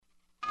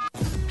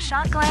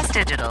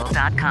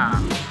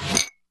shotglassdigital.com.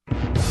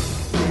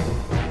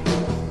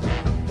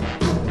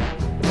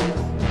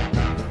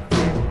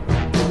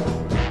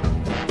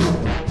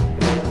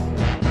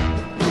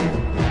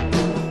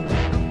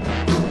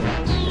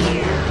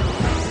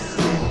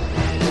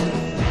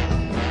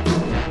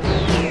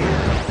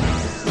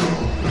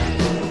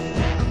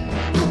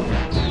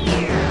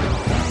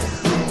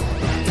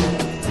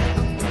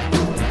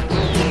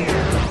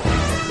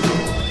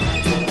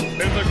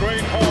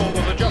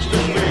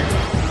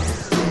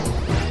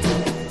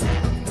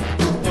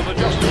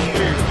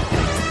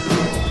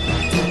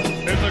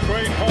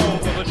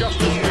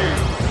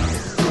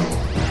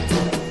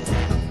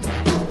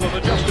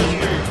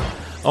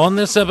 On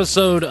this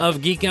episode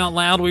of Geek Out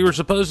Loud, we were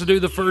supposed to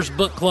do the first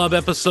book club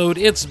episode.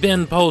 It's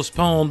been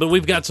postponed, but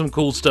we've got some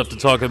cool stuff to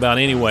talk about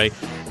anyway.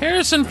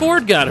 Harrison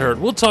Ford got hurt.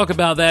 We'll talk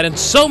about that and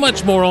so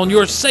much more on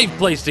your safe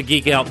place to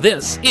geek out.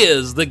 This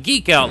is the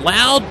Geek Out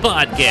Loud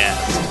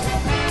podcast.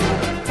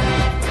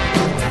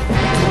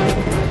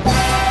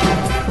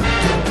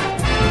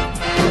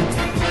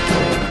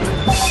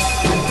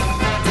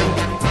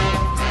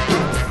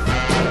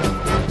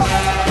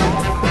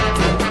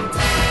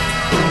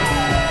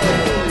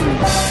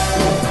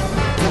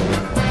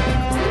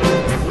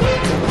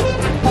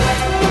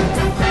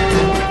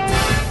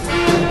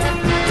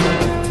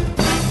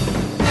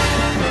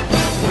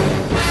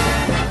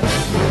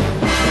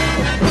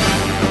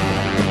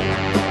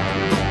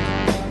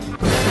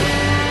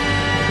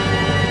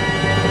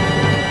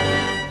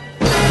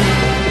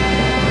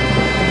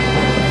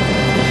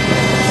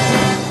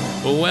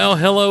 Well,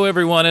 hello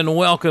everyone, and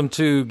welcome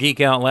to Geek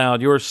Out Loud,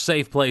 your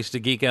safe place to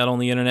geek out on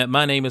the internet.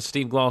 My name is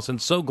Steve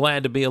Glosson. So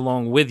glad to be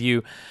along with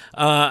you.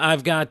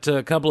 I've got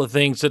a couple of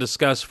things to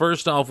discuss.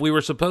 First off, we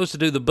were supposed to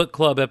do the book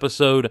club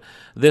episode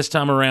this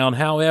time around.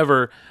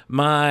 However,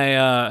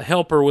 my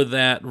helper with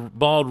that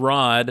bald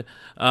rod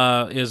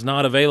is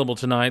not available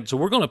tonight, so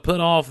we're going to put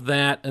off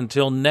that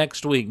until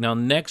next week. Now,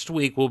 next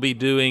week we'll be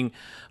doing,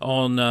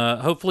 on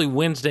hopefully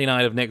Wednesday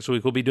night of next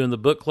week, we'll be doing the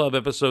book club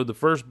episode. The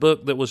first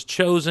book that was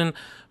chosen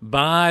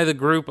by the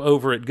group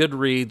over at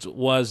Goodreads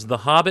was The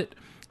Hobbit.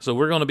 So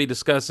we're going to be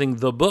discussing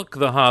the book,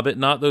 The Hobbit,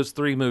 not those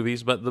three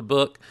movies, but the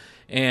book.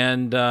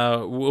 And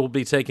we'll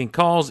be taking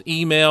calls,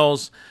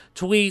 emails,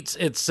 tweets,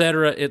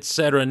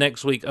 etc.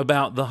 next week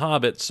about The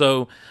Hobbit.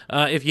 So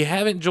if you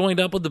haven't joined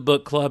up with the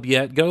book club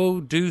yet,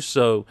 go do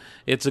so.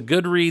 It's a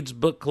Goodreads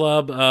book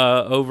club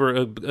over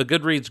a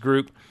Goodreads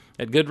group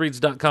at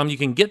goodreads.com. You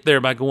can get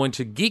there by going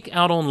to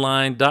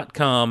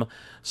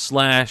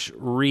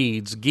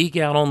geekoutonline.com/reads.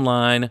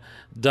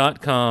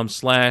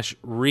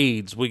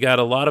 geekoutonline.com/reads. We got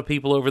a lot of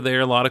people over there,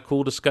 a lot of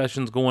cool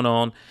discussions going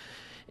on.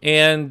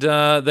 And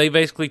they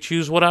basically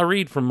choose what I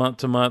read from month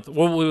to month.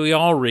 Well, we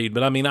all read,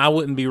 but I mean, I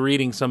wouldn't be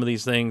reading some of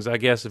these things, I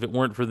guess, if it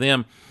weren't for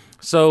them.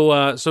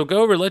 So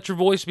go over, let your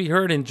voice be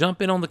heard, and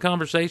jump in on the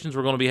conversations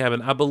we're going to be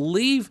having. I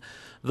believe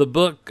the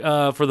book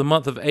for the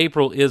month of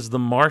April is The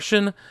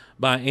Martian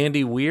by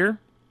Andy Weir.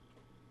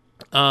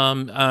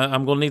 I'm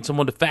going to need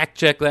someone to fact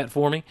check that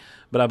for me,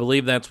 but I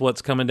believe that's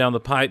what's coming down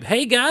the pipe.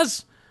 Hey,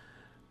 guys!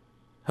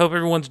 Hope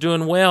everyone's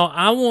doing well.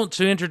 I want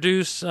to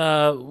introduce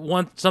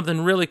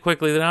something really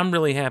quickly that I'm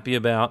really happy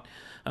about.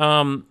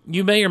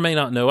 You may or may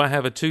not know I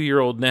have a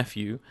 2-year-old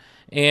nephew,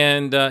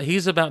 and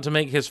he's about to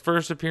make his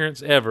first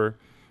appearance ever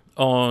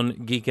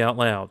on Geek Out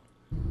Loud.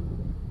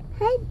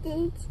 Hi,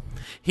 Steve.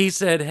 He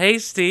said, "Hey,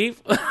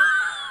 Steve."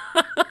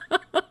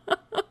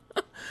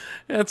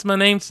 That's my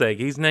namesake.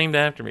 He's named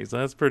after me, so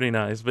that's pretty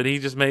nice. But he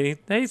just made,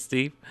 "Hey,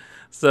 Steve."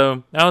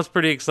 So I was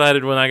pretty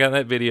excited when I got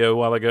that video a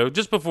while ago,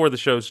 just before the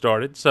show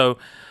started. So,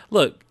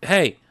 look,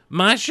 hey,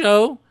 my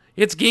show,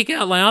 it's Geek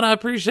Out Loud. I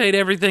appreciate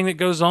everything that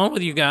goes on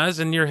with you guys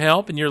and your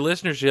help and your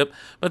listenership.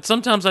 But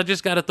sometimes I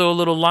just got to throw a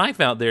little life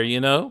out there,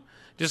 you know?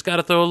 Just got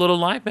to throw a little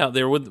life out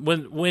there.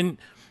 When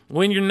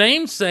your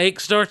namesake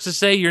starts to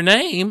say your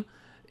name,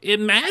 it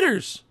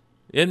matters.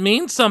 It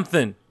means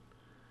something.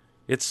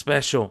 It's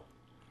special.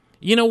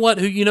 You know what?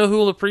 Who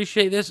will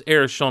appreciate this?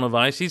 Erich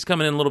Schoneweis. He's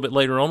coming in a little bit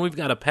later on. We've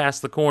got a Pass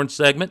the Corn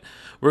segment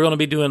we're going to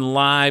be doing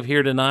live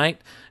here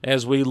tonight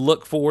as we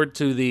look forward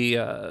to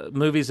the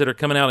movies that are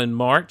coming out in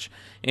March.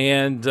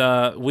 And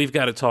we've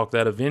got to talk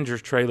that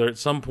Avengers trailer at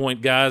some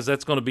point, guys.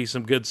 That's going to be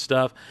some good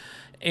stuff.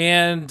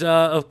 And,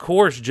 of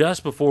course,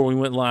 just before we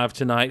went live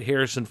tonight,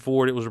 Harrison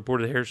Ford, it was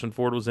reported Harrison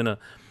Ford was in a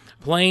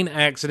plane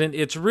accident.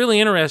 It's really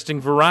interesting.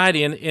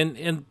 Variety,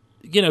 and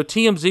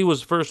TMZ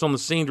was first on the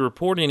scene to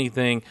report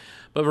anything,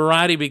 but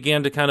Variety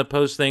began to kind of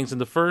post things,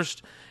 and the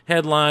first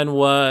headline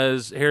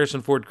was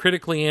Harrison Ford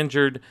critically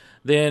injured,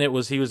 then it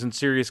was he was in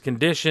serious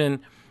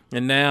condition,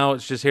 and now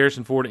it's just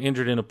Harrison Ford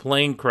injured in a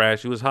plane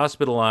crash. He was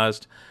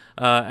hospitalized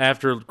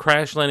after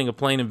crash landing a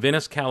plane in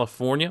Venice,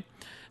 California.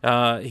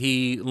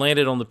 He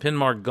landed on the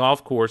Penmark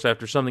Golf Course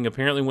after something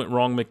apparently went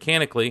wrong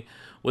mechanically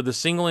with a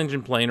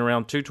single-engine plane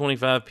around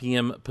 2:25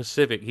 p.m.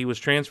 Pacific. He was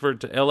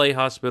transferred to L.A.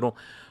 Hospital,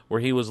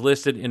 where he was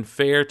listed in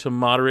fair to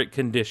moderate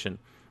condition,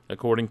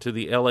 according to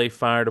the L.A.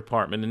 Fire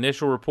Department.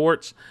 Initial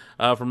reports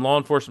from law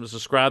enforcement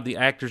described the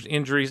actor's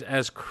injuries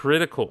as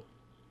critical.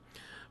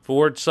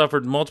 Ford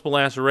suffered multiple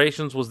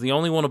lacerations, was the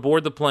only one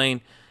aboard the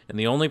plane, and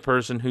the only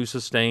person who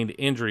sustained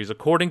injuries.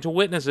 According to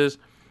witnesses,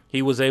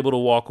 he was able to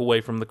walk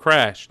away from the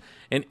crash.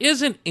 And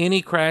isn't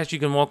any crash you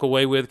can walk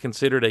away with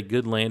considered a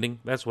good landing?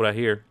 That's what I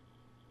hear.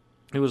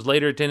 He was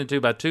later attended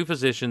to by 2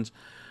 physicians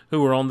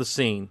who were on the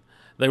scene.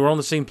 They were on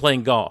the scene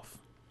playing golf,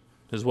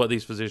 is what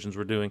these physicians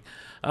were doing.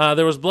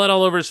 There was blood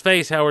all over his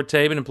face, Howard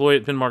Tabe, an employee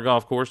at Penmar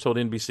Golf Course, told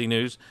NBC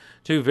News.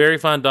 2 very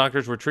fine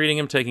doctors were treating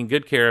him, taking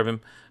good care of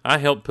him. I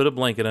helped put a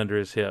blanket under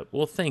his hip.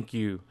 Well, thank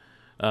you,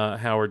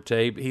 Howard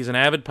Tabe. He's an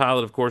avid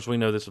pilot, of course, we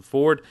know this at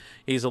Ford.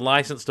 He's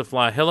licensed to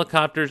fly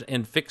helicopters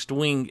and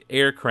fixed-wing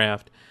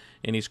aircraft,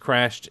 and he's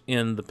crashed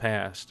in the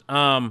past.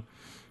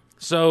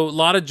 So a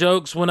lot of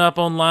jokes went up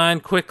online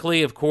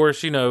quickly. Of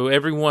course,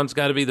 everyone's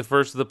got to be the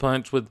first of the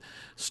punch with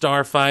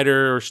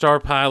Starfighter or Star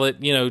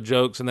Pilot,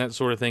 jokes and that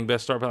sort of thing.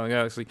 Best Star Pilot in the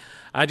Galaxy.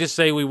 I just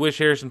say we wish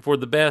Harrison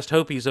Ford the best.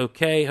 Hope he's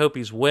okay. Hope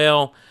he's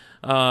well.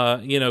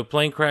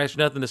 Plane crash,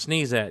 nothing to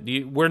sneeze at.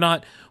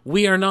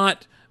 We are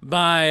not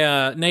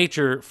by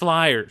nature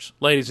flyers,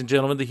 ladies and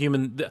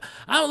gentlemen.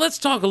 Let's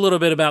talk a little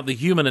bit about the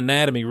human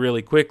anatomy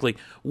really quickly.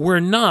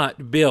 We're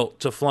not built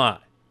to fly.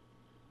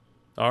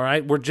 All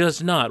right? We're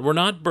just not. We're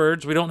not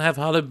birds. We don't have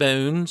hollow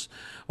bones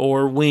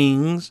or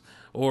wings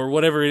or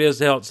whatever it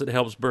is else that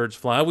helps birds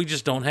fly. We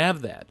just don't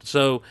have that.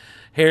 So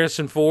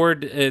Harrison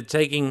Ford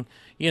taking,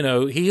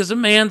 he is a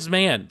man's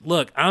man.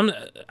 Look,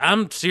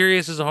 I'm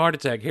serious as a heart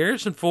attack.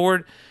 Harrison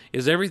Ford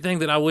is everything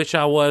that I wish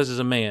I was as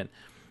a man.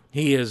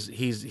 He's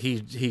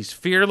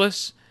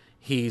fearless.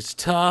 He's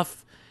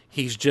tough.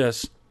 He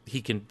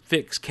can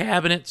fix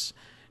cabinets,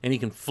 and he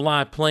can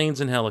fly planes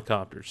and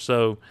helicopters.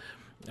 So,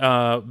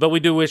 but we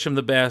do wish him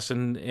the best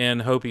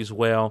and hope he's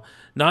well.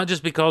 Not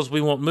just because we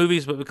want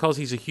movies, but because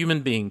he's a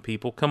human being,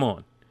 people. Come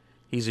on.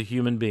 He's a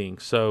human being.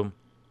 So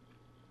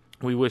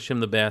we wish him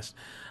the best.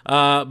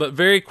 But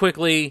very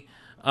quickly,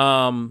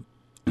 the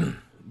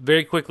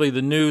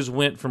news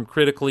went from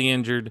critically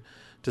injured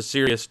to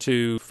serious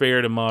to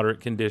fair to moderate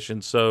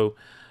conditions. So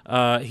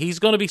he's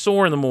going to be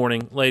sore in the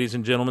morning, ladies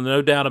and gentlemen.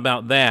 No doubt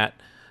about that.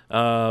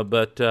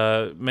 But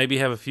maybe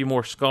have a few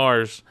more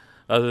scars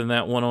other than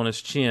that one on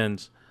his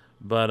chins.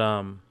 But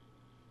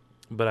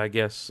I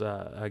guess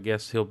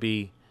he'll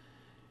be.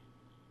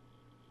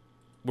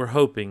 We're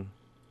hoping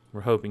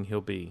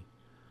he'll be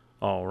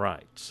all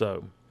right.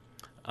 So,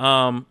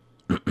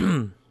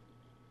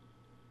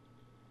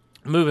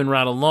 moving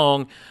right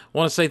along, I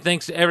want to say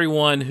thanks to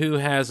everyone who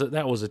has.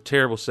 That was a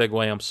terrible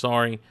segue. I'm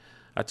sorry.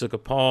 I took a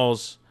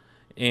pause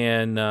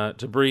and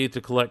to breathe,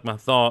 to collect my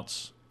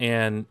thoughts,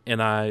 and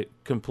I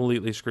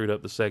completely screwed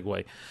up the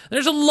segue.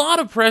 There's a lot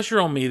of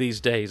pressure on me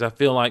these days, I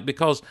feel like,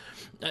 because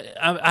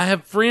I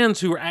have friends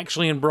who are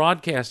actually in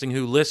broadcasting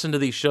who listen to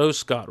these shows,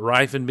 Scott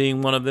Rifen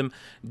being one of them,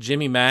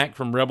 Jimmy Mack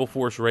from Rebel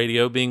Force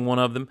Radio being one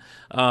of them,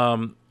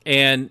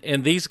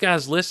 and these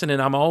guys listen,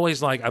 and I'm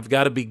always like, I've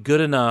got to be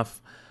good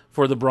enough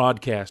for the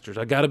broadcasters.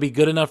 I got to be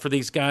good enough for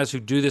these guys who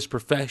do this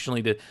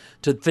professionally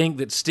to think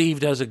that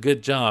Steve does a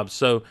good job.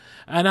 So,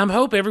 and I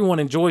hope everyone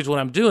enjoys what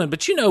I'm doing.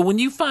 But when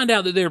you find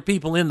out that there are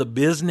people in the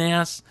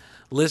business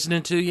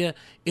listening to you,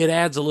 it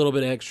adds a little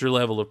bit extra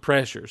level of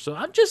pressure. So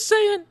I'm just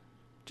saying.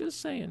 I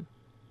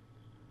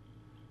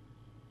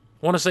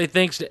want to say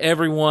thanks to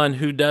everyone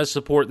who does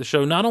support the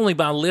show, not only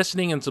by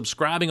listening and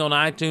subscribing on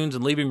iTunes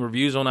and leaving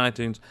reviews on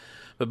iTunes,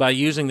 but by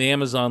using the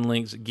Amazon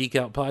links at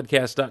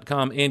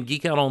geekoutpodcast.com and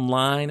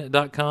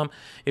geekoutonline.com.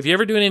 If you're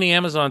ever doing any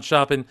Amazon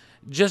shopping,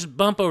 just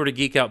bump over to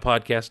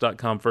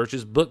geekoutpodcast.com first.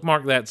 Just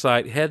bookmark that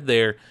site, head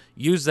there,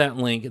 use that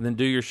link, and then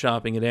do your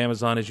shopping at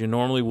Amazon as you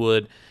normally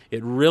would.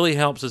 It really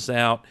helps us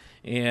out,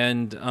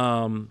 and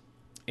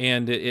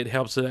it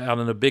helps it out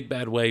in a big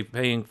bad way,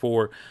 paying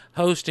for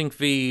hosting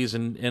fees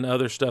and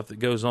other stuff that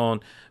goes on.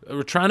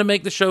 We're trying to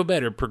make the show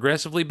better,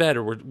 progressively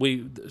better.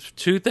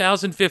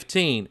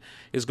 2015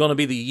 is going to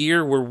be the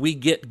year where we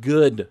get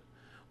good.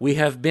 We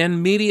have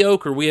been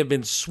mediocre. We have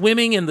been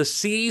swimming in the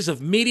seas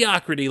of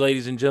mediocrity,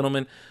 ladies and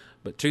gentlemen.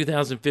 But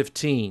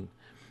 2015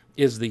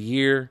 is the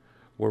year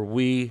where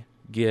we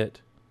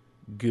get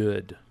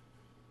good.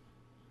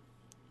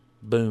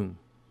 Boom.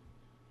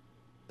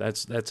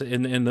 That's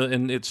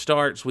and it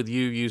starts with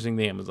you using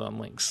the Amazon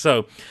links.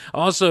 So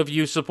also, if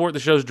you support the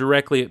shows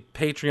directly at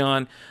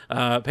Patreon,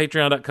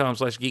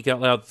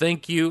 patreon.com/geekoutloud,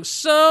 thank you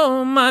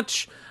so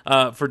much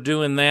for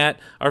doing that.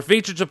 Our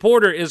featured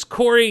supporter is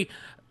Corey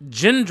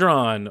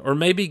Gendron, or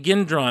maybe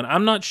Gendron.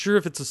 I'm not sure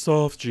if it's a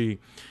soft G.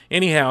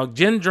 Anyhow,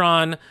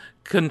 Gendron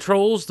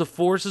controls the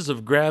forces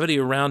of gravity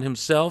around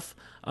himself,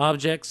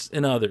 objects,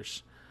 and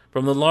others,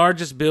 from the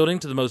largest building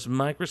to the most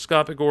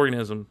microscopic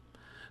organism.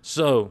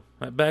 So,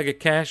 that bag of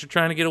cash you're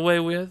trying to get away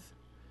with?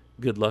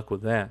 Good luck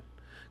with that.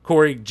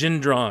 Corey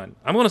Gendron.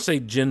 I'm going to say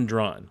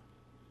Gendron.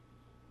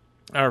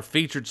 Our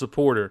featured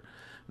supporter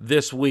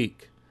this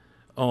week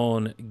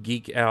on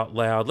Geek Out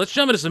Loud. Let's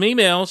jump into some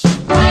emails.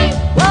 Wait,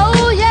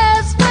 whoa,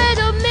 yes, wait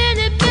a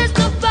minute,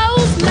 Mr.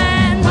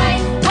 Postman.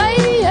 Wait,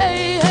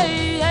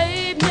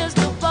 hey,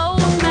 Mr.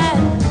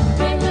 Postman.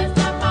 Hey,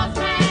 Mr.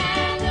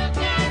 Postman, you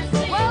can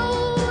see.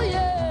 Whoa,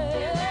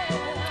 yeah.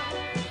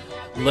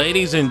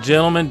 Ladies and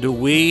gentlemen, do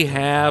we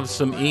have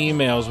some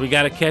emails? We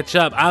got to catch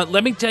up.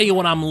 Let me tell you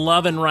what I'm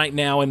loving right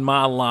now in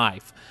my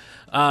life.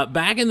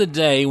 Back in the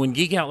day when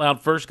Geek Out Loud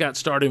first got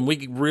started and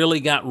we really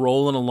got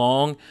rolling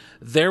along,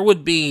 there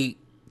would be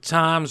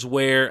times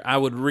where I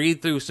would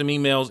read through some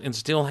emails and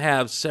still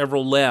have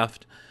several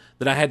left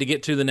that I had to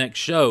get to the next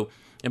show.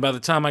 And by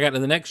the time I got to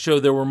the next show,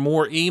 there were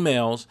more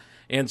emails.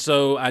 And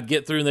so I'd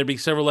get through and there'd be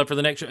several left for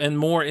the next show and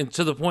more, and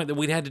to the point that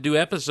we'd had to do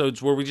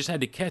episodes where we just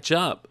had to catch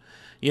up,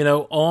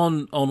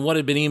 on what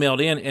had been emailed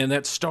in, and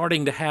that's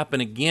starting to happen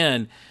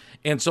again.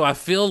 And so I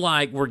feel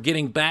like we're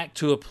getting back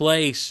to a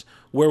place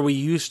where we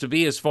used to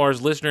be as far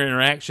as listener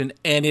interaction,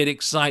 and it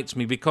excites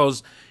me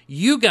because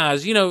you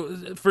guys,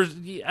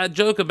 I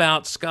joke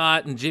about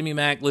Scott and Jimmy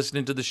Mack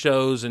listening to the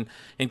shows and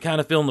kind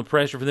of feeling the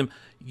pressure for them.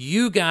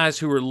 You guys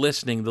who are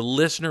listening, the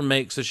listener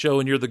makes the show,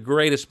 and you're the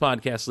greatest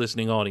podcast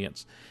listening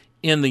audience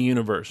in the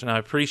universe, and I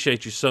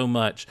appreciate you so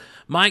much.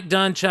 Mike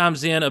Dunn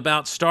chimes in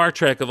about Star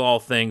Trek of all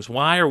things.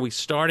 Why are we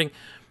starting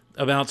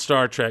about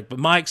Star Trek? But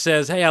Mike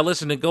says, hey, I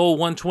listened to GOL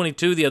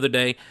 122 the other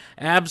day.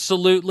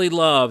 Absolutely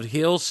loved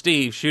Hill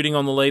Steve shooting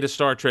on the latest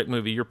Star Trek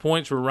movie. Your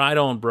points were right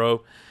on,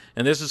 bro.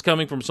 And this is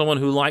coming from someone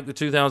who liked the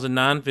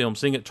 2009 film,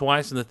 seeing it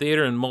twice in the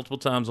theater and multiple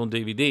times on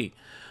DVD.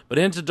 But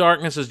Into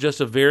Darkness is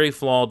just a very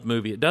flawed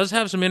movie. It does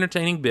have some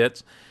entertaining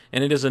bits,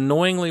 and it is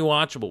annoyingly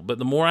watchable. But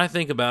the more I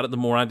think about it, the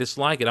more I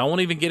dislike it. I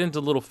won't even get into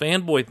little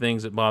fanboy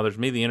things that bothers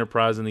me, the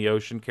Enterprise in the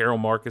ocean, Carol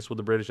Marcus with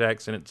the British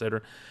accent,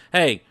 etc.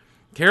 Hey,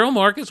 Carol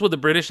Marcus with the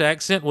British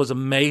accent was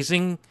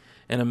amazing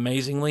and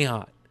amazingly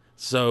hot.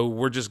 So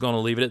we're just going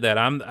to leave it at that.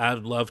 I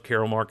love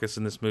Carol Marcus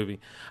in this movie.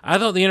 I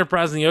thought the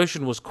Enterprise in the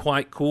ocean was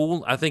quite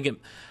cool. I think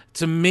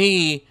to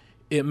me,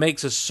 it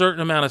makes a certain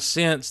amount of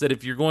sense that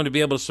if you're going to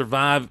be able to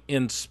survive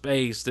in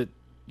space, that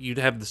you'd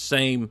have the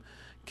same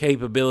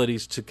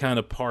capabilities to kind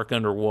of park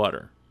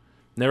underwater.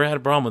 Never had a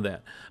problem with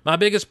that. My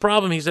biggest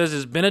problem, he says,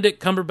 is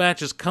Benedict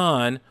Cumberbatch's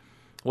Khan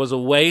was a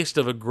waste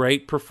of a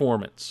great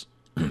performance.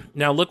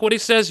 Now, look what he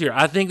says here.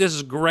 I think this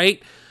is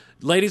great.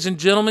 Ladies and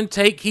gentlemen,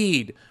 take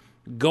heed.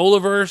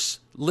 Golaverse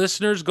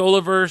listeners,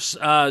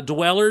 Golaverse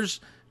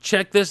dwellers,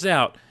 check this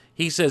out.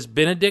 He says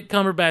Benedict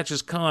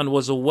Cumberbatch's Khan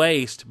was a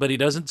waste, but he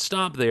doesn't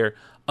stop there,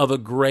 of a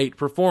great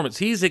performance.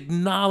 He's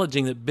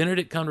acknowledging that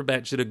Benedict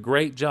Cumberbatch did a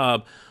great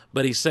job,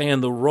 but he's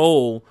saying the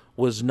role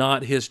was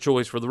not his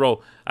choice for the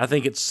role. I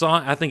think it's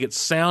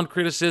sound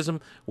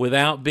criticism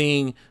without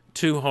being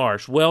too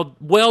harsh.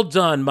 Well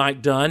done,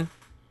 Mike Dunn.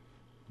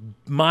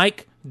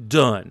 Mike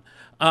Dunn.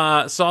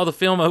 Saw the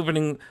film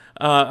opening.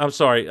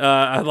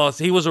 I lost.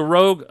 He was a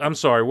rogue. I'm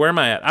sorry. Where am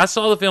I at? I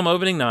saw the film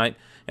opening night,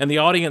 and the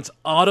audience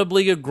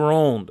audibly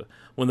groaned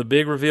when the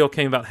big reveal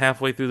came about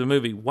halfway through the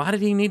movie. Why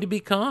did he need to be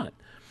Khan?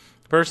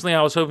 Personally,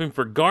 I was hoping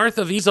for Garth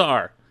of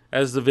Izar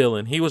as the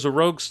villain. He was a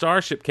rogue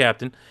starship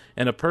captain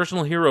and a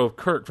personal hero of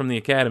Kirk from the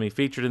Academy,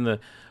 featured in the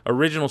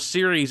original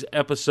series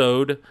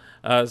episode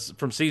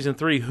from Season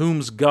 3,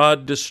 Whom's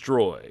God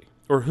Destroy,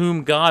 or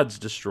Whom Gods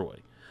Destroy.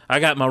 I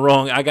got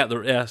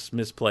the S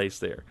misplaced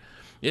there.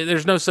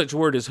 There's no such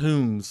word as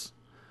whom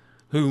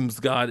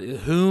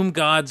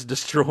gods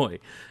destroy.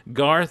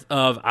 Garth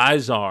of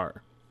Izar,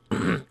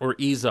 or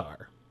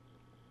Izar.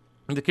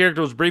 The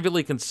character was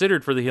briefly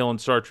considered for the Hill in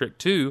Star Trek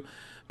II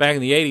back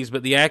in the 80s,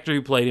 but the actor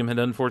who played him had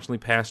unfortunately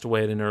passed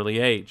away at an early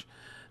age.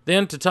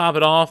 Then, to top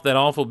it off, that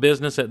awful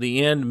business at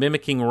the end,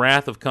 mimicking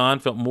Wrath of Khan,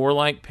 felt more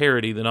like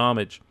parody than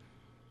homage.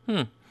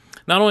 Not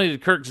only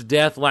did Kirk's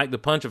death lack the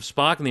punch of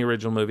Spock in the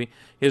original movie,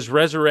 his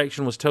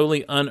resurrection was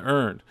totally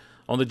unearned.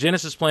 On the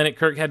Genesis planet,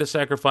 Kirk had to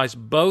sacrifice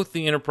both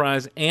the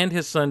Enterprise and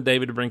his son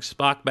David to bring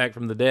Spock back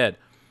from the dead.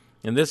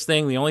 In this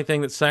thing, the only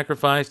thing that's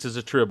sacrificed is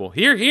a tribble.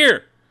 Hear,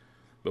 hear!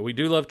 But we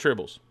do love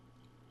tribbles.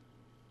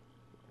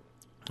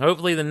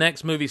 Hopefully the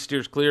next movie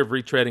steers clear of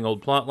retreading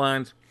old plot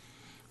lines.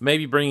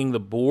 Maybe bringing the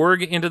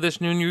Borg into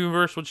this new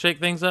universe would shake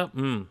things up?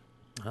 I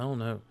don't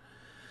know.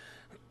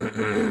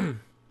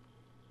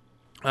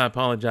 I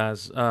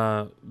apologize.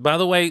 By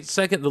the way,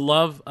 second the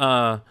love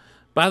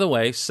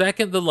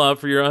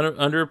for your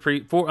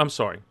I'm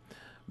sorry.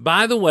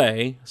 By the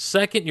way,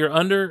 second your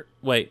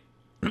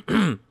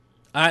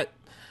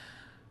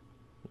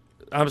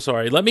I'm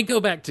sorry. Let me go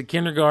back to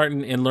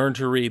kindergarten and learn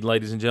to read,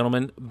 ladies and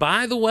gentlemen.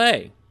 By the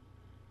way,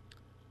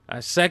 I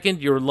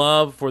second your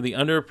love for the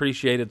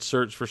underappreciated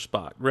search for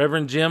Spock.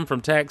 Reverend Jim from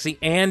Taxi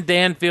and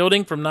Dan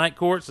Fielding from Night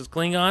Courts as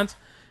Klingons.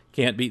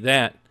 Can't beat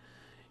that.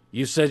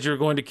 You said you were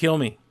going to kill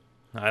me.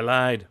 I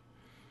lied.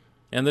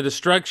 And the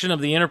destruction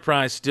of the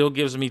Enterprise still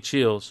gives me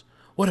chills.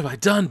 What have I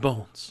done,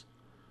 Bones?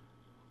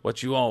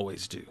 What you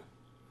always do.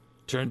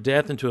 Turn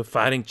death into a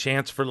fighting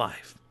chance for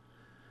life.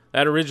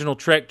 That original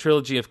Trek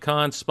trilogy of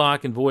Khan,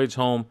 Spock, and Voyage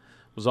Home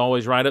was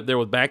always right up there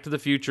with Back to the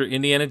Future,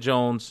 Indiana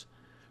Jones,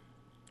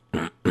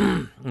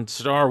 and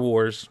Star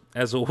Wars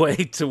as a way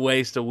to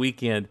waste a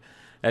weekend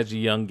as a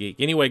young geek.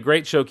 Anyway,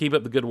 great show. Keep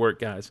up the good work,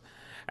 guys.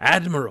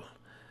 Admiral,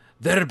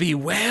 there be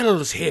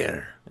whales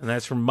here. And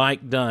that's from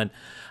Mike Dunn.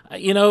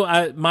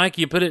 Mike,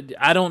 you put it,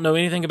 I don't know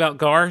anything about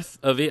Garth.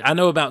 I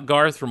know about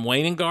Garth from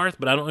Wayne and Garth,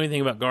 but I don't know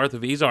anything about Garth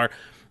of Izar.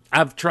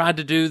 I've tried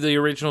to do the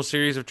original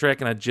series of Trek,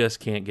 and I just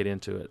can't get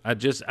into it.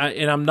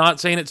 And I'm not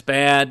saying it's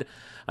bad.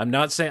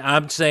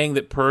 I'm saying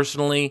that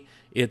personally,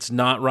 it's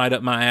not right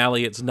up my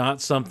alley. It's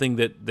not something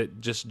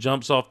that just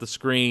jumps off the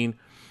screen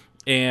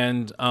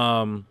and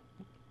grabs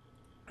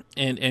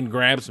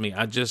me.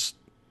 I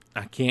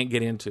can't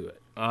get into it.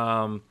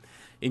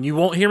 And you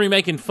won't hear me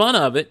making fun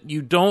of it.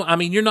 You're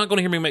not going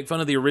to hear me make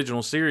fun of the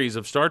original series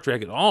of Star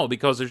Trek at all,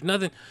 because there's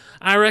nothing.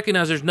 I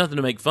recognize there's nothing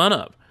to make fun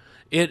of.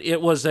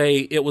 It was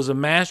a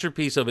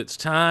masterpiece of its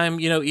time,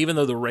 even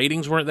though the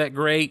ratings weren't that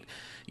great,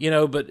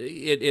 but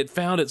it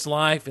found its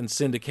life in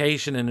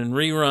syndication and in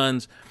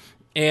reruns,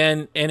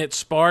 and it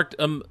sparked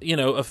a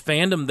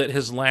fandom that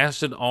has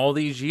lasted all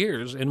these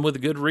years, and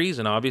with good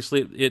reason.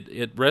 Obviously,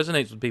 it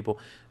resonates with people,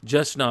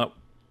 just not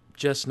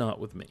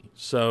with me.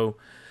 So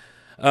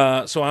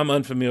I'm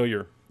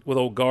unfamiliar with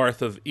old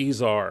Garth of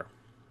Ezar.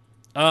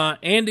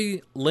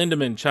 Andy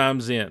Lindemann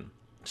chimes in.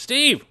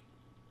 Steve!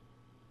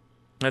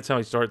 That's how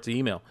he starts the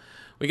email.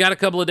 We got a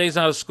couple of days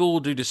out of school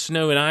due to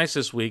snow and ice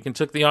this week and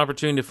took the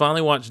opportunity to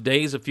finally watch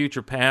Days of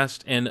Future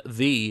Past and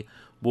The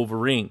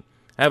Wolverine.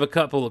 I have a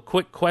couple of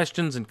quick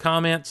questions and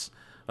comments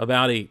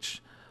about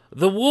each.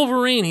 The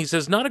Wolverine, he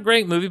says, not a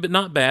great movie, but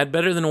not bad.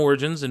 Better than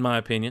Origins, in my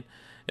opinion.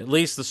 At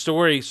least the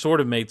story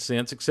sort of made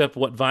sense, except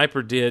what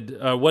Viper did.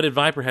 What did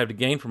Viper have to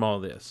gain from all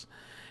this?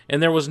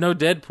 And there was no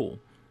Deadpool.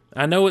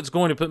 I know it's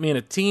going to put me in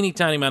a teeny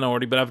tiny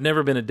minority, but I've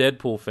never been a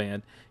Deadpool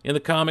fan in the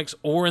comics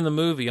or in the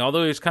movie,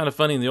 although he was kind of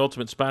funny in the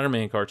Ultimate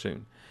Spider-Man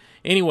cartoon.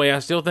 Anyway, I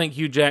still think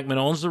Hugh Jackman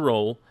owns the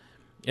role,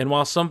 and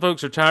while some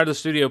folks are tired of the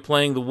studio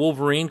playing the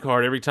Wolverine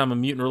card every time a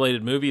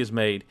mutant-related movie is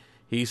made,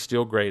 he's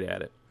still great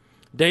at it.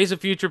 Days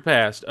of Future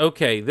Past.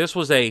 Okay, this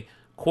was a,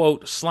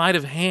 quote, sleight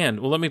of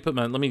hand. Well, let me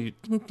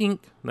dink,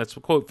 dink. That's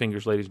quote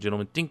fingers, ladies and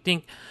gentlemen. Dink,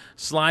 dink.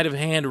 Sleight of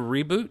hand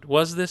reboot.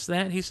 Was this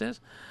that, he says?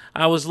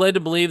 I was led to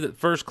believe that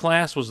First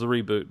Class was the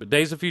reboot, but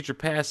Days of Future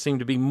Past seemed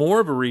to be more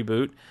of a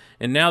reboot,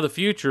 and now the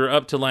future,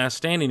 up to Last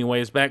Stand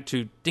anyway, is back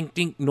to dink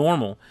dink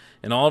normal,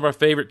 and all of our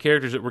favorite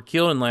characters that were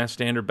killed in Last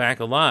Stand are back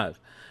alive.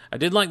 I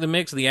did like the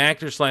mix of the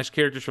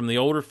actors/characters from the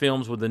older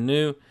films with the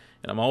new,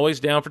 and I'm always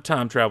down for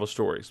time travel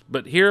stories.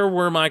 But here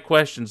were my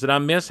questions. Did I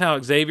miss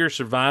how Xavier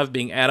survived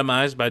being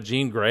atomized by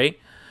Jean Grey?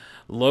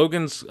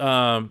 Logan's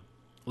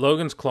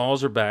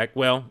claws are back.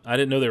 Well, I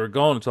didn't know they were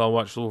gone until I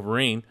watched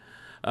Wolverine.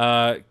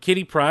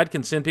 Kitty Pryde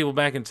can send people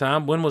back in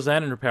time. When was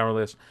that in her power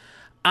list?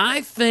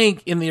 I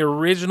think in the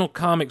original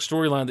comic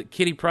storyline that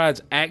Kitty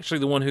Pryde's actually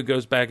the one who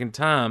goes back in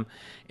time,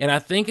 and I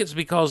think it's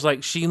because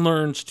she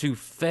learns to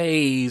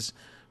phase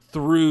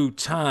through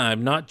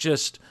time, not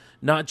just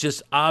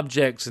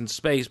objects in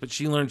space, but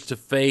she learns to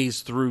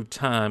phase through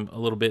time a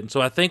little bit. And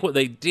so I think what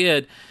they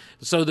did,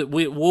 so that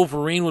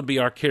Wolverine would be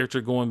our character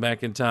going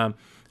back in time,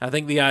 I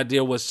think the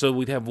idea was so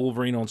we'd have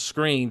Wolverine on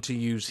screen to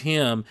use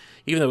him,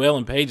 even though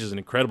Ellen Page is an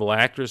incredible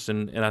actress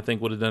and I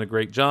think would have done a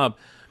great job.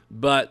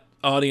 But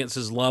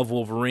audiences love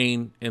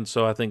Wolverine, and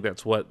so I think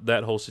that's what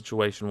that whole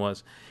situation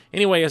was.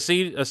 Anyway,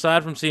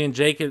 aside from seeing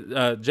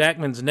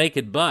Jackman's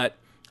naked butt,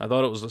 I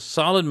thought it was a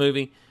solid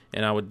movie,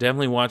 and I would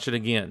definitely watch it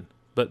again.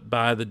 But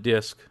buy the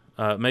disc.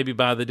 Maybe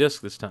buy the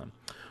disc this time.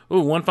 Ooh,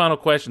 one final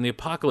question. The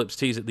Apocalypse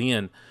tease at the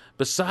end.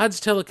 Besides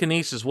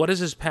telekinesis, what is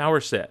his power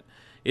set?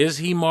 Is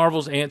he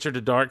Marvel's answer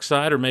to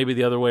Darkseid, or maybe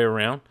the other way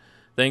around?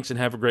 Thanks, and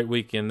have a great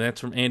weekend.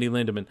 That's from Andy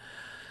Lindemann.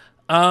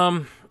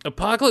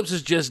 Apocalypse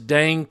is just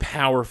dang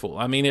powerful.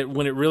 I mean,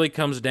 when it really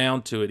comes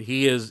down to it,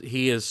 he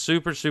is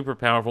super, super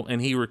powerful,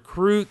 and he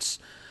recruits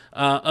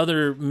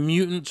other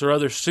mutants or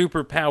other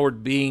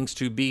super-powered beings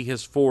to be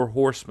his four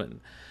horsemen.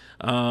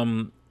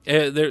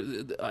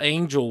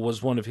 Angel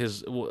was one of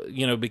his,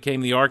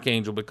 became the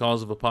Archangel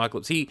because of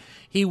Apocalypse.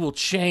 He will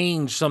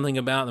change something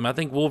about them. I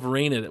think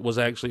Wolverine was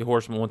actually a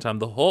horseman one time.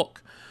 The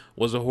Hulk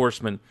was a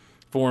horseman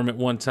for him at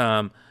one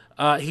time.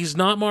 He's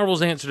not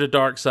Marvel's answer to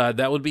Darkseid.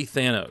 That would be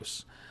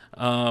Thanos.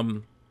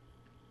 Thanos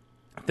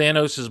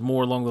is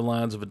more along the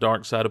lines of a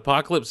Darkseid.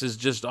 Apocalypse is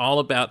just all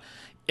about,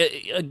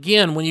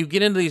 again, when you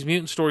get into these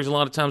mutant stories, a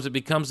lot of times it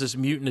becomes this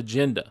mutant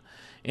agenda.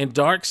 And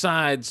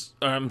Apocalypse's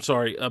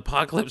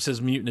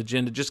mutant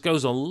agenda just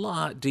goes a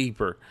lot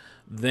deeper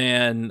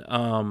than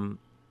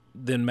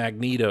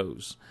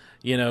Magneto's.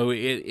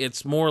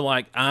 It's more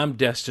like I'm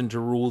destined to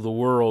rule the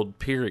world,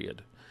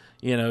 period.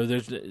 I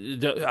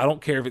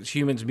don't care if it's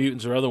humans,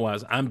 mutants, or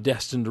otherwise. I'm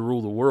destined to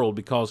rule the world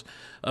because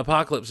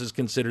Apocalypse is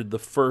considered the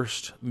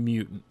first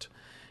mutant,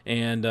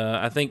 and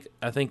I think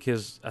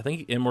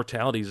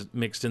immortality is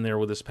mixed in there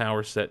with his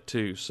power set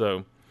too.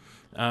 So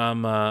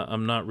I'm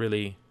not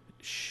really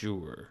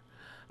sure.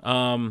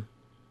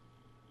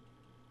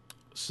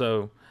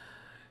 So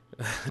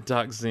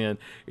Doc Zen,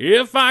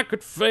 if I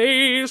could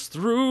phase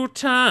through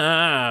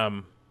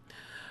time.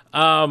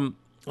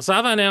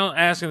 Sci-Fi now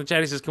asking the chat,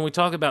 he says, can we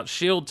talk about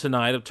S.H.I.E.L.D.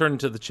 tonight? I've turned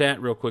to the chat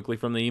real quickly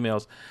from the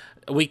emails.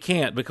 We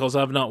can't because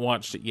I've not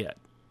watched it yet.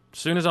 As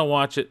soon as I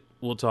watch it,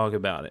 we'll talk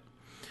about it.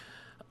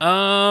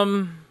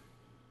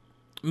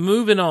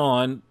 Moving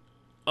on.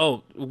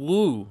 Oh,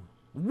 woo,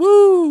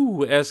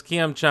 as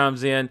Kim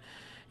chimes in.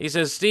 He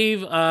says,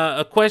 Steve,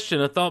 a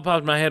thought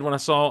popped in my head when I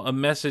saw a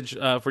message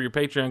for your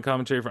Patreon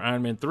commentary for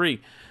Iron Man 3.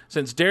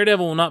 Since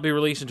Daredevil will not be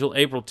released until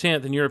April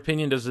 10th, in your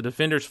opinion, does the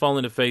Defenders fall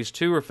into Phase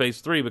 2 or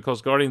Phase 3?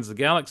 Because Guardians of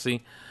the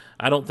Galaxy,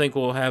 I don't think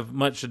will have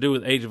much to do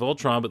with Age of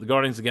Ultron, but the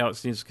Guardians of the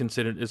Galaxy is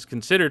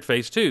considered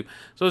Phase 2.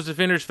 So is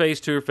Defenders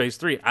Phase 2 or Phase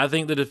 3? I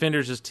think the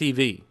Defenders is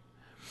TV.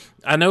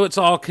 I know it's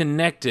all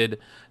connected.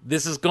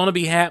 This is going to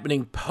be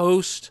happening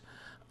post...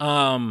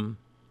 the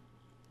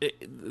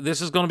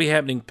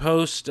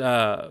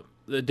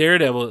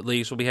Daredevil, at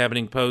least, will be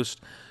happening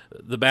post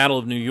the Battle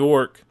of New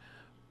York,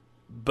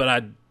 but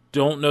I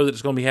don't know that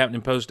it's going to be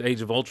happening post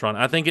Age of Ultron.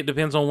 I think it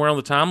depends on where on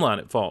the timeline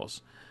it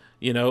falls.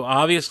 You know,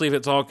 obviously, if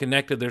it's all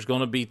connected, there's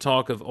going to be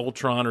talk of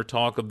Ultron or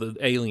talk of the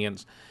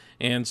aliens,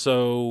 and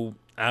so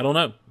I don't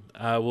know.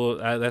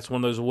 That's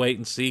one of those wait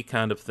and see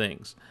kind of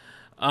things.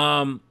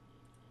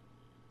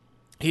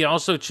 He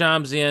also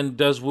chimes in,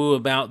 does woo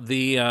about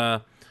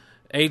the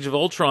Age of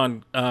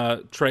Ultron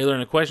trailer,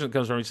 and a question that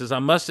comes from him. He says, I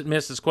must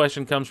admit this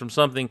question comes from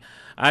something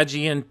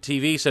IGN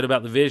TV said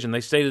about the Vision. They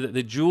stated that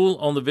the jewel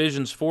on the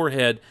Vision's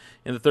forehead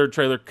in the third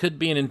trailer could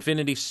be an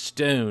Infinity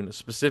Stone,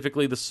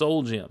 specifically the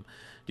Soul Gem.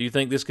 Do you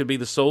think this could be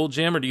the Soul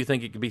Gem, or do you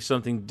think it could be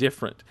something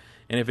different?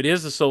 And if it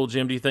is the Soul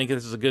Gem, do you think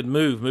this is a good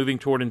move, moving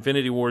toward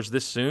Infinity Wars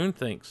this soon?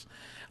 Thanks.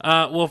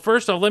 Well,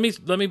 first off, let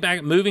me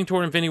back. Moving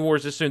toward Infinity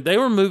Wars this soon. They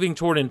were moving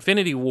toward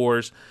Infinity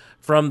Wars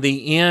from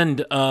the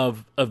end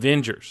of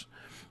Avengers.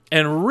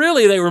 And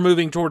really, they were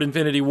moving toward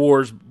Infinity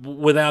Wars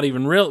without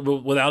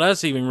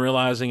us even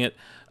realizing it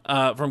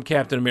from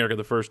Captain America: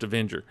 The First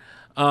Avenger.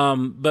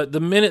 But the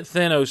minute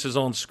Thanos is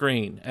on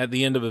screen at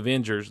the end of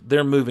Avengers,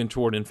 they're moving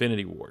toward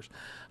Infinity Wars.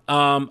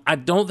 I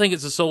don't think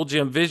it's a Soul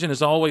Gem. Vision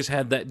has always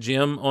had that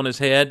gem on his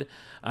head.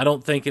 I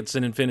don't think it's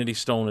an Infinity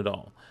Stone at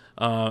all.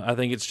 I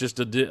think it's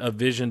just a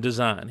Vision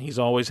design. He's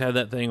always had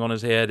that thing on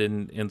his head,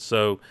 and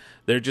so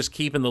they're just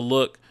keeping the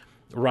look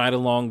right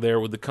along there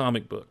with the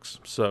comic books.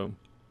 So.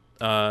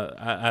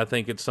 I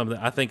think it's something.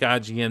 I think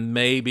IGN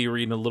may be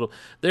reading a little.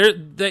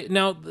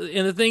 Now,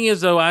 and the thing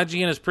is, though,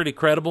 IGN is pretty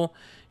credible,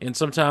 and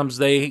sometimes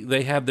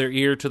they have their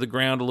ear to the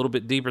ground a little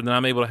bit deeper than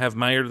I'm able to have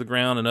my ear to the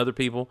ground, and other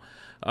people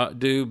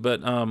do.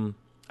 But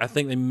I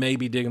think they may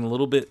be digging a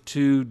little bit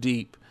too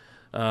deep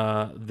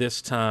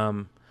this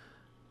time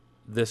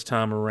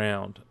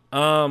around.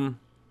 We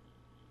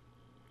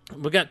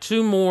got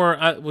two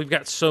more. We've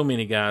got so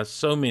many guys,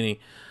 so many.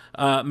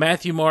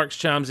 Matthew Marks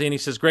chimes in. He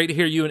says, great to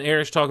hear you and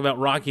Erich talk about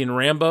Rocky and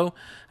Rambo.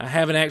 I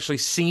haven't actually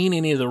seen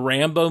any of the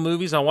Rambo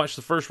movies. I watched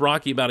the first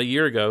Rocky about a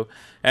year ago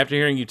after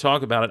hearing you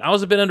talk about it. I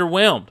was a bit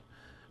underwhelmed,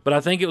 but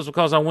I think it was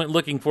because I went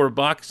looking for a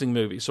boxing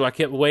movie, so I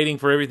kept waiting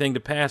for everything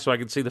to pass so I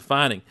could see the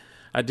fighting.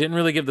 I didn't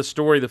really give the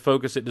story the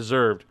focus it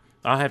deserved.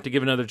 I'll have to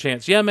give another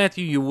chance. Yeah,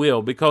 Matthew, you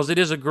will, because it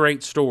is a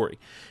great story.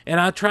 And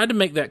I tried to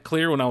make that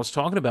clear when I was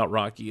talking about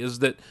Rocky, is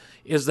that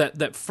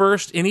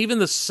first and even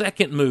the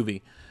second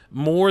movie,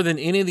 more than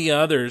any of the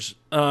others,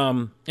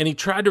 and he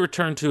tried to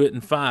return to it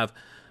in 5.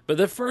 But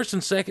the first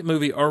and second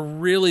movie are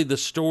really the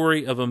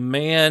story of a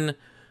man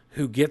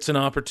who gets an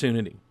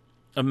opportunity,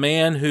 a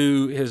man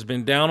who has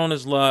been down on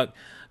his luck,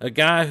 a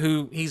guy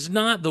who, he's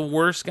not the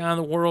worst guy in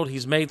the world,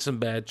 he's made some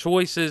bad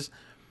choices,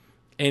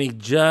 and he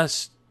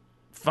just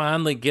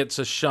finally gets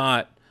a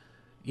shot,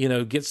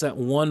 gets that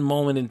one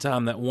moment in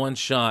time, that one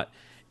shot,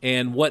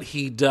 and what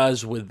he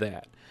does with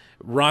that.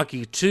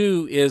 Rocky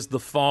 2 is the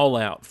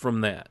fallout from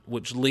that,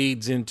 which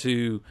leads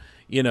into,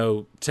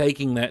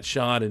 taking that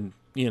shot and,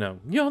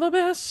 you're the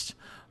best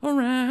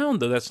around.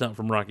 Though that's not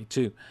from Rocky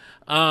 2.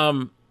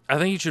 I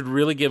think you should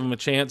really give him a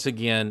chance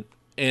again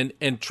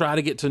and try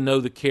to get to know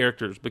the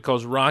characters,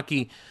 because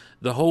Rocky,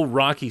 the whole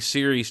Rocky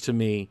series to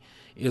me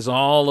is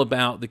all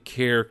about the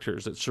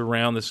characters that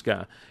surround this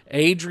guy.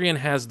 Adrian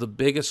has the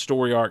biggest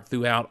story arc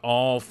throughout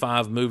all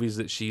 5 movies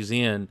that she's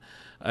in.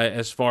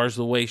 As far as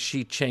the way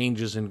she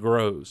changes and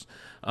grows.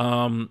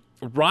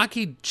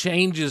 Rocky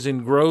changes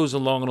and grows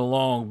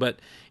along, but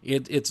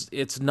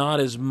it's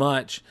not as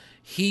much.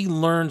 He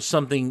learns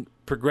something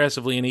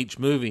progressively in each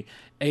movie.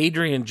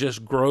 Adrian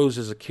just grows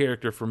as a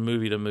character from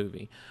movie to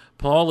movie.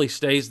 Paulie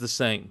stays the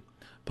same.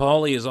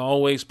 Paulie is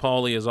always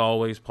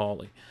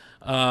Paulie.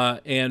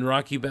 And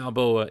Rocky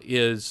Balboa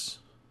is,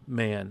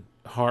 man,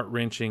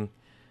 heart-wrenching,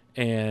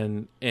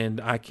 and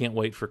I can't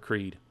wait for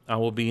Creed. I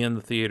will be in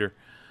the theater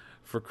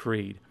for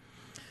Creed.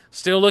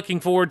 Still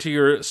looking forward to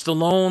your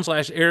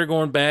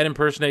Stallone/Aragorn bad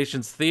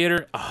impersonations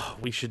theater. Oh,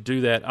 we should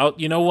do that.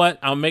 You know what?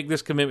 I'll make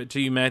this commitment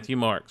to you, Matthew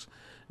Marks.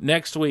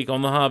 Next week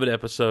on the Hobbit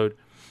episode,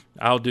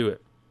 I'll do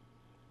it.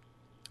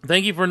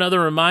 Thank you for another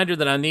reminder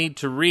that I need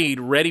to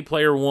read Ready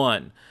Player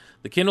One.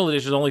 The Kindle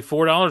edition is only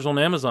 $4 on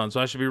Amazon, so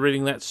I should be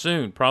reading that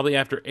soon, probably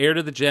after Heir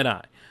to the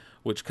Jedi,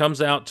 which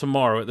comes out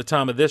tomorrow. At the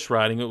time of this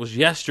writing, it was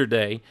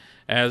yesterday,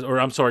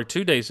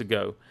 2 days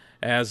ago,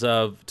 as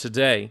of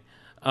today.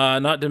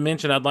 Not to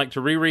mention, I'd like to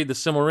reread The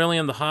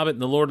Silmarillion, The Hobbit,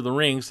 and The Lord of the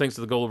Rings, thanks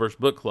to the Gulliverse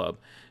Book Club,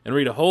 and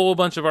read a whole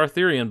bunch of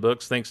Arthurian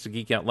books, thanks to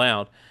Geek Out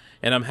Loud.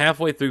 And I'm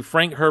halfway through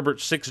Frank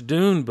Herbert's 6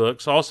 Dune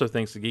books, also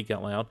thanks to Geek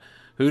Out Loud.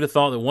 Who'd have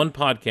thought that one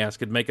podcast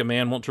could make a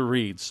man want to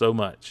read so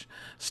much?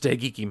 Stay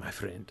geeky, my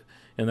friend.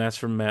 And that's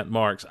from Matt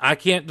Marks. I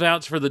can't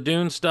vouch for the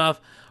Dune stuff.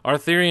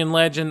 Arthurian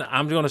legend,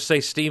 I'm going to say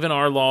Stephen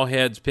R.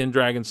 Lawhead's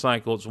Pendragon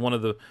Cycle. It's one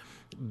of the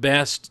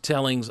best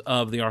tellings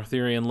of the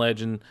Arthurian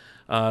legend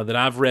that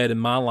I've read in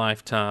my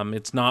lifetime.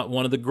 It's not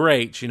one of the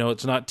greats.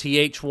 It's not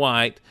T.H.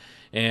 White,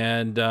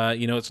 and,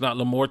 it's not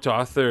Le Morte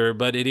Arthur,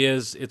 but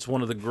it's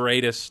one of the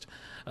greatest.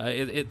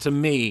 To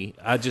me,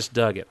 I just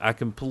dug it. I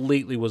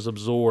completely was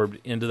absorbed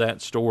into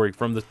that story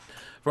from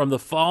the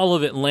fall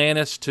of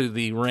Atlantis to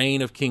the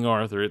reign of King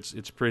Arthur.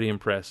 It's pretty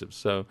impressive.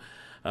 So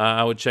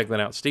I would check that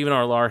out. Stephen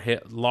R.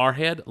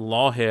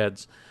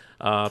 Lawhead's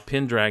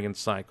Pendragon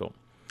Cycle.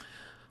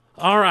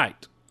 All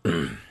right.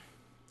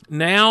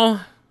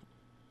 Now,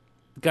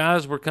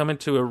 guys, we're coming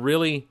to a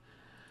really...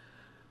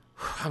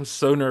 I'm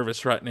so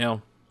nervous right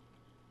now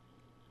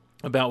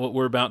about what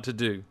we're about to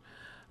do.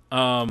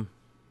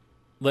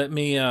 Let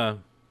me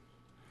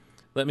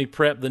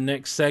prep the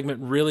next segment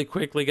really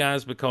quickly,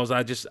 guys, because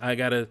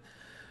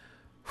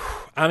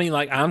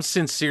I'm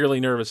sincerely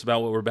nervous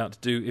about what we're about to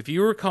do. If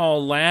you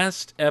recall,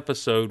 last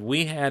episode,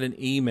 we had an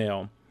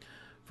email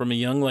from a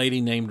young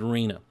lady named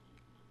Rena.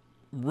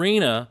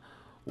 Rena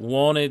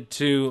wanted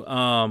to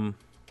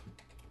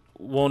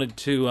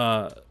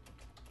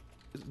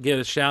get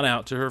a shout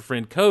out to her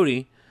friend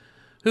Cody,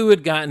 who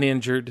had gotten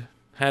injured,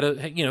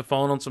 had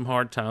fallen on some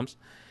hard times,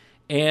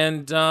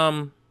 and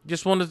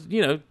just wanted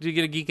to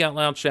get a Geek Out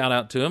Loud shout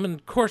out to him, and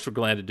of course we're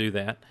glad to do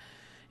that.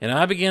 And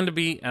I began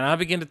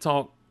to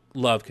talk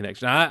love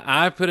connection.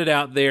 I put it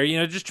out there,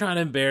 just trying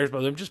to embarrass both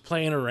of them, just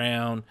playing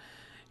around,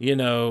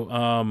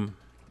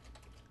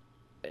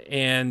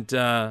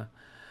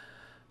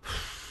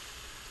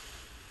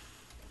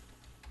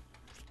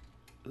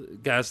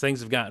 guys,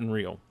 things have gotten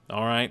real.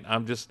 All right,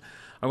 I'm going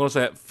to say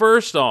that.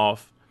 First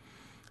off,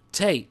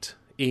 Tate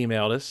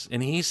emailed us,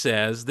 and he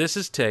says, "This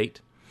is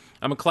Tate.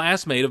 I'm a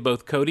classmate of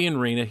both Cody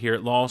and Rena here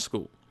at law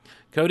school.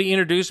 Cody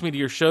introduced me to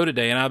your show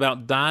today, and I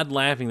about died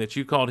laughing that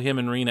you called him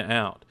and Rena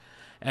out.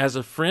 As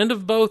a friend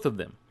of both of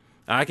them,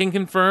 I can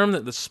confirm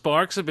that the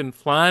sparks have been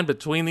flying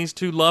between these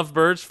two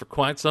lovebirds for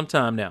quite some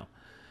time now.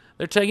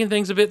 They're taking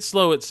things a bit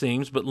slow, it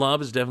seems, but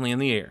love is definitely in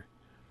the air."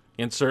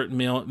 Insert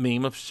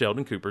meme of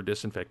Sheldon Cooper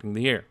disinfecting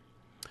the air.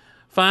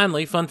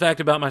 Finally, fun fact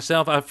about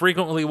myself, I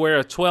frequently wear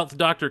a 12th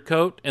Doctor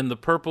coat and the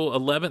purple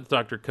 11th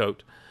Doctor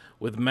coat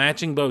with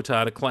matching bow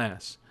tie to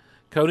class.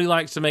 Cody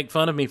likes to make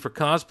fun of me for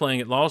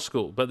cosplaying at law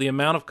school, but the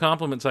amount of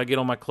compliments I get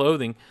on my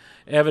clothing,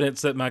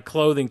 evidence that my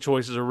clothing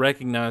choices are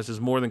recognized as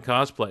more than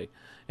cosplay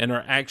and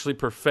are actually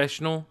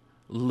professional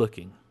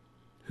looking.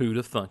 Who'd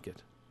have thunk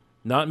it?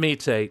 Not me,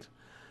 Tate.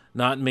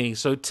 Not me.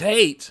 So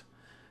Tate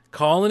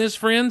calling his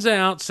friends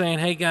out, saying,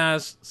 "Hey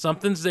guys,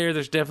 something's there.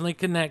 There's definitely a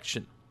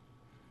connection."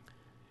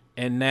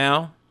 And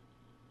now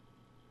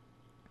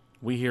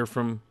we hear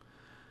from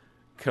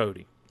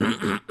Cody.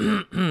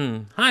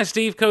 "Hi,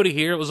 Steve. Cody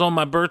here. It was on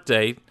my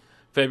birthday,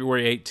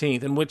 February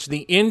 18th, in which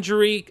the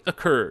injury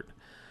occurred.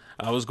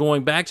 I was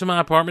going back to my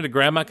apartment to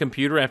grab my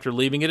computer after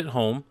leaving it at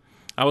home.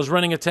 I was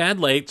running a tad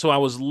late, so I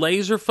was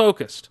laser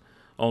focused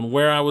on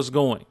where I was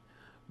going.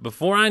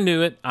 Before I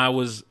knew it,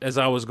 as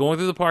I was going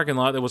through the parking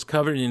lot that was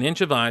covered in an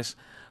inch of ice,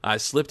 I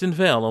slipped and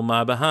fell on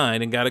my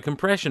behind and got a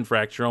compression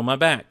fracture on my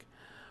back.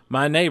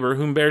 My neighbor,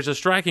 who bears a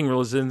striking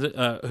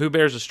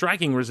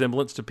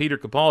resemblance to Peter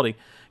Capaldi,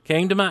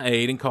 came to my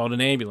aid and called an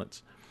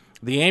ambulance.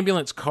 The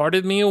ambulance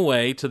carted me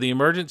away to the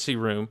emergency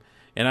room,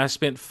 and I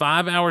spent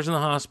 5 hours in the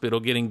hospital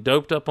getting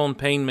doped up on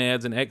pain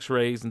meds and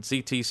x-rays and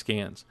CT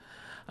scans.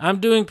 I'm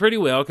doing pretty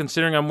well,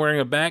 considering I'm wearing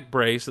a back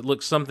brace that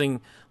looks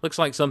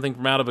like something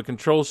from out of a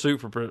control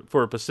suit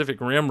for a Pacific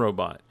Rim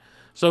robot.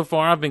 So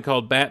far, I've been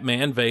called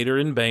Batman, Vader,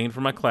 and Bane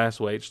from my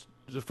classmates,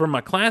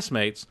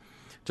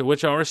 to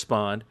which I'll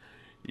respond,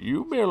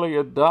 'You merely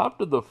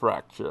adopted the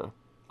fracture.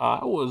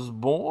 I was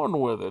born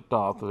with it,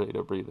 Darth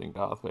Vader breathing,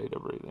 Darth Vader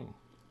breathing.'"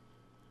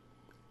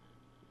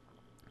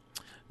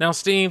 Now,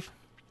 Steve,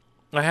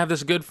 I have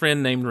this good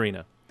friend named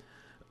Rena.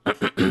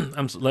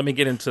 Let me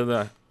get into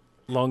the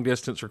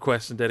long-distance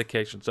requests and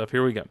dedication stuff.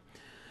 Here we go.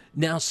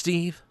 "Now,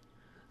 Steve,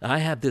 I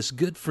have this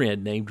good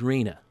friend named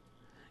Rena.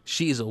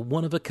 She's a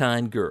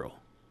one-of-a-kind girl.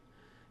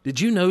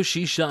 Did you know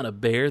she shot a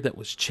bear that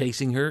was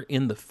chasing her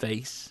in the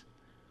face?"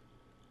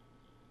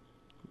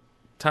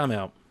 Time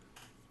out.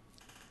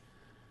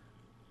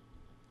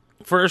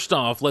 First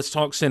off, let's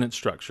talk sentence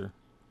structure.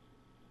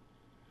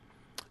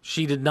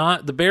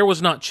 The bear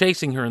was not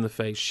chasing her in the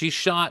face. She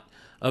shot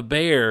a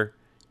bear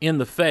in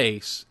the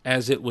face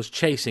as it was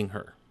chasing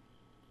her.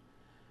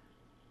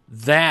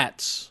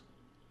 That's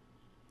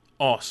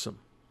awesome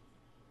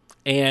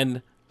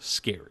and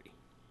scary.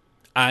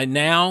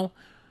 Rena,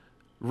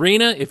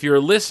 if you're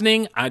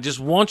listening, I just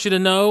want you to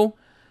know,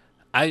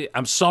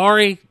 I'm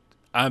sorry.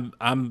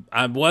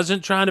 I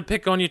wasn't trying to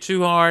pick on you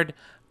too hard.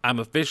 I'm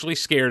officially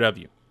scared of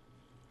you.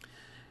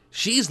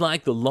 She's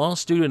like the law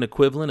student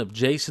equivalent of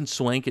Jason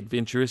Swank,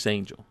 Adventurous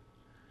Angel.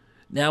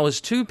 Now,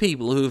 as two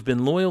people who have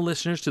been loyal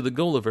listeners to the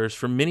Goliverse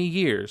for many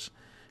years,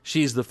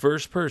 She's the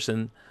first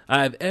person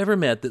I have ever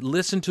met that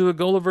listened to a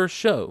Gulliverse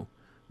show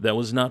that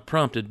was not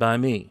prompted by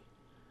me.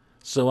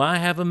 So I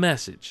have a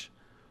message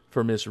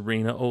for Miss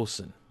Rena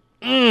Olson.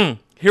 Here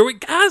we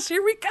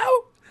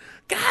go.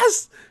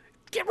 Guys,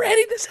 get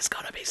ready. This is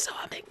going to be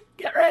something.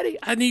 Get ready.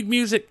 I need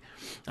music.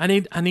 I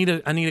need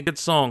a good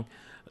song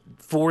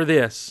for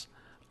this.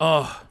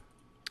 Oh,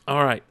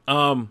 all right.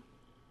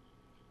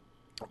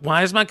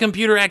 Why is my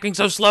computer acting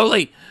so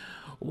slowly?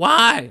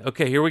 Why?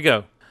 Okay, here we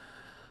go.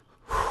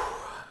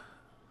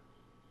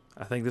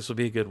 I think this will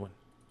be a good one.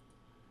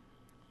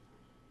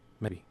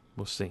 Maybe.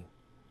 We'll see.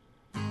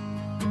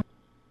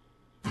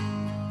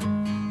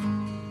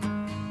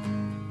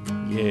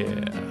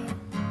 Yeah.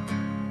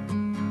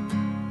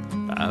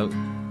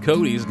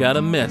 Cody's got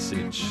a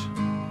message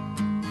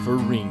for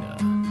Rena.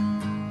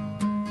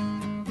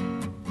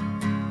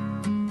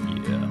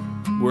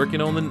 Yeah.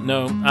 Working on the...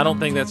 No, I don't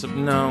think that's...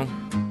 No.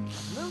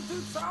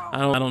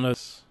 I don't know.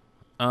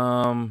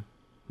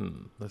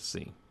 Let's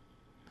see.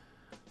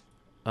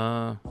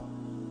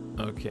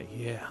 Okay,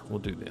 yeah, we'll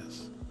do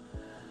this.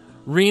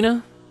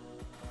 Rena,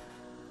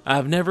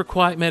 I've never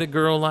quite met a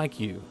girl like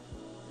you.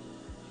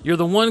 You're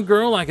the one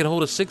girl I could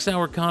hold a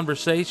 6-hour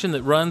conversation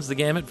that runs the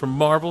gamut from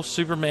Marvel,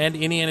 Superman,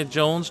 Indiana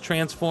Jones,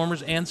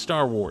 Transformers, and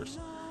Star Wars,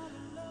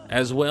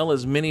 as well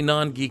as many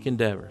non-geek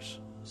endeavors.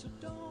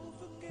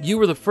 You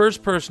were the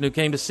first person who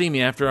came to see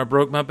me after I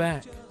broke my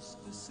back.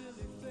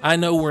 I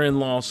know we're in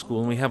law school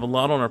and we have a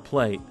lot on our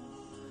plate,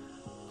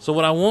 so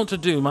what I want to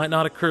do might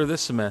not occur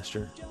this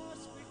semester,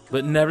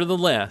 but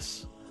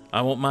nevertheless,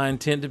 I want my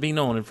intent to be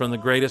known in front of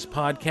the greatest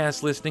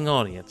podcast listening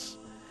audience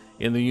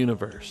in the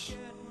universe.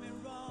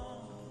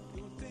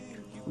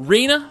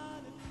 Rena,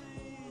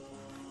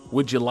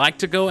 would you like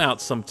to go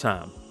out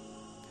sometime?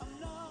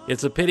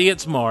 It's a pity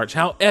it's March.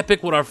 How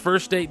epic would our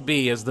first date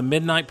be as the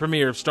midnight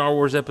premiere of Star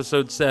Wars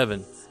Episode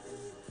 7?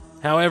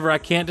 However, I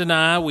can't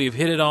deny we've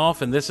hit it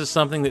off, and this is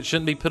something that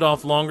shouldn't be put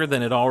off longer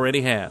than it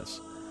already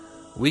has.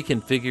 We can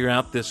figure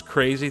out this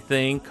crazy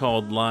thing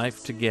called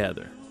life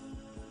together.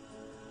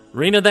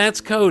 Rena,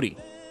 that's Cody,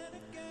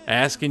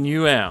 asking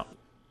you out.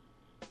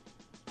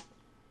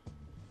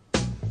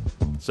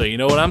 So you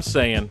know what I'm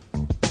saying.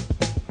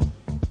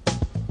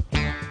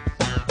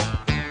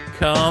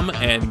 Come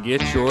and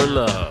get your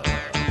love.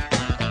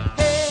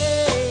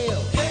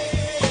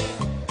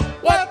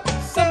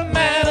 What's the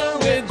matter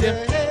with you?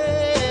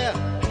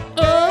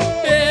 Oh,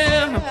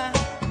 yeah.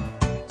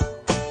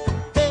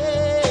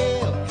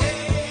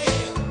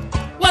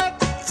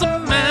 What's the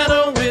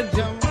matter with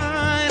you?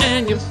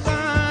 And you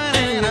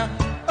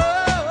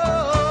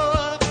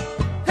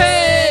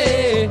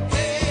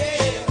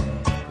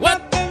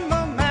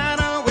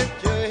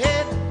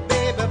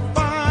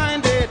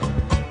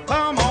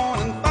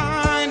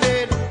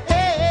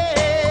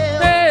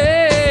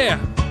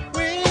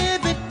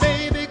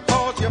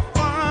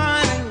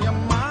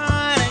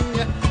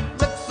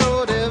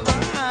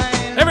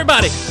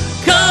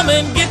come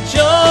and get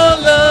your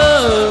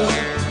love.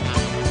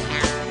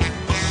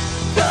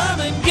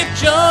 Come and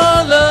get your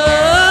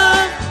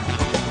love.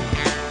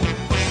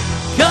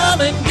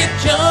 Come and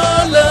get your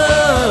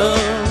love.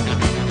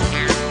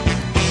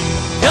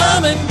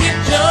 Come and get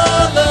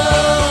your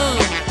love.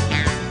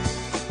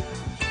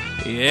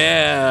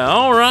 Yeah,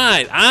 all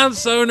right. I'm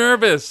so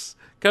nervous.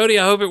 Cody,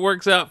 I hope it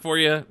works out for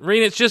you.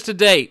 Rena, it's just a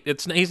date.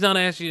 He's not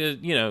asking you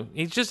to,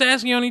 he's just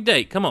asking you on a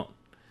date. Come on.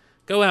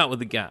 Go out with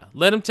the guy.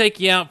 Let him take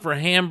you out for a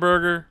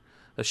hamburger,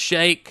 a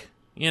shake,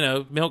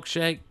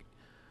 milkshake,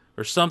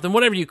 or something.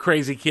 Whatever you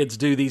crazy kids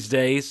do these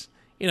days.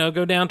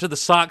 Go down to the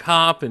sock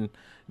hop and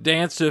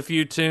dance to a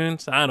few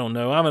tunes. I don't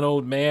know. I'm an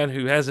old man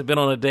who hasn't been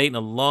on a date in a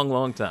long,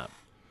 long time.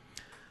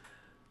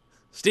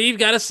 Steve,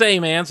 gotta say,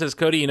 man, says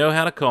Cody, you know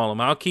how to call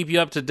him. I'll keep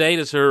you up to date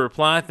as her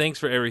reply. Thanks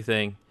for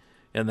everything.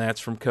 And that's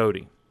from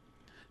Cody.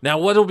 Now,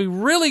 what will be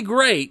really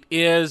great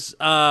is,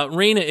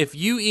 Rena, if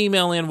you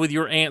email in with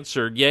your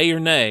answer, yay or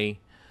nay,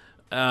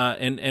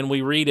 and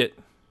we read it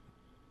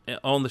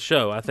on the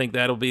show. I think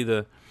that'll be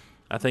the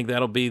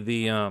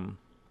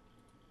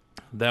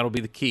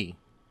key.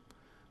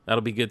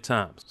 That'll be good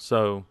times.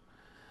 So,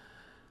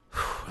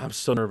 I'm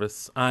so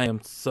nervous. I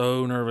am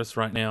so nervous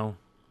right now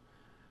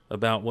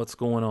about what's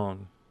going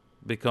on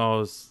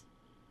because,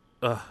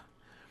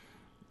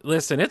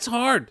 listen, it's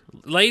hard.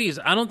 Ladies,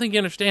 I don't think you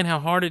understand how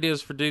hard it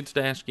is for dudes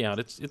to ask you out.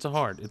 It's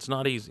hard. It's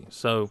not easy.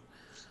 So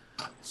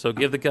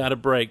give the guy a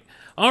break.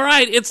 All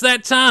right, it's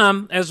that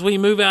time. As we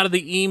move out of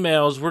the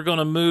emails, we're going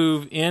to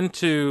move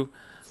into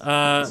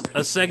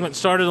a segment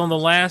started on the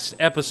last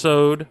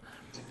episode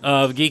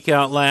of Geek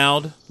Out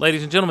Loud.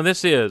 Ladies and gentlemen,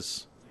 this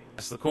is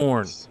Pass the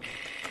Corn.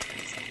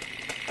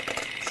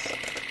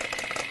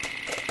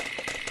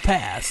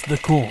 Pass the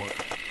Corn.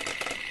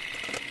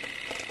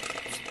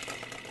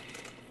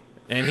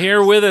 And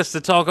here with us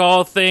to talk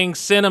all things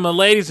cinema,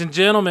 ladies and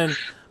gentlemen,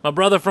 my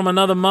brother from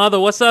another mother.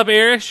 What's up,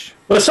 Erich?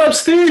 What's up,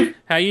 Steve?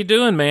 How you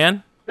doing,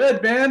 man?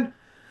 Good, man.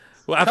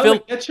 Well, I Come feel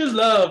and get your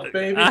love,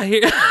 baby. I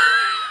hear.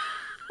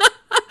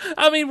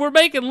 I mean, we're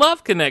making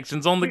love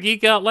connections on the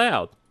Geek Out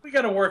Loud. We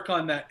got to work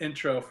on that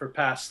intro for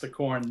Pass the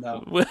Corn,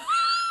 though.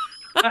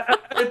 I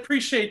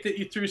appreciate that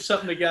you threw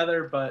something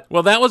together, but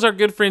Well, that was our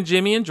good friend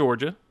Jimmy in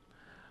Georgia.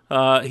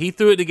 He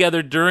threw it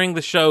together during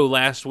the show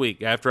last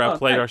week after I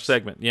played our nice.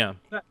 segment. Yeah.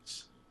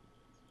 Nice.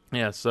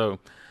 Yeah, so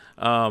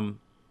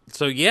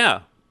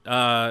yeah,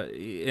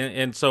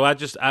 and so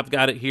I've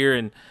got it here,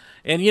 and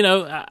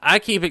I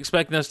keep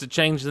expecting us to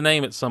change the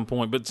name at some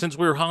point, but since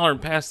we were hollering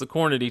past the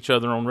corn at each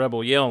other on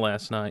Rebel Yell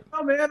last night,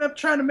 Oh man, I'm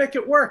trying to make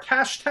it work.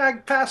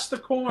 Hashtag pass the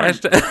corn.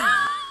 Tweeted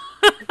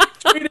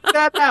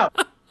that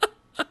out.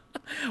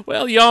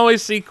 well, you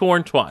always see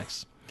corn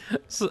twice.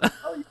 So,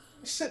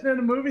 Sitting in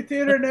a movie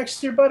theater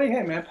next to your buddy.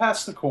 Hey man,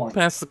 pass the corn.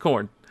 pass the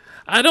corn.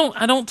 I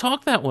don't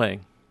talk that way.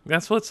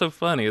 That's what's so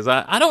funny is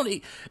I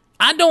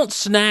don't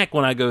snack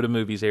when I go to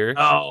movies, Eric.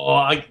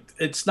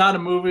 It's not a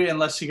movie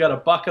unless you got a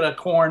bucket of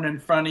corn in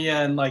front of you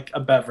and like a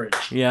beverage.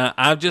 Yeah,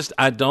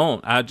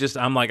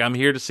 I'm like, I'm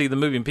here to see the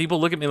movie. And people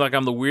look at me like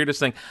I'm the weirdest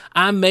thing.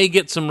 I may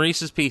get some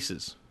Reese's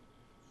Pieces.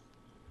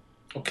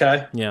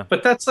 Okay. Yeah.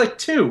 But that's like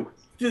 2.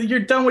 You're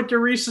done with your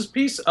Reese's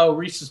Pieces? Oh,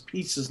 Reese's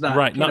Pieces, not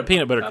Right, not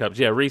peanut butter cups.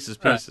 Yeah, Reese's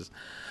Pieces.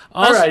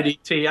 All right,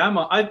 E.T.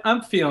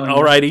 I'm feeling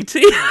All right,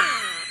 E.T.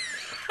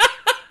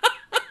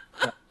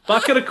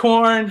 bucket of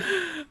corn,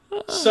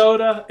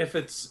 soda.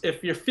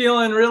 If you're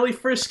feeling really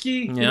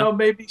frisky,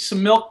 maybe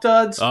some Milk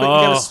Duds, but you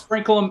got to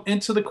sprinkle them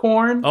into the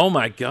corn. Oh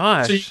my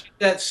gosh! So you get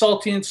that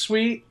salty and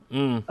sweet.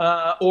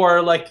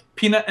 Or like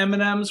peanut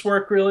M&Ms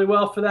work really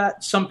well for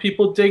that. Some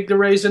people dig the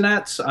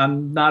Raisinets.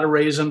 I'm not a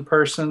raisin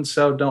person,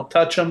 so don't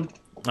touch them.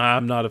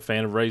 I'm not a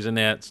fan of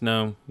Raisinets.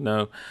 No.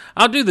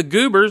 I'll do the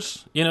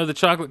Goobers, the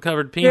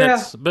chocolate-covered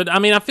peanuts. Yeah. But, I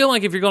mean, I feel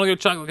like if you're going to go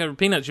chocolate-covered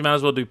peanuts, you might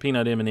as well do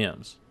peanut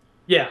M&Ms.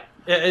 Yeah,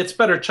 it's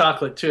better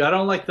chocolate, too. I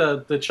don't like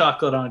the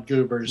chocolate on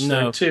Goobers.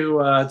 No.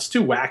 It's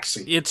too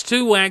waxy. It's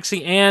too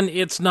waxy, and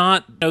it's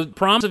not... the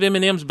promise of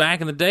M&Ms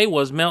back in the day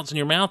was melts in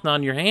your mouth, not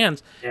in your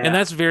hands. Yeah. And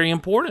that's very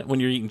important when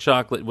you're eating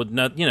chocolate with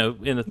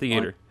in the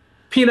theater.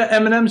 Peanut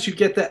M&Ms, you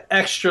get that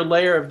extra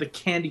layer of the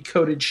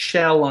candy-coated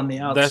shell on the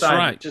outside. That's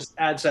right. It just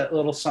adds that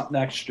little something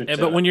extra to it.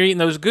 But when you're eating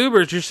those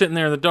Goobers, you're sitting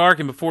there in the dark,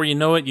 and before you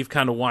know it, you've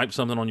kind of wiped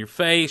something on your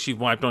face. You've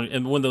wiped on,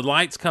 and when the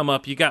lights come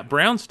up, you got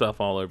brown stuff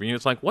all over you.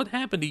 It's like, what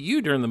happened to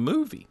you during the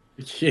movie?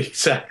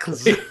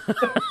 Exactly.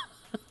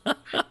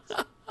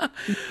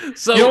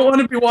 So you don't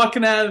want to be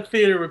walking out of the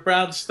theater with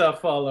brown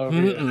stuff all over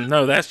you.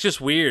 No, that's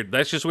just weird.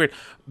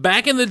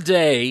 Back in the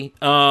day,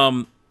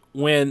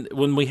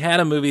 when we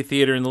had a movie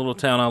theater in the little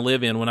town I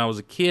live in when I was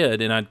a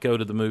kid and I'd go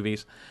to the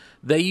movies,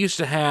 they used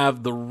to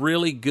have the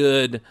really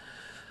good,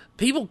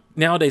 people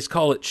nowadays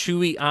call it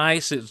chewy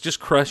ice. It's just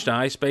crushed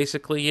ice,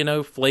 basically,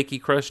 flaky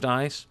crushed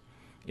ice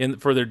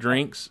for their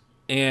drinks.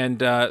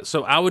 And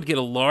so I would get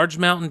a large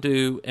Mountain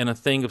Dew and a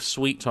thing of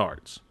Sweet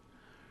Tarts.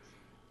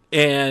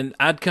 And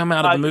I'd come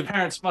out of the movie. Your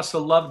parents must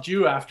have loved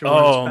you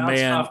afterwards,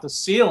 bouncing off the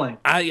ceiling.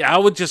 I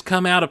would just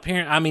come out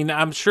I mean,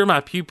 I'm sure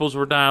my pupils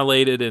were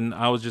dilated, and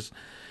I was just,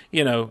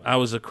 I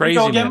was a crazy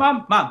Can we go again,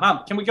 man.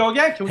 Mom? Can we go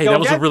again? Hey, that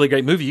was a really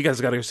great movie. You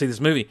guys got to go see this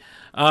movie.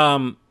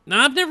 Now,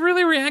 I've never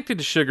really reacted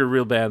to sugar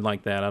real bad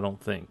like that. I don't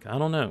think. I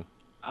don't know.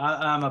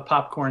 I'm a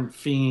popcorn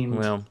fiend.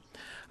 Well,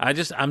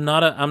 I'm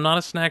not a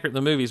snacker at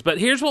the movies. But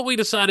here's what we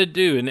decided to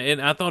do,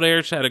 and I thought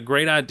Erich had a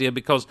great idea,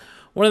 because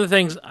one of the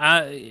things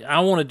I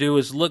want to do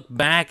is look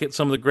back at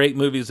some of the great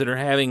movies that are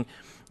having,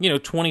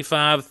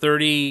 25,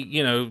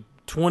 30,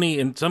 20,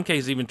 in some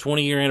cases even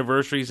 20-year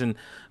anniversaries. And,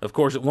 of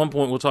course, at one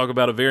point we'll talk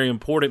about a very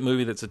important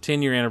movie that's a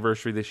 10-year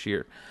anniversary this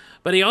year.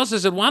 But he also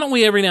said, why don't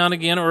we every now and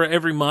again or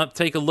every month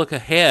take a look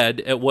ahead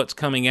at what's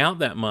coming out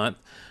that month?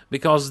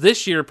 Because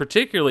this year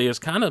particularly is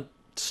kind of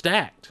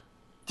stacked.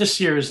 This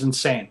year is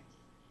insane.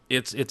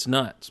 It's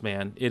nuts,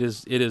 man. It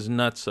is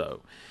nutso.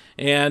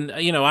 And,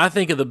 I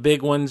think of the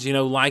big ones,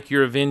 like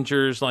your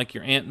Avengers, like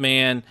your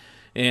Ant-Man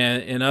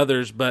and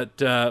others. But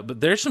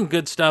there's some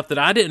good stuff that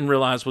I didn't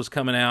realize was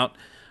coming out.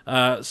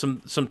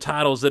 Some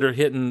titles that are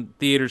hitting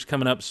theaters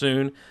coming up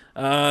soon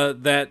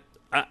that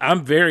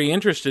I'm very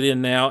interested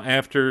in now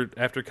after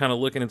kind of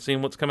looking and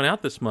seeing what's coming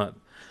out this month.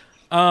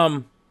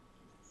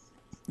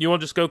 You want to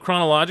just go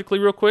chronologically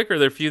real quick? Or are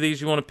there a few of these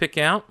you want to pick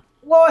out?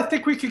 Well, I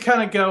think we could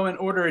kind of go and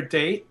order a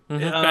date.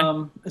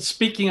 Okay.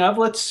 Speaking of,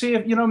 let's see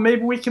if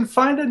maybe we can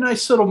find a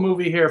nice little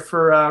movie here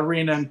for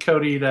Rena and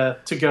Cody to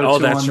go Oh,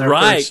 to that's on their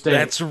right. first date.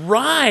 That's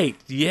right.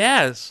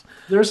 Yes.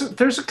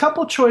 There's a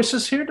couple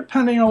choices here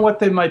depending on what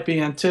they might be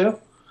into.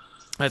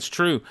 That's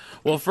true.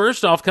 Well,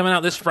 first off, coming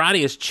out this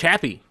Friday is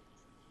Chappie.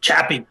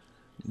 Chappie.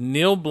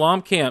 Neil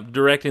Blomkamp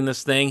directing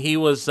this thing. He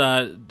was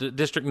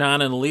District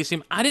 9 and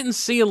Elysium. I didn't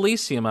see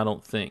Elysium, I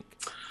don't think.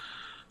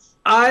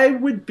 I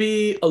would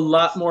be a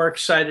lot more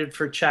excited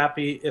for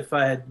Chappie if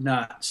I had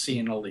not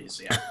seen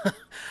Elysium.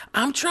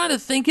 I'm trying to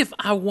think if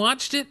I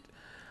watched it.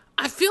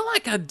 I feel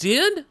like I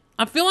did.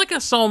 I feel like I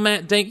saw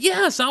Matt Damon.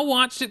 Yes, I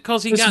watched it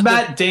because he got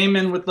Matt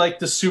Damon with like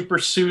the super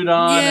suit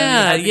on.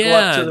 Yeah, and he had to go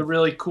up to the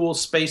really cool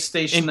space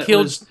station and that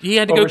killed, was he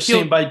had to go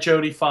overseen kill, by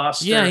Jodie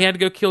Foster. Yeah, he had to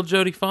go kill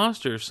Jodie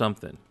Foster or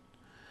something.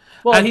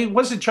 Well, he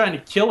wasn't trying to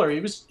kill her. He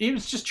was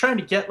just trying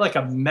to get like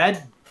a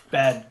med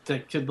bed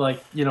that could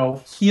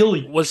heal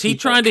you. Was he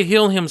trying to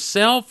heal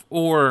himself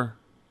or?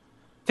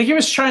 think he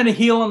was trying to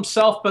heal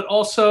himself, but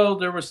also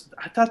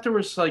I thought there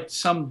was like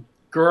some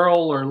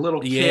girl or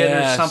little kid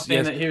Yes, or something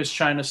yes. that he was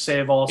trying to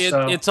save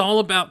also. It's all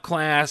about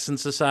class and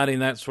society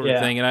and that sort of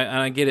Yeah. thing, and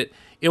I get it.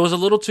 It was a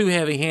little too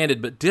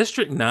heavy-handed, but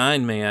District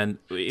 9, man,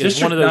 is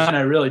District one of those. 9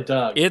 I really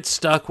dug. It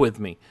stuck with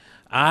me.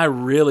 I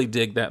really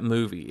dig that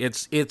movie.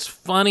 It's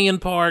funny in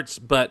parts,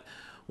 but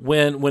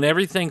when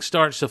everything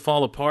starts to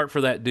fall apart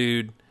for that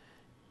dude,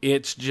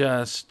 it's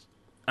just,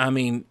 I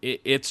mean,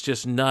 it's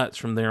just nuts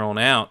from there on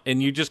out.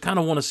 And you just kind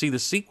of want to see the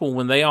sequel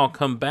when they all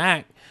come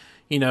back,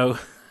 you know,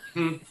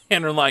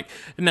 and are like,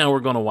 now we're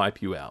going to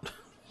wipe you out.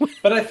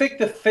 But I think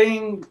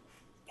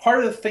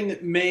part of the thing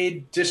that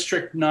made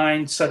District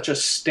 9 such a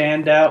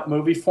standout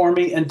movie for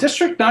me, and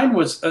District 9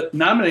 was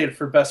nominated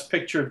for Best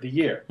Picture of the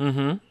Year.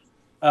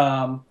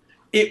 Mm-hmm.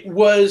 It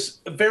was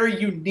a very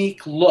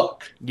unique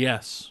look.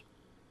 Yes.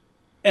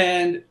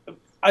 And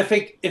I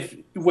think if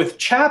with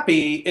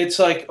Chappie, it's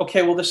like,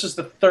 okay, well, this is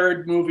the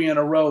third movie in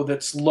a row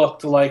that's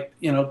looked like,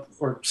 you know,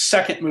 or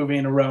second movie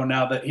in a row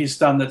now that he's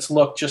done that's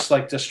looked just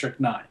like District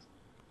 9.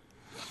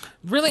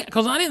 Really?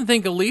 Because I didn't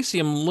think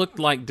Elysium looked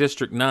like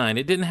District 9.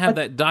 It didn't have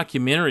that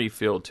documentary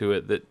feel to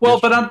it.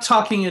 But I'm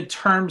talking in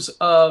terms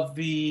of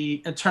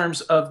the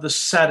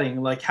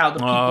setting, like how the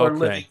people are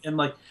living in,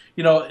 like,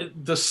 you know,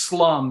 the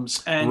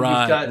slums, and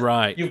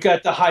you've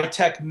got the high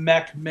tech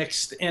mech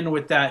mixed in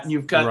with that, and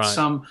you've got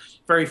some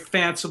very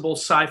fanciful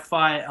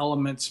sci-fi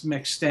elements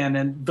mixed in,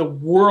 and the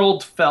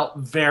world felt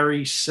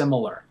very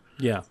similar.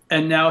 Yeah.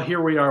 And now here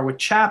we are with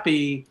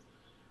Chappie.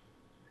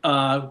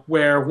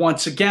 Where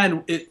once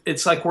again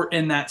it's like we're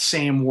in that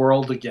same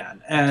world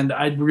again, and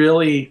I'd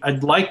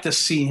like to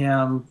see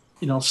him,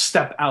 you know,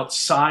 step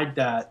outside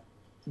that,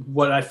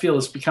 what I feel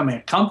is becoming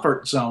a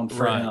comfort zone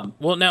for him.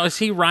 Well, now is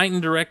he writing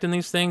and directing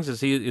these things?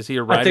 Is he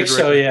a writer? I think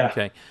so. Yeah.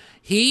 Okay.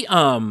 He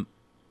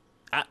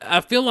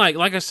I feel like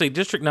I say,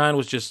 District 9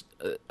 was just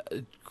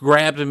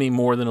grabbed me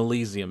more than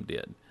Elysium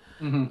did.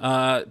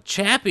 Mm-hmm.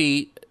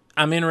 Chappie,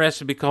 I'm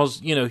interested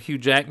because, you know, Hugh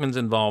Jackman's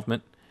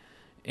involvement.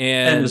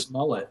 And his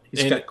mullet.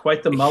 He's got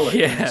quite the mullet.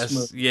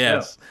 Yes,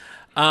 yes.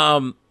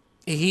 I'll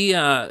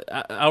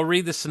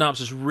read the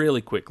synopsis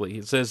really quickly.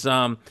 It says,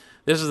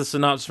 this is the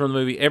synopsis from the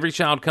movie. Every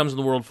child comes in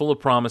the world full of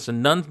promise,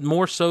 and none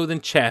more so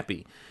than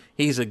Chappie.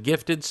 He's a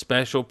gifted,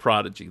 special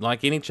prodigy.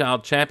 Like any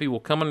child, Chappie will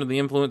come under the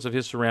influence of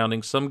his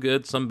surroundings, some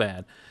good, some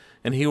bad,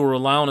 and he will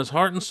rely on his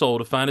heart and soul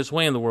to find his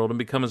way in the world and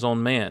become his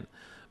own man.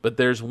 But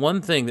there's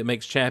one thing that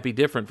makes Chappie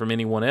different from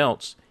anyone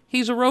else.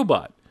 He's a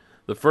robot.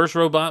 The first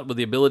robot with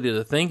the ability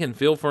to think and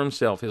feel for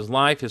himself. His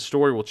life, his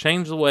story will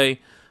change the way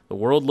the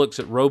world looks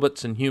at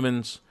robots and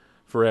humans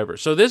forever.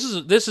 So this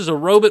is a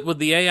robot with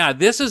the AI.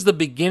 This is the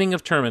beginning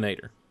of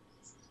Terminator.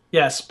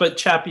 Yes, but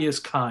Chappie is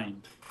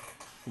kind.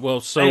 Well,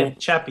 so I am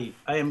Chappie.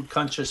 I am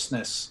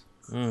consciousness.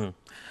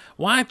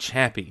 Why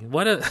Chappie?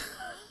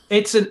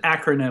 It's an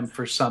acronym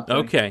for something.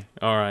 Okay,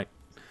 all right.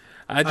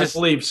 I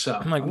believe so.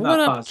 I'm like, what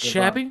up,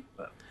 Chappie?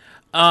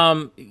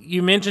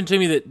 You mentioned to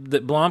me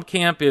that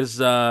Blomkamp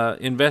is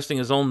investing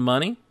his own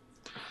money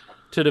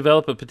to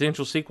develop a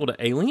potential sequel to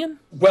Alien.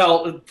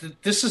 Well,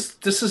 this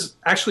is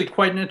actually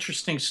quite an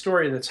interesting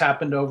story that's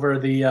happened over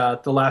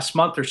the last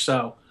month or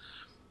so.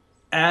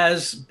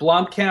 As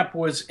Blomkamp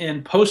was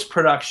in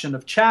post-production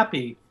of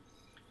Chappie,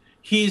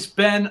 he's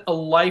been a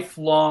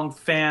lifelong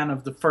fan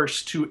of the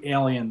first two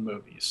Alien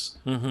movies,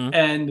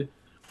 and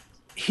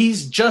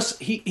he's just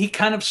he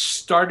kind of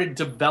started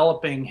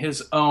developing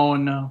his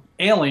own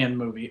Alien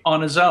movie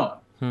on his own.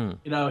 You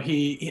know,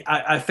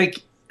 I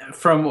think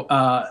from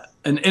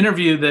an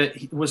interview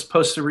that was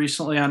posted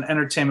recently on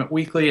Entertainment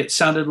Weekly, it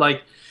sounded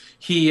like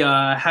he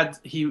had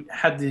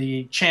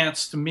the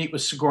chance to meet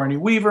with Sigourney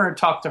Weaver and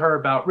talk to her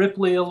about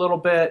Ripley a little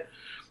bit,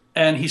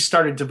 and he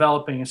started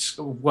developing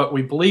what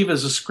we believe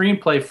is a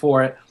screenplay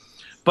for it.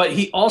 But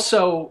he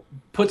also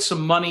put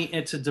some money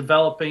into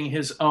developing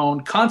his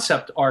own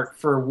concept art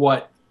for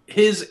what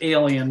his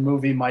Alien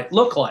movie might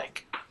look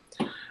like.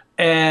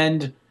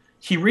 And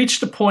he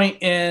reached a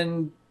point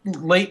in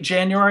late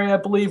January, I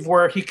believe,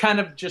 where he kind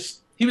of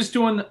he was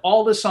doing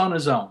all this on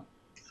his own.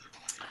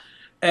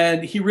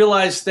 And he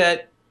realized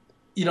that,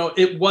 you know,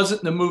 it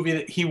wasn't the movie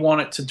that he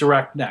wanted to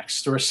direct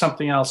next, or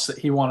something else that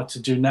he wanted to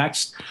do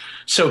next.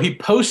 So he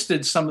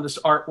posted some of this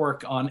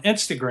artwork on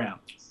Instagram.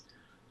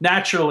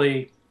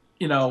 Naturally,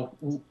 you know,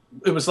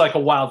 it was like a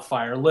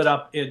wildfire, lit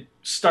up. It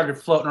started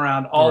floating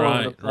around all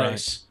over the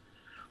place,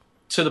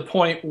 to the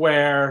point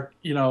where,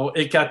 you know,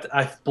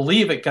 I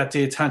believe it got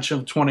the attention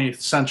of 20th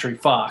Century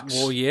Fox.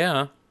 Well,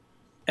 yeah.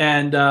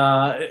 And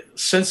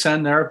since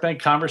then, there have been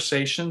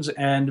conversations,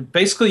 and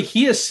basically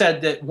he has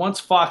said that once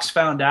Fox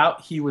found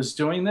out he was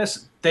doing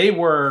this, they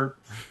were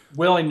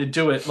willing to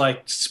do it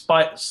like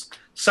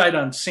sight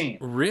unseen.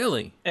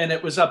 Really? And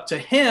it was up to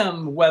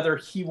him whether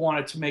he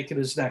wanted to make it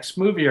his next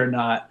movie or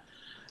not.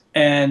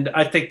 And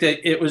I think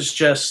that it was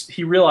just,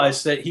 he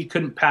realized that he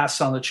couldn't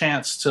pass on the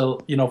chance to,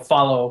 you know,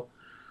 follow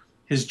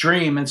his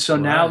dream. And so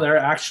now they're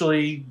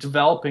actually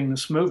developing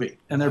this movie,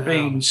 and they're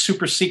being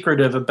super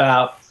secretive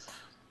about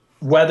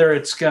whether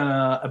it's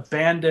gonna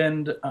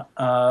abandon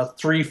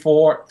 3,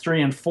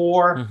 3, and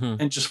 4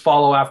 and just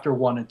follow after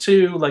 1 and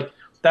 2. Like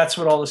that's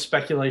what all the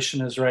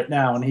speculation is right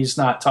now, and he's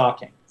not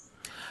talking.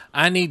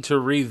 I need to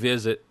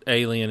revisit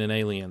Alien and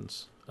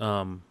Aliens.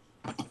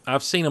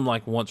 I've seen them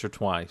like once or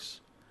twice.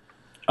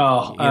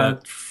 Oh, I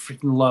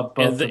freaking love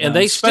both of them. And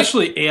they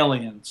especially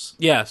Aliens.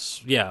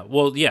 Yes, yeah.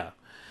 Well, yeah.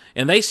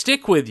 And they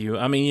stick with you.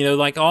 I mean,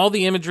 like all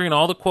the imagery and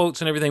all the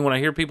quotes and everything, when I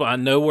hear people, I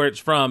know where it's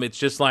from. It's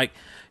just like,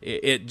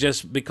 it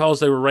just,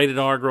 because they were rated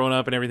R growing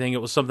up and everything,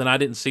 it was something I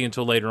didn't see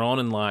until later on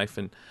in life.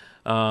 And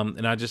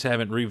I just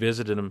haven't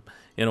revisited them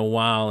in a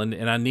while.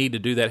 And I need to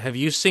do that. Have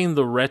you seen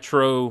the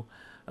retro,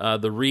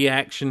 the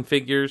reaction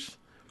figures?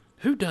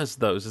 Who does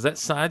those? Is that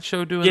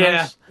Sideshow doing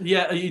those?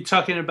 Yeah. Are you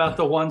talking about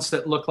the ones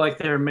that look like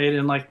they were made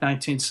in like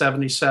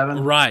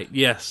 1977? Right,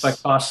 yes.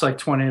 Like cost like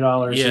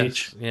 $20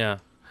 each. Yeah.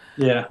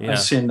 Yeah, I've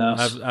seen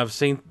those. I've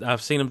seen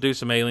them do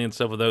some alien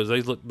stuff with those.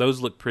 Those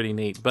look pretty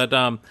neat.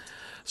 But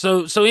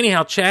so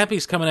anyhow,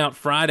 Chappie's coming out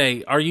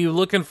Friday. Are you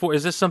looking for?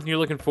 Is this something you're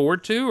looking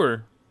forward to,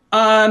 or?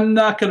 I'm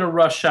not going to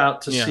rush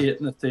out to see it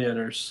in the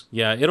theaters.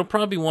 Yeah, it'll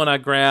probably be one I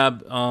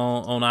grab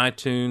on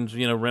iTunes.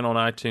 Rent on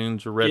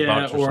iTunes or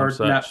Redbox or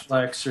some such.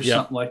 Netflix or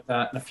something like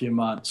that in a few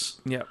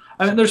months. Yeah,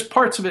 I mean, there's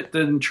parts of it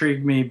that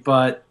intrigue me,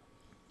 but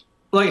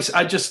like I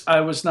said, I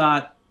was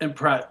not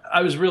impressed.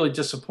 I was really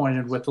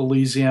disappointed with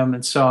Elysium,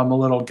 and so I'm a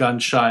little gun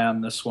shy on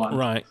this one.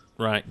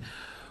 Right.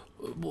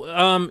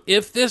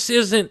 If this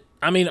isn't,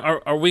 I mean,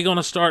 are we going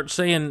to start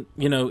saying,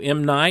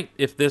 M. Night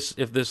if this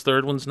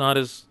third one's not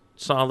as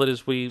solid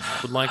as we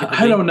would like it to be?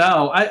 I don't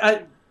know.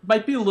 I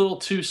might be a little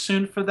too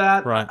soon for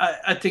that. Right.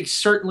 I think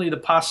certainly the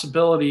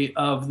possibility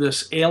of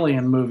this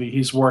Alien movie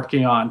he's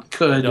working on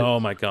could. Oh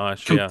my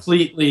gosh!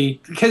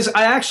 Completely, because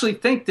I actually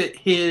think that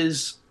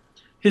his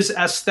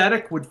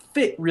aesthetic would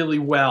fit really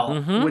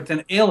well with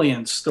an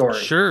Alien story.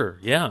 Sure,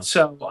 yeah.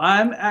 So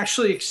I'm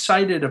actually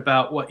excited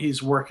about what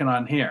he's working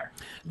on here.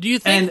 Do you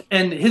think?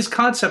 And his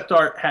concept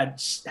art had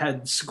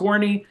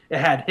Sigourney, it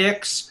had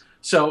Hicks.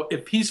 So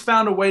if he's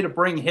found a way to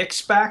bring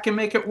Hicks back and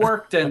make it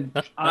work, then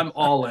I'm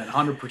all in,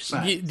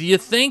 100%. Do you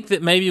think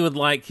that maybe with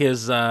like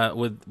his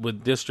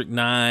with District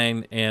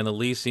 9 and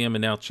Elysium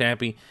and now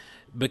Chappie,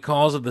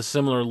 because of the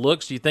similar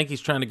looks, do you think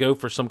he's trying to go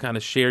for some kind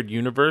of shared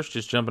universe,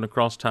 just jumping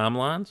across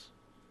timelines?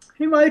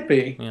 He might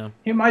be. Yeah.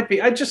 He might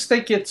be. I just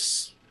think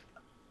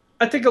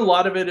I think a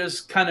lot of it is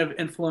kind of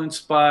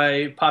influenced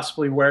by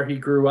possibly where he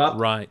grew up.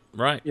 Right.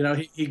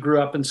 He grew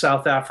up in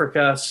South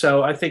Africa,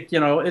 so I think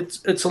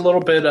it's a little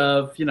bit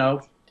of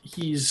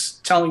he's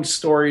telling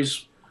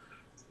stories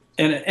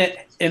in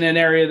an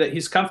area that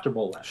he's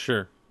comfortable with.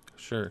 Sure.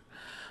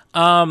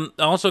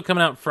 Also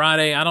coming out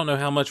Friday, I don't know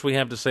how much we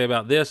have to say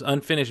about this.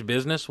 Unfinished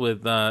Business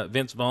with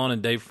Vince Vaughn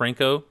and Dave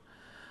Franco.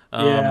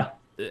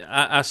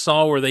 I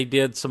saw where they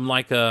did some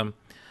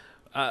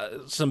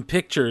some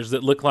pictures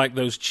that look like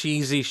those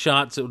cheesy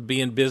shots that would be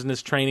in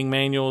business training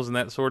manuals and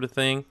that sort of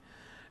thing.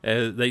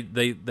 They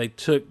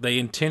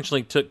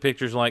intentionally took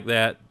pictures like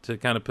that to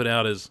kind of put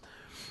out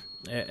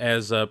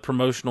as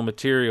promotional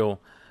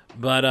material.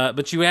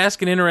 But you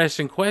ask an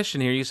interesting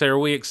question here. You say, "Are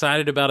we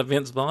excited about a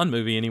Vince Vaughn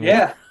movie anymore?"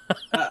 Yeah,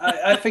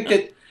 I think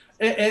that,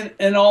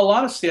 in all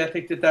honesty, I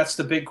think that that's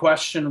the big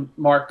question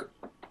mark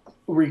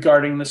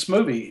regarding this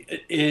movie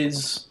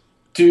is.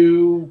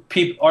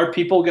 Are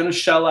people going to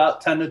shell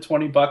out $10 to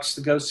 $20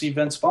 to go see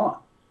Vince Vaughn?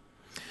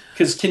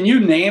 Because can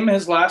you name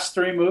his last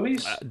 3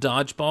 movies?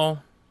 Dodgeball.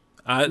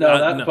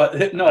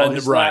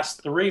 His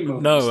last 3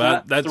 movies.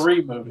 No, that's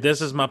 3 movies.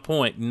 This is my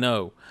point.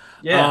 No.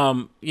 Yeah.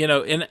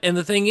 And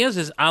the thing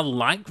is I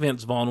like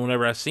Vince Vaughn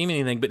whenever I see him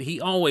anything, but he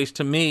always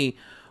to me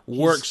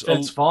works.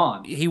 Vince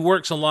Vaughn. He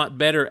works a lot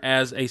better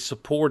as a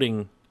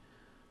supporting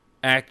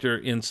actor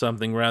in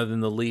something rather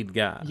than the lead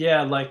guy.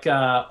 Yeah, like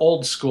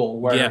Old School,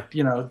 where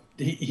he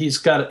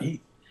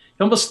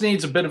almost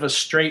needs a bit of a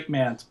straight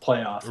man to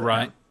play off.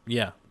 Right.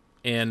 Yeah,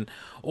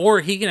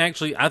 or he can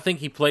actually. I think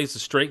he plays the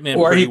straight man.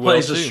 Or he well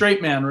plays too. the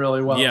straight man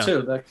really well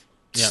too. The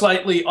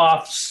slightly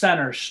off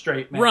center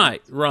straight man.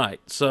 Right.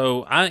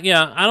 So I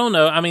don't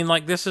know. I mean,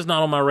 like this is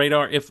not on my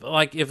radar. If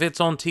it's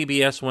on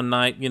TBS one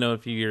night, in a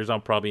few years, I'll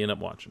probably end up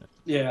watching it.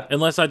 Yeah.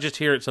 Unless I just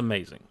hear it's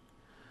amazing.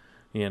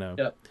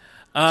 Yep.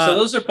 So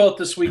those are both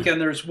this weekend.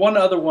 There's one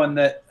other one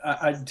that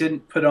I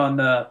didn't put on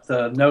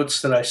the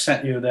notes that I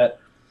sent you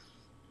that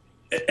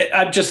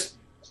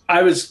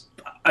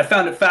I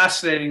found it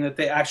fascinating that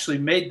they actually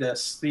made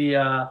this.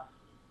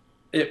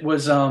 It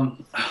was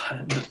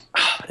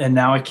and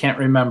now I can't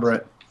remember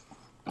it.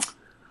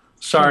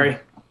 Sorry.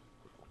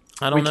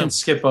 I don't know. We can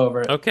skip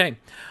over it. Okay.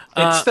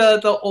 It's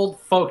the old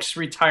folks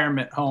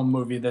retirement home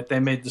movie that they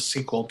made the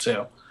sequel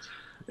to.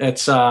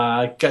 It's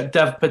got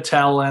Dev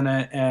Patel in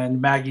it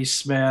and Maggie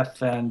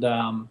Smith and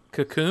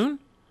Cocoon?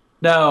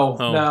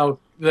 No,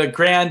 the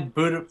Grand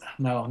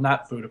No,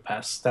 not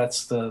Budapest.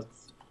 That's the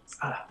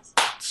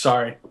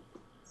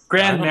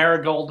Grand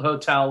Marigold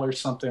Hotel or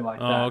something like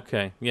that. Oh,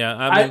 okay. Yeah,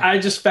 I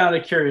just found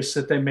it curious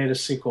that they made a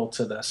sequel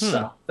to this.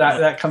 So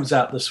that comes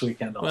out this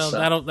weekend also.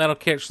 Well, that'll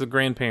catch the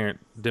grandparent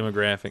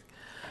demographic.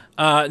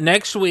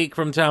 Next week,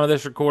 from the time of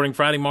this recording,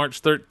 Friday,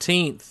 March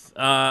 13th,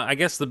 I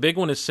guess the big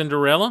one is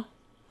Cinderella.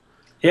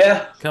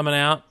 Yeah. Coming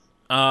out.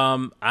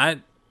 Look,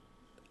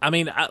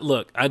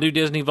 I do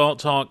Disney Vault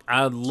Talk.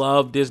 I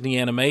love Disney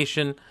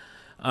animation.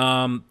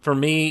 For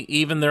me,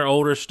 even their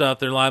older stuff,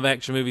 their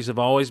live-action movies have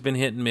always been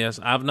hit and miss.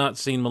 I've not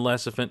seen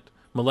Maleficent.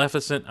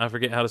 I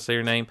forget how to say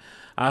her name.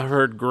 I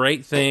heard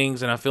great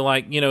things, and I feel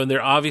like, and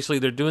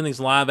they're doing these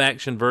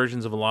live-action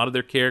versions of a lot of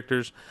their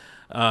characters.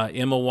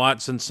 Emma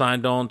Watson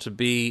signed on to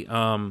be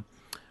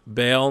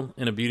Belle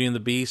in a Beauty and the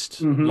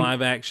Beast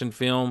live-action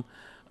film.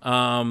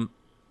 And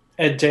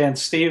Dan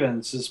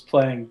Stevens is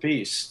playing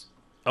Beast.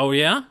 Oh,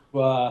 yeah?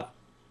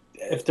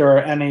 If there are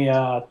any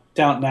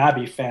Downton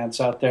Abbey fans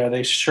out there,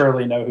 they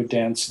surely know who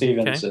Dan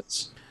Stevens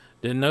is.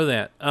 Didn't know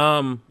that.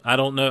 I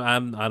don't know.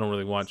 I don't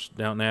really watch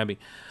Downton Abbey.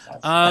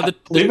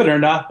 Believe it or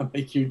not, I'm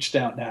a huge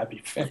Downton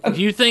Abbey fan.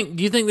 Do you think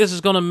this is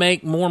going to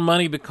make more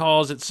money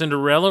because it's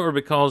Cinderella, or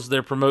because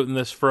they're promoting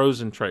this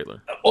Frozen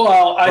trailer?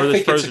 Well, I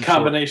think it's a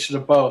combination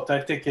of both.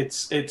 I think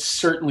it's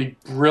certainly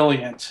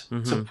brilliant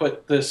to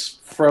put this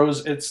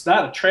Frozen. It's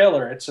not a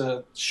trailer; it's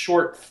a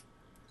short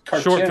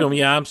cartoon. Short film.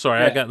 Yeah, I'm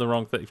sorry, I got the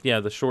wrong thing. Yeah,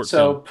 the short film.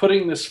 So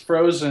putting this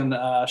Frozen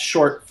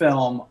short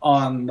film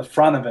on the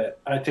front of it,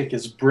 I think,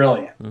 is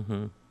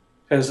brilliant.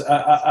 Because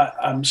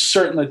I'm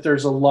certain that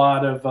there's a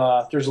lot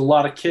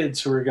of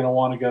kids who are going to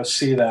want to go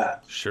see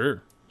that.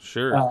 Sure.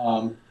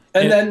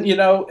 And then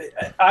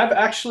I've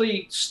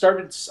actually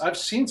I've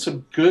seen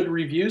some good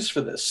reviews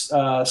for this.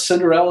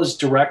 Cinderella is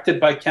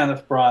directed by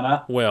Kenneth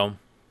Branagh. Well,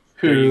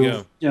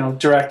 who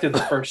directed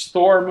the first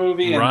Thor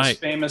movie and is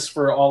famous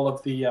for all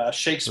of the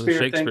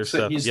Shakespeare things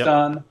stuff that he's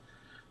done.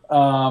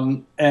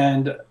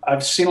 And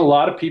I've seen a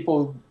lot of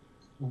people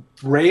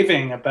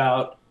raving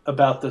about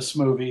this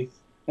movie,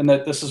 and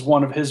that this is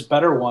one of his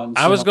better ones.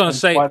 I was going to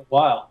say, quite a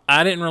while.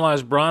 I didn't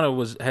realize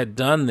Branagh had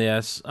done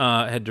this,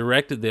 had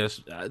directed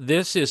this.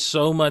 This is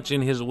so much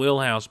in his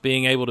wheelhouse,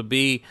 being able to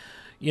be,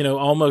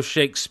 almost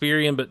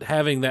Shakespearean, but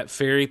having that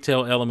fairy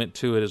tale element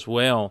to it as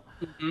well.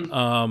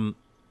 Look,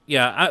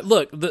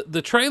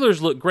 the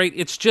trailers look great.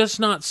 It's just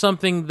not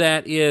something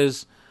that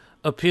is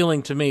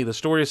appealing to me. The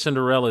story of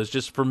Cinderella is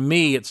just, for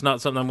me, it's not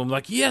something I'm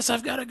like, yes,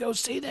 I've got to go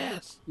see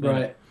this.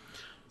 Right.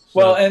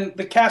 Well, and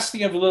the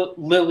casting of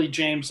Lily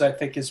James, I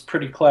think, is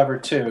pretty clever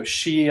too.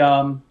 She's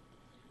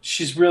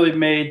really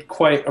made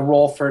quite a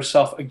role for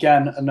herself.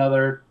 Again,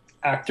 another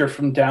actor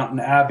from Downton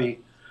Abbey,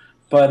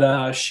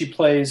 but she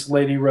plays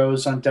Lady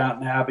Rose on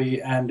Downton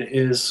Abbey and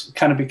is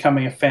kind of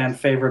becoming a fan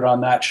favorite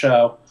on that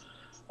show.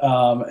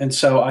 And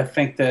so I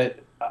think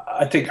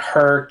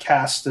her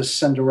cast as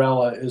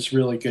Cinderella is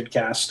really good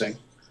casting.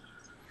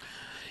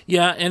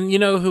 Yeah, and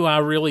who I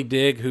really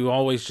dig, who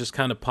always just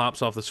kind of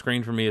pops off the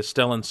screen for me, is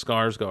Stellan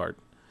Skarsgård.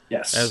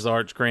 Yes. As the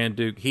Arch Grand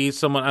Duke. He's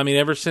someone,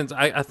 ever since,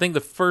 I think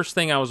the first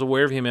thing I was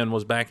aware of him in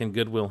was back in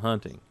Good Will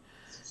Hunting.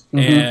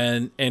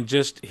 And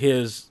just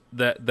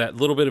that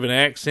little bit of an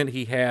accent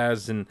he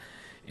has, and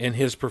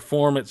his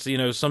performance,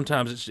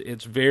 sometimes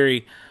it's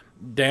very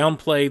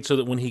downplayed so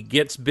that when he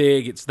gets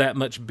big, it's that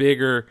much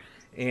bigger.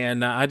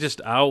 And I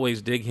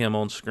always dig him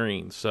on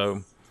screen.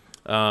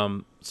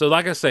 So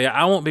like I say,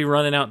 I won't be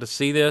running out to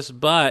see this,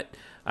 but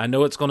I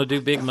know it's going to do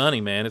big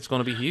money, man. It's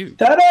going to be huge.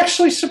 That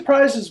actually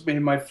surprises me,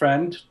 my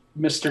friend,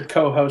 Mr.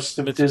 Co-host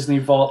of Disney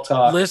Vault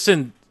Talk.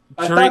 Listen,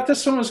 I thought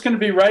this one was going to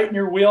be right in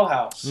your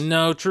wheelhouse.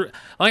 No, true.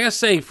 Like I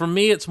say, for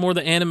me, it's more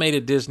the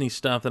animated Disney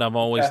stuff that I've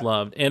always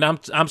loved. And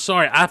I'm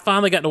sorry, I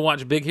finally got to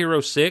watch Big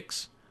Hero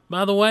 6,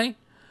 by the way.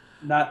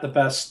 Not the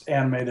best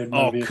animated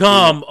movie. Oh,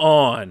 come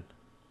on.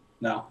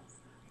 No.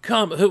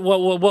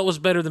 What was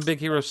better than Big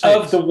Hero 6?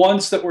 Of the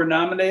ones that were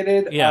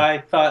nominated, I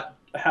thought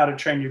How to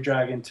Train Your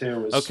Dragon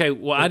 2 was... Okay,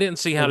 well, I didn't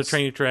see How to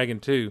Train Your Dragon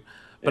 2,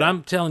 but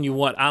I'm telling you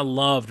what, I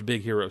loved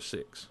Big Hero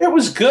 6. It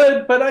was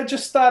good, but I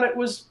just thought it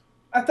was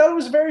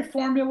very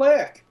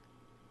formulaic.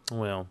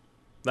 Well,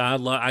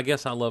 I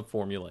guess I love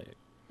formulaic.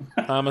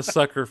 I'm a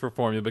sucker for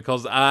formula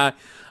because I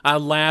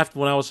laughed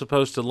when I was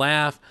supposed to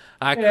laugh.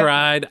 I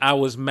cried. I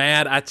was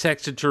mad. I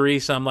texted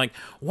Teresa. I'm like,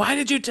 why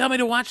did you tell me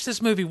to watch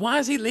this movie? Why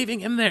is he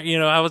leaving him there?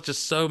 I was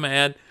just so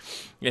mad.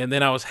 And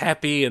then I was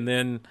happy. And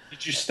then...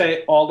 Did you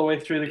stay all the way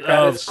through the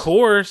credits? Of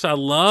course. I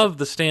love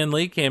the Stan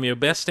Lee cameo.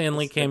 Best Stan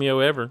Lee cameo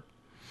ever.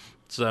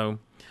 So...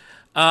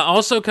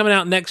 also coming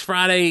out next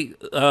Friday,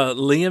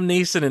 Liam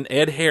Neeson and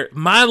Ed Harris.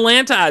 My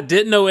Atlanta, I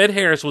didn't know Ed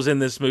Harris was in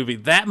this movie.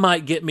 That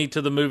might get me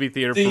to the movie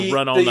theater for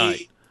Run All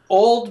Night.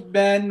 Old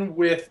men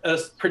with a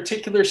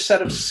particular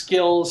set of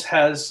skills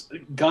has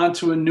gone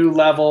to a new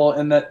level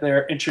in that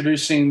they're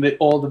introducing the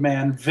old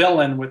man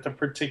villain with a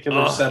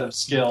particular set of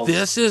skills.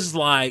 This is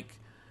like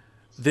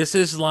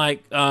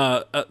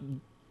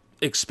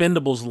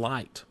Expendables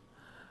Light.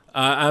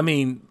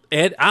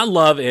 I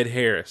love Ed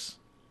Harris.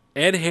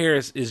 Ed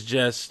Harris is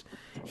just...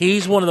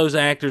 He's one of those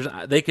actors,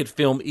 they could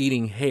film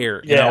eating hair,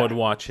 and I would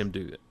watch him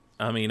do it.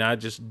 I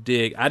just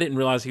dig. I didn't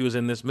realize he was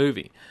in this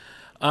movie.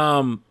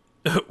 But,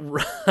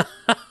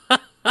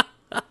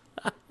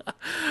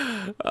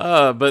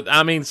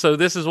 so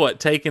this is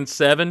what, Taken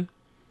 7?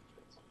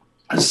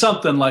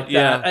 Something like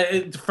Yeah.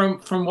 that.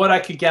 From what I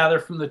could gather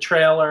from the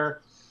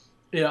trailer,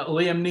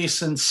 Liam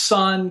Neeson's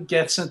son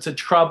gets into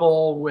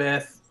trouble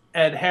with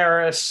Ed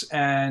Harris,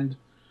 and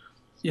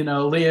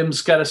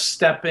Liam's got to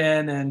step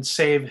in and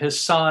save his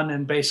son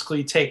and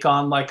basically take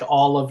on like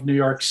all of New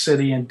York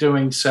City in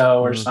doing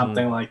so, or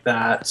something like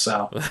that.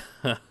 So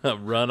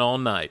Run all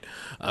night.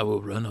 I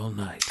will run all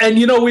night. And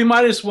we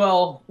might as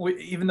well,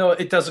 even though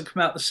it doesn't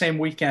come out the same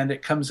weekend,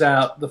 it comes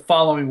out the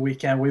following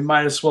weekend. We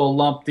might as well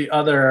lump the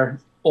other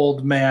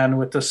old man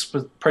with this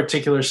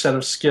particular set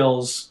of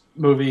skills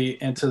movie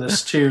into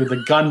this too,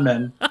 The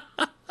Gunman.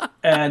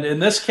 And in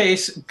this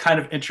case, kind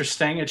of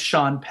interesting, it's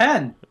Sean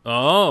Penn.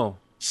 Oh,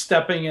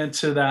 stepping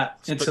into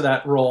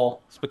that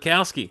role.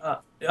 Spakowski.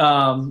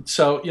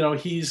 So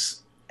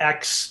he's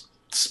ex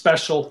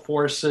special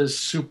forces,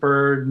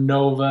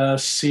 supernova,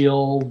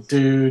 SEAL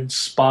dude,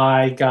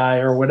 spy guy,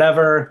 or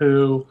whatever,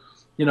 who,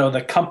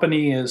 the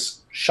company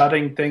is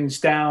shutting things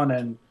down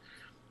and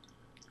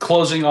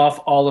closing off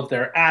all of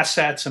their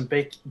assets and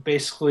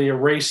basically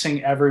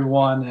erasing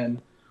everyone.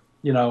 And,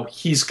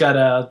 he's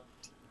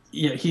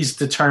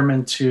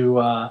determined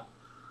to,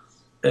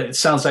 it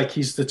sounds like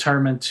he's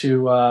determined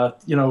to,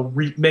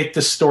 make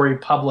the story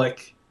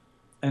public.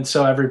 And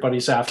so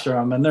everybody's after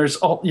him. And there's,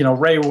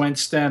 Ray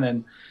Winston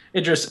and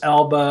Idris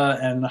Elba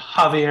and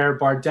Javier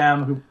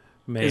Bardem, who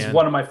is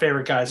one of my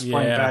favorite guys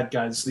playing bad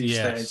guys these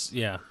days.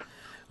 Yeah.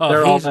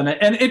 They're all in it.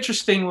 And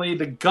interestingly,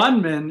 The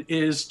Gunman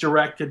is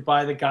directed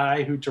by the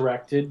guy who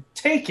directed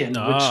Taken,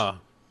 which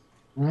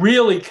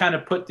really kind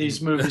of put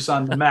these movies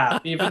on the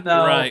map, even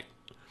though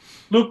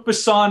Luc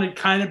Besson had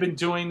kind of been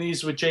doing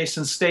these with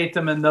Jason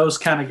Statham and those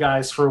kind of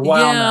guys for a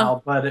while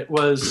now, but it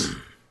was,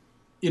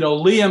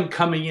 Liam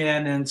coming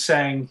in and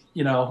saying,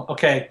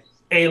 okay,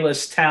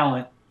 A-list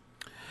talent.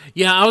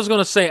 Yeah, I was going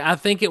to say, I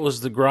think it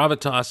was the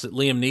gravitas that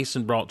Liam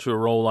Neeson brought to a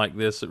role like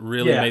this that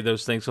really made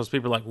those things. Because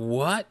people are like,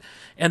 what?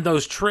 And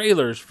those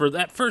trailers, for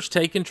that first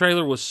Taken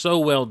trailer was so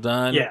well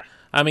done. Yeah.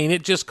 I mean,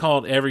 it just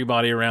called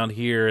everybody around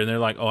here, and they're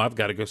like, oh, I've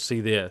got to go see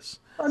this.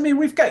 I mean,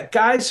 we've got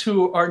guys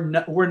who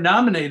were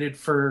nominated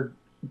for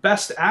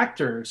best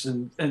actors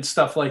and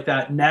stuff like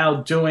that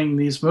now doing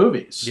these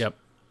movies. Yep.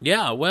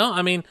 Yeah, well,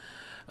 I mean,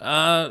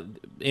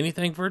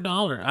 anything for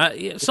 $1.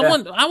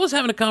 I was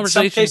having a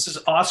conversation. In some cases,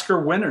 Oscar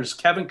winners.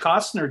 Kevin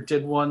Costner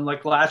did one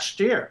like last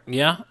year.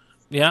 Yeah.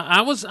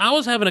 I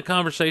was having a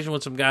conversation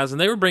with some guys,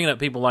 and they were bringing up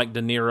people like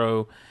De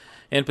Niro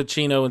and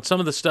Pacino and some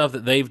of the stuff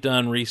that they've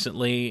done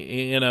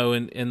recently,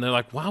 and they're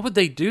like, why would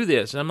they do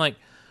this? And I'm like,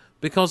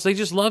 because they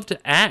just love to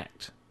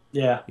act.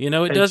 Yeah.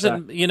 It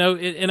doesn't,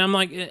 and I'm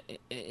like,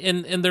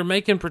 and they're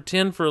making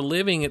pretend for a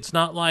living. It's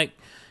not like,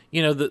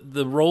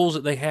 the roles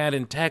that they had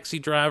in Taxi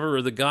Driver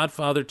or The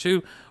Godfather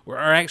 2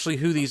 are actually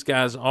who these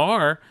guys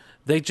are.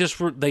 They just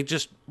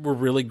were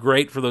really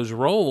great for those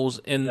roles,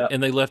 and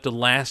they left a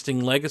lasting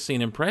legacy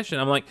and impression.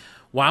 I'm like,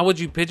 why would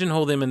you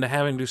pigeonhole them into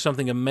having to do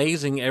something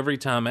amazing every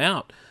time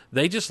out?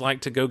 They just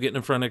like to go get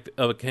in front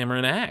of a camera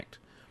and act.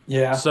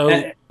 Yeah. So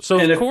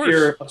of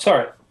course,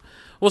 sorry.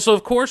 Well, so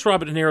of course,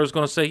 Robert De Niro is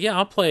going to say, "Yeah,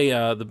 I'll play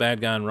the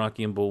bad guy in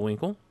Rocky and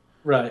Bullwinkle."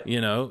 Right.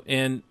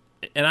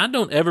 And I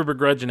don't ever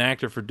begrudge an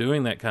actor for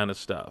doing that kind of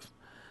stuff.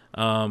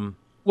 Well,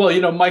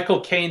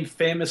 Michael Caine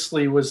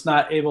famously was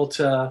not able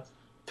to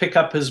pick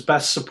up his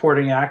Best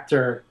Supporting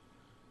Actor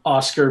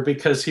Oscar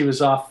because he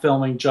was off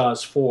filming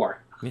Jaws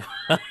 4.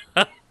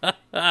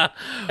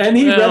 And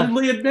he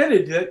readily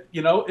admitted that,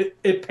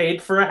 it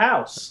paid for a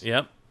house.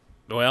 Yep.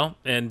 Well,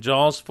 and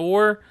Jaws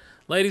 4,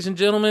 ladies and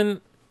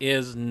gentlemen,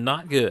 is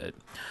not good.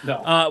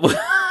 No.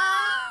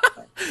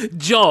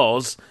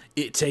 Jaws,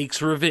 it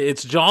takes revenge.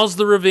 It's Jaws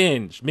the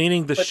Revenge,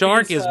 meaning the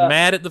shark is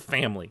mad at the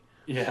family.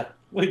 Yeah.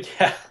 Well,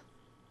 yeah.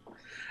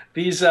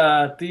 These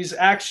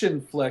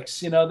action flicks,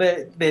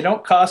 they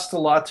don't cost a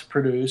lot to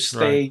produce.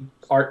 Right. They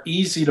are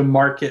easy to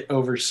market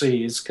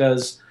overseas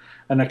because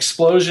an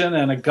explosion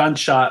and a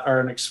gunshot are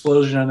an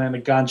explosion and a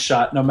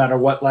gunshot, no matter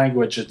what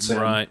language it's in.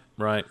 Right.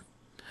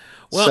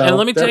 Well, and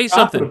let me tell you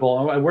something.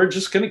 We're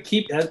just going to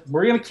keep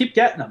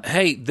getting them.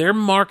 Hey, they're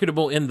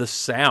marketable in the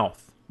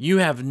South. You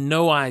have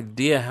no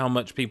idea how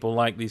much people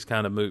like these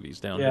kind of movies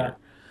down here.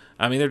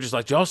 I mean, they're just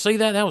like, y'all see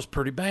that? That was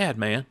pretty bad,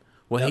 man.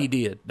 What he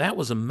did. That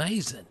was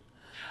amazing.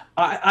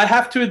 I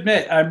have to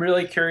admit, I'm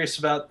really curious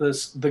about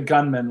The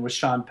Gunman with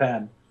Sean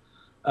Penn.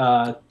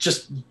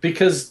 Just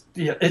because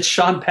it's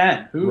Sean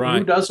Penn.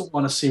 Who doesn't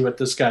want to see what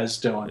this guy's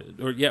doing?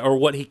 Or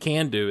what he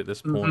can do at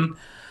this point.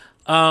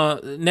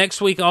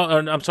 Next week,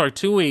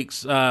 2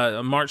 weeks,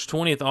 March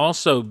 20th,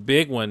 also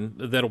big one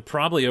that'll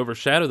probably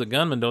overshadow The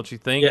Gunman, don't you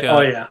think?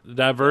 The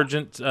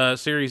Divergent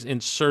series,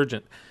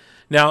 Insurgent.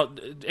 Now,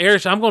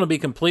 Erich, I'm going to be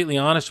completely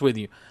honest with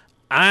you.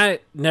 I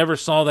never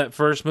saw that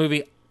first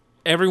movie.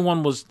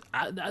 Everyone was...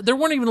 there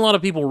weren't even a lot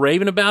of people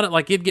raving about it.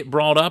 Like, it'd get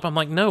brought up. I'm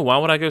like, no, why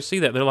would I go see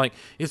that? They're like,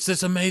 it's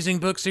this amazing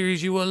book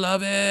series. You will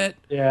love it.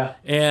 Yeah.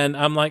 And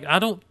I'm like, I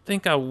don't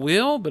think I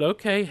will, but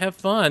okay, have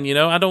fun.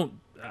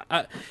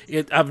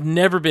 I've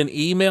never been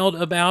emailed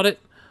about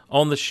it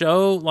on the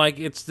show. Like,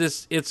 it's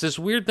this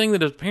weird thing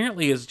that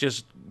apparently is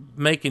just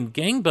making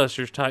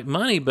gangbusters type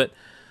money, but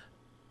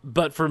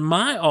But for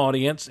my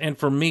audience and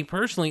for me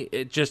personally,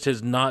 it just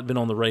has not been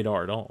on the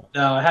radar at all.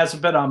 No, it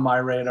hasn't been on my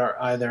radar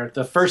either.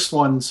 The first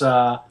one's,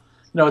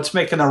 it's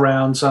making the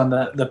rounds on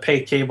the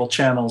pay cable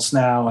channels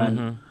now,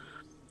 and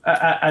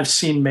I've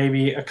seen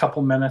maybe a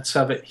couple minutes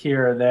of it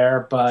here or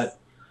there, but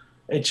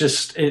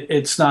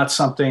it's not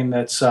something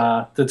that's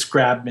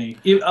grabbed me.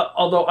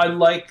 Although I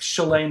like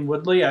Shailene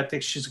Woodley, I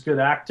think she's a good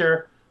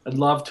actor. I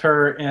loved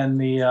her in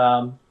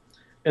the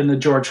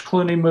George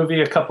Clooney movie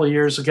a couple of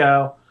years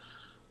ago.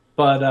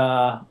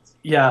 But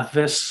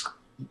this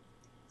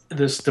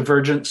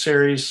Divergent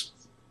series,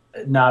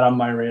 not on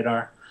my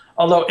radar.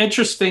 Although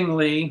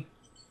interestingly,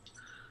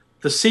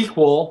 the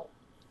sequel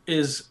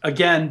is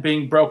again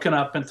being broken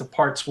up into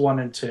parts 1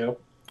 and 2.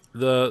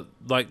 The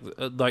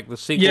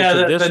sequel Yeah,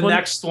 to this the one?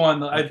 next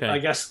one, Okay. I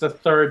guess the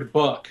third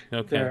book.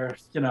 Okay.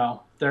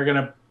 They're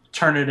gonna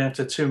turn it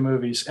into 2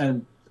 movies,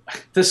 and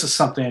this is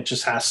something that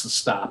just has to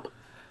stop.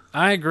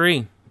 I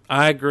agree.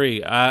 I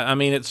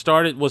mean,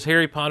 was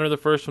Harry Potter the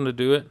first one to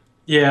do it?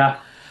 Yeah.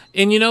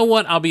 And you know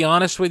what? I'll be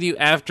honest with you.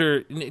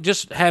 After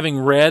just having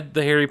read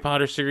the Harry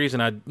Potter series,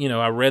 and I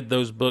read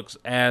those books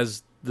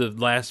as the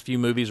last few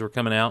movies were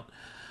coming out,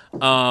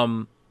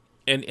 and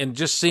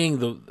just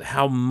seeing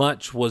how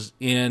much was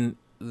in,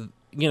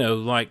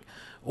 like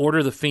Order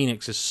of the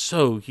Phoenix is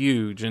so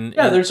huge, and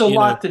there's a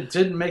lot that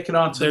didn't make it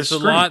onto the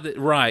screen. There's a lot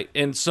right,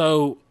 and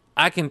so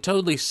I can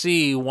totally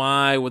see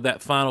why with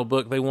that final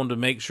book they wanted to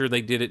make sure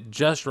they did it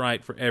just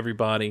right for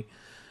everybody,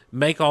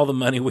 make all the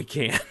money we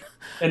can.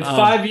 In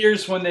 5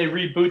 years, when they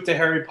reboot the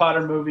Harry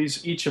Potter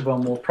movies, each of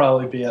them will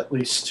probably be at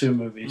least 2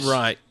 movies.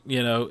 Right,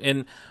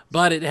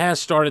 but it has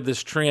started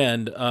this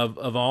trend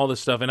of all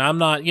this stuff, and I'm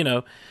not,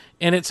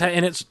 and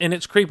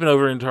it's creeping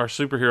over into our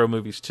superhero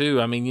movies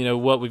too. I mean,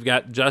 we've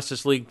got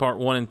Justice League Part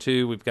 1 and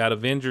 2, we've got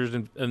Avengers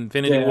and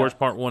Infinity Wars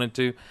Part 1 and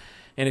 2,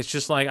 and it's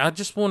just like I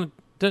just want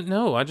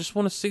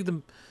to see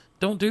them.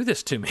 Don't do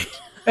this to me.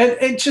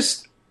 And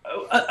just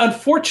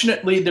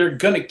unfortunately, they're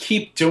going to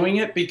keep doing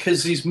it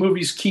because these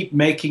movies keep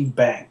making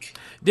bank.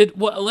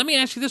 Let me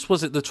ask you this: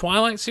 was it the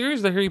Twilight series,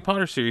 or the Harry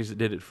Potter series that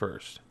did it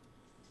first?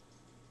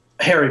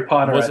 Harry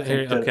Potter, Was I it think,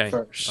 Harry? did Okay, it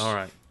first. all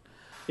right.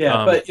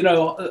 Yeah, but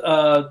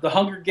the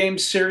Hunger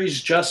Games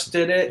series just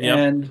did it, Yep.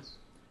 and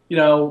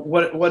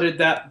what did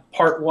that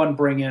Part 1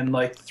 bring in?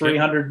 Like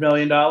 $300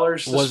 million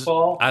this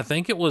fall? I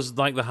think it was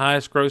like the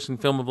highest grossing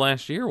film of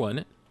last year,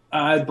 wasn't it?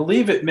 I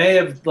believe it may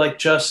have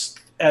just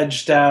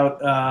edged out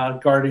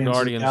Guardians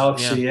of the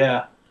Galaxy.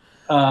 Yeah.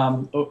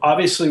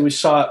 Obviously, we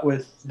saw it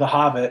with The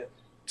Hobbit.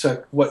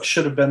 Took what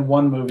should have been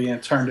 1 movie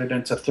and turned it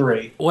into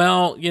 3.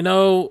 Well,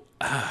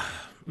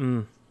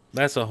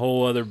 that's a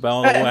whole other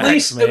ball of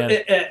wax, man.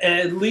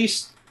 At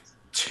least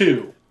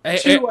 2.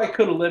 2 I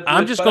could have lived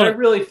with, but I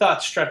really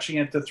thought stretching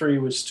it to 3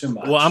 was too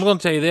much. Well, I'm going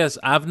to tell you this.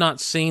 I've not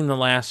seen the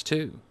last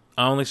 2.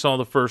 I only saw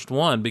the first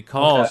one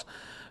because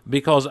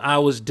I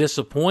was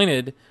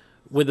disappointed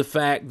with the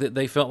fact that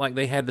they felt like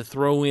they had to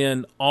throw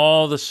in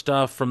all the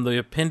stuff from the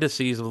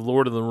appendices of The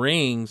Lord of the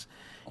Rings,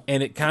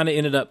 and it kind of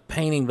ended up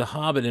painting The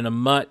Hobbit in a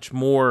much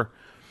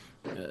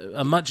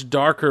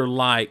darker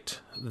light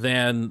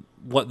than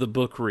what the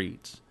book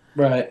reads.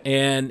 Right.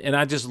 And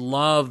I just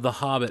love The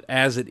Hobbit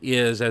as it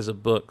is as a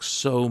book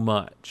so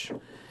much.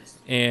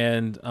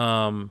 And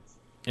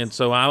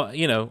so I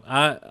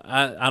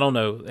don't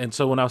know. And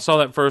so when I saw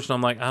that first,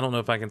 I'm like, I don't know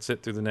if I can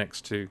sit through the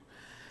next 2,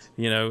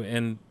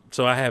 and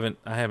so I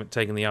haven't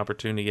taken the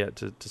opportunity yet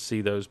to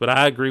see those. But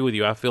I agree with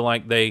you. I feel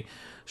like they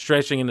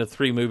stretching into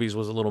 3 movies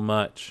was a little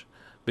much.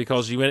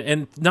 Because you went,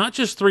 and not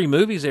just 3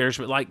 movies, Erich,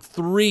 but like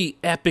 3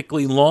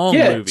 epically long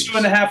movies.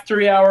 2.5,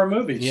 3-hour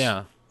movies.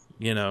 Yeah,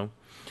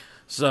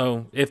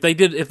 So if they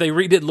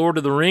redid Lord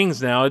of the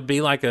Rings now, it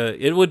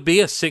would be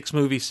a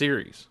 6-movie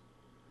series.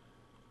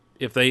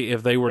 If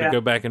they were to go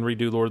back and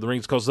redo Lord of the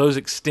Rings, because those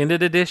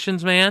extended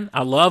editions, man,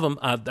 I love them.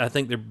 I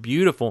think they're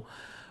beautiful,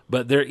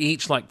 but they're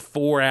each like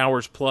 4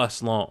 hours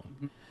plus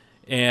long.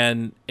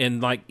 And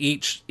like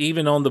each,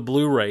 even on the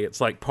Blu-ray,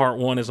 it's like part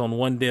 1 is on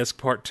one disc,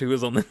 part 2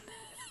 is on the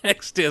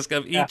next disc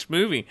of each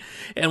movie.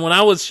 And when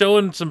I was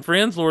showing some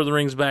friends Lord of the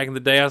Rings back in the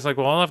day, I was like,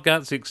 well, all I've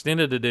got is the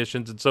extended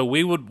editions. And so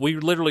we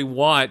literally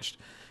watched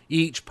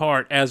each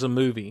part as a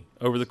movie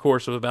over the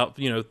course of about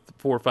 4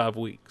 or 5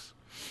 weeks.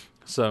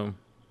 So,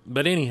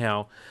 but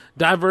anyhow,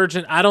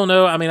 Divergent, I don't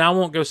know. I mean, I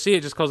won't go see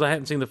it just because I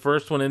hadn't seen the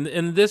first one.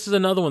 And this is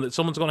another one that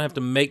someone's going to have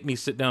to make me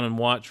sit down and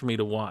watch for me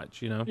to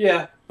watch,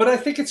 Yeah, but I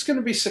think it's going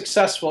to be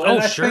successful.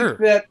 And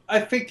I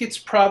think it's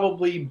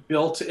probably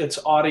built its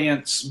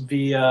audience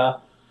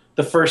via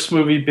the first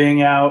movie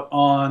being out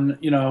on,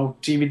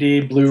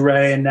 DVD,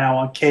 Blu-ray, and now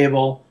on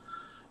cable.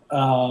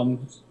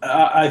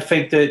 I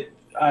think that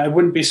I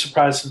wouldn't be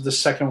surprised if the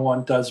second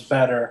one does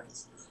better.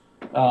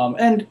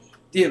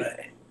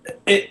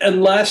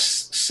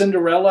 Unless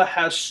Cinderella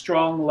has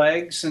strong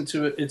legs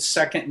into its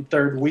second and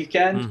third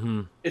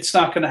weekend, it's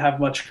not going to have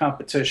much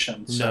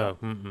competition. So.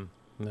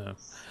 No.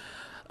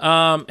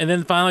 And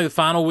then finally, the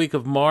final week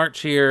of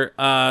March here,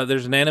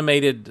 there's an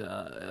animated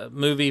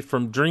movie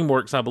from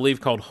DreamWorks, I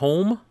believe, called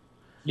Home.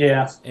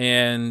 Yeah.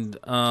 And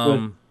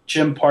with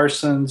Jim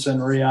Parsons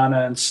and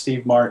Rihanna and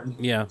Steve Martin.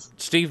 Yeah,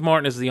 Steve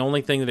Martin is the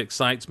only thing that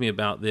excites me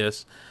about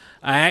this.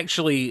 I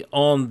actually,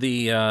 on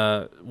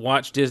the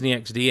Watch Disney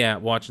XD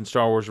app, watching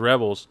Star Wars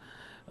Rebels,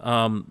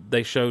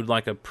 they showed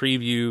like a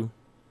preview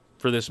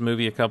for this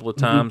movie a couple of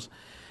times.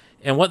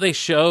 And what they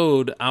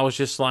showed, I was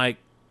just like,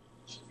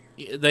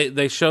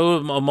 they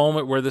showed a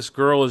moment where this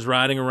girl is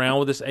riding around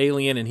with this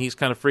alien, and he's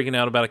kind of freaking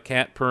out about a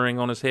cat purring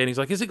on his head. He's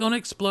like, "Is it going to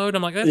explode?"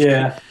 I'm like, "That's cute."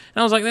 And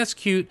I was like, "That's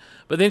cute."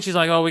 But then she's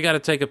like, "Oh, we got to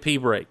take a pee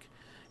break."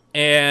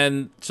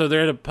 And so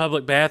they're at a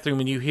public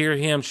bathroom, and you hear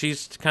him.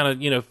 She's kind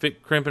of,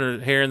 crimping her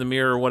hair in the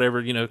mirror or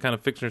whatever, kind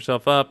of fixing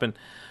herself up, and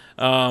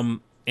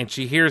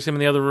she hears him in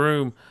the other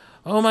room.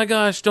 "Oh my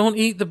gosh, don't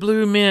eat the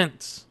blue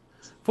mints.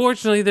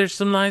 Fortunately, there's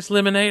some nice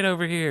lemonade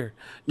over here.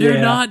 Do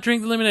not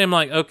drink the lemonade." I'm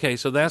like, okay,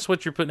 so that's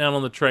what you're putting out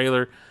on the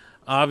trailer.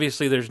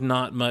 Obviously, there's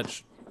not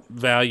much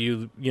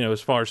value,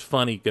 as far as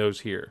funny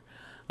goes here.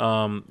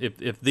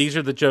 If these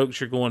are the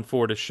jokes you're going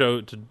for to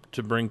show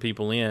to bring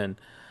people in,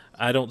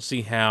 I don't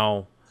see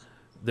how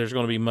there's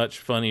going to be much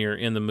funnier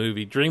in the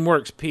movie.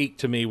 DreamWorks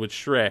peaked to me with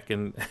Shrek,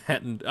 and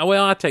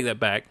I take that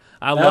back.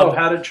 I love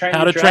How to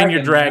Train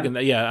Your Dragon.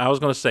 Yeah, I was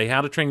going to say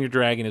How to Train Your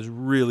Dragon is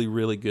really,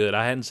 really good.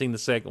 I hadn't seen the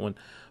second one,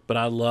 but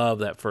I love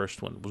that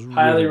first one. It was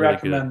highly really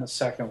recommend good. The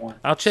second one.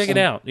 I'll check it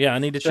out. Yeah, I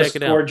need to check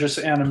it out. Gorgeous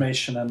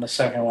animation in the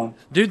second one.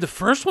 Dude, the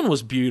first one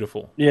was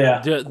beautiful.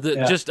 Yeah.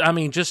 Just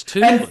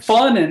too and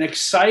fun and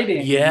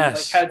exciting.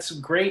 Yes. Had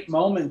some great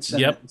moments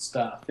in it and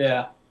stuff.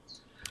 Yeah.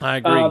 I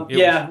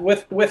agree.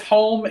 With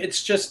Home,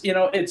 it's just,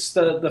 it's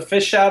the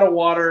fish out of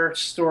water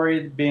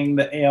story being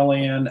the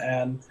alien,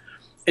 and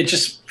it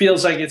just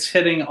feels like it's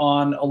hitting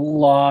on a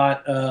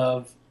lot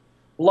of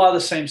the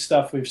same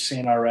stuff we've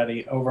seen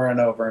already over and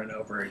over and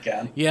over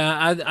again.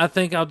 Yeah, I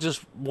think I'll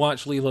just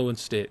watch Lilo and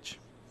Stitch.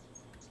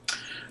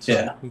 So.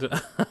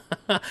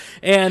 Yeah.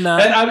 and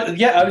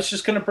I was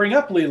just going to bring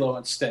up Lilo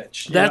and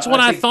Stitch. That's what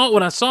I thought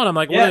when I saw it. I'm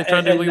like, what are they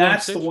trying to do? Lilo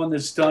and Stitch? That's the one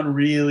that's done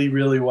really,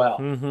 really well.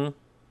 Mm-hmm.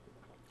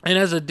 And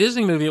as a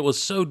Disney movie, it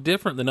was so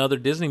different than other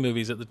Disney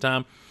movies at the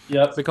time.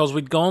 Yep. Because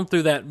we'd gone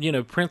through that,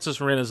 Princess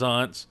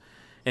Renaissance,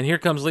 and here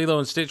comes Lilo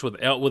and Stitch with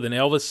an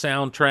Elvis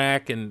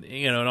soundtrack, and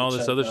and all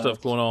this other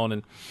stuff going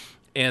on,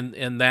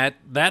 and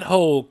that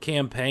whole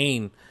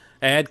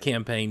ad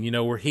campaign,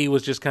 where he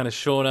was just kind of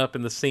showing up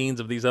in the scenes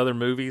of these other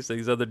movies,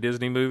 these other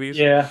Disney movies,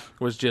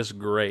 was just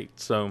great.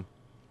 So.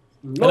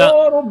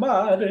 Lord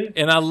Almighty,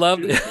 and I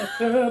loved it.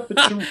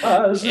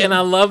 And I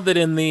love that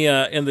in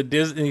the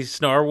Disney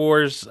Star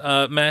Wars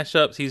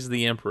mashups, he's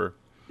the Emperor.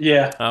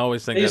 Yeah, I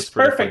always think he's that's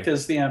pretty perfect funny.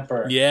 As the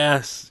Emperor.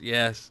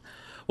 Yes.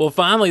 Well,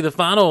 finally, the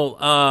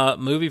final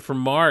movie from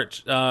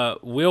March,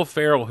 Will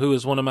Ferrell, who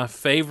is one of my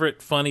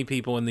favorite funny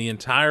people in the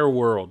entire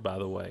world, by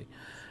the way,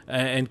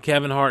 and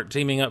Kevin Hart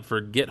teaming up for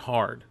Get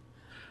Hard.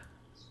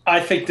 I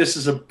think this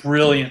is a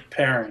brilliant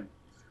pairing.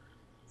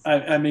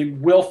 I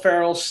mean, Will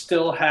Ferrell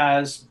still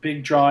has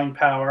big drawing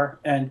power,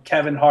 and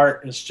Kevin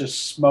Hart is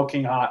just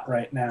smoking hot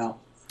right now.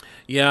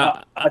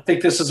 Yeah. I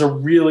think this is a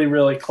really,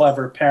 really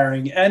clever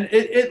pairing, and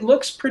it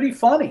looks pretty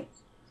funny.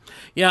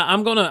 Yeah,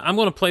 I'm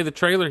gonna play the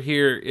trailer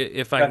here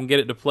if I can get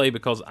it to play,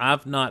 because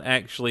I've not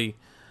actually.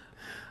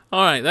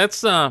 All right,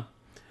 that's not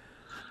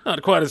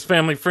quite as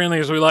family friendly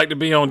as we like to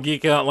be on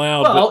Geek Out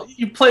Loud. Well,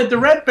 you played the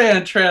Red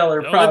Band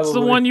trailer, probably. That's the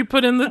one you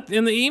put in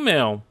the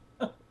email.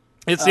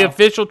 It's the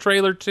official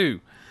trailer too.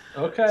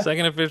 Okay.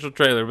 Second official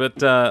trailer,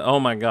 but oh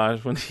my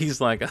gosh, when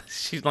she's like,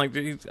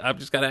 dude, I've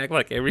just got to act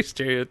like every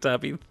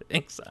stereotype he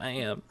thinks I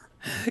am.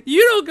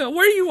 You don't go,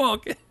 where are you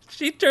walking?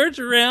 She turns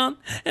around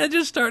and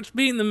just starts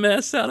beating the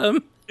mess out of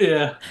him.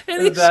 Yeah,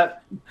 and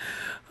that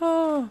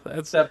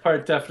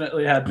part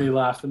definitely had me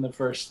laughing the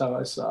first time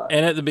I saw it.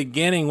 And at the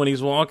beginning, when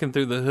he's walking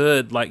through the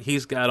hood, like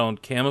he's got on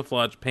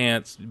camouflage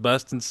pants,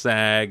 bust and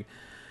sag.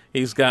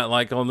 He's got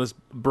like on this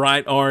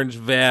bright orange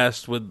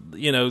vest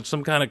with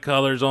some kind of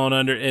colors on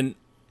under, and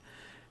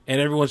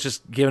everyone's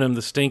just giving him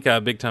the stink eye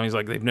big time. He's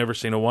like, they've never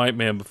seen a white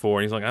man before.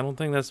 And he's like, I don't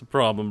think that's a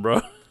problem,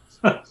 bro.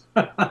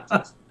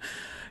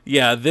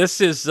 Yeah, this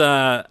is,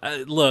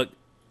 look,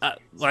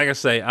 like I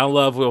say, I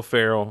love Will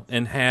Ferrell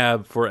and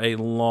have for a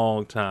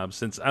long time,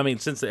 since the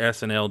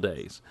SNL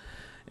days.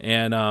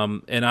 And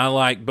I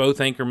like both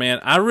Anchorman.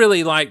 I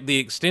really like the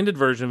extended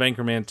version of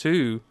Anchorman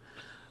 2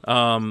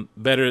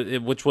 better,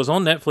 which was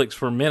on Netflix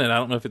for a minute. I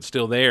don't know if it's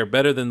still there.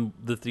 Better than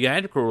the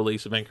theatrical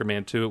release of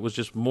Anchorman 2. It was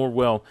just more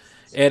well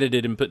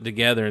edited and put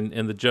together,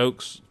 and the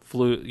jokes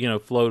flowed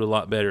a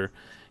lot better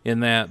in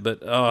that.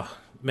 But oh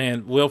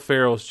man, Will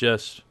Ferrell's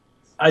just.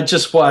 I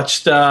just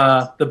watched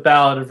The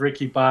Ballad of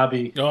Ricky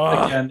Bobby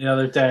again the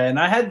other day, and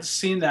I hadn't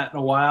seen that in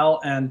a while,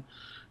 and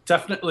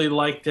definitely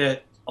liked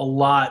it a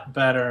lot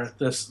better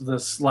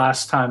this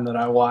last time that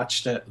I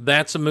watched it.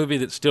 That's a movie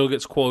that still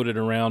gets quoted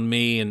around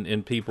me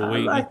and people. I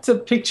like to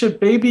picture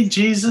baby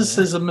Jesus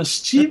as a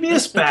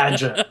mischievous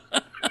badger.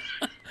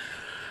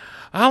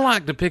 I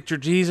like to picture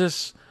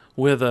Jesus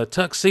with a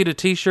tuxedo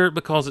T-shirt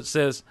because it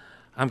says,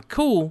 "I'm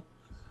cool,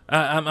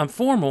 I'm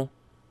formal,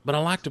 but I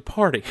like to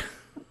party."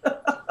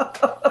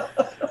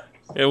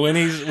 And when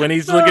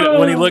he's looking at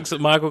when he looks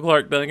at Michael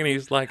Clark Duncan,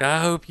 he's like, "I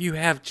hope you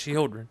have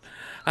children.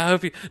 I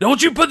hope you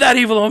don't you put that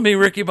evil on me,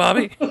 Ricky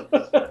Bobby."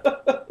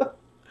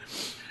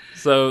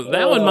 So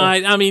that one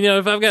might. I mean,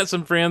 if I've got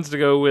some friends to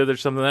go with or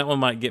something, that one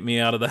might get me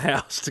out of the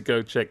house to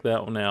go check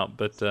that one out.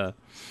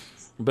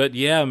 But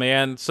yeah,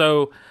 man.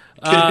 So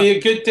could be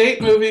a good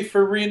date movie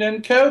for Rena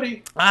and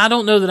Cody. I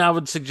don't know that I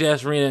would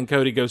suggest Rena and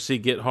Cody go see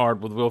Get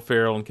Hard with Will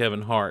Ferrell and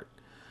Kevin Hart.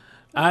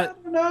 I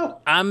don't know.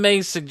 I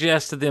may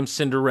suggest to them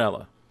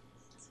Cinderella.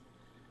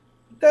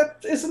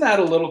 Isn't that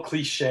a little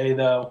cliche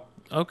though?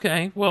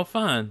 Okay, well,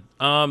 fine.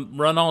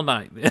 Run All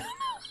Night then.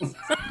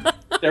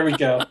 There we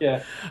go.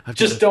 Yeah,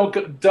 just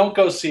don't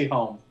go see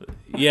Home.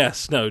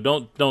 Yes, no,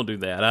 don't do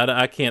that.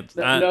 I can't.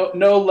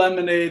 No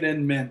lemonade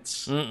and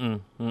mints.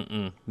 No,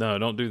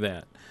 don't do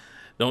that.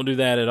 Don't do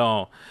that at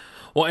all.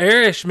 Well,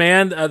 Erich,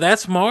 man,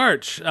 that's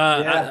March.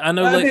 Yeah. I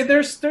know. I mean,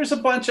 there's a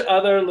bunch of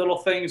other little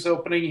things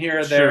opening here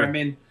or there. Sure. I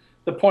mean,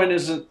 the point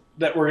isn't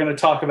that we're going to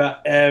talk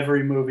about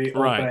every movie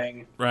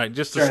opening. Right.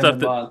 Just the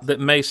stuff that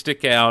may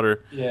stick out,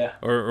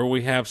 or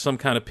we have some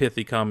kind of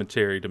pithy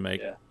commentary to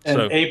make. Yeah.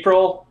 And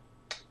April,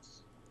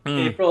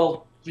 you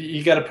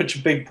got to put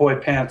your big boy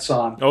pants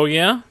on. Oh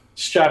yeah.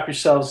 Strap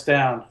yourselves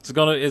down.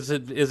 Is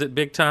it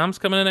big times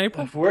coming in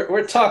April?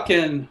 We're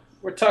talking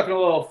a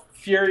little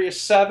Furious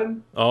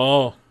 7.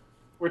 Oh.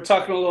 We're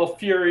talking a little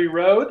Fury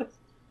Road.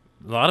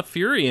 A lot of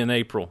fury in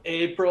April.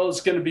 April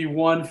is going to be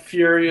one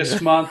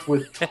furious month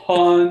with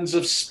tons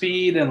of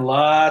speed and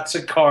lots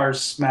of cars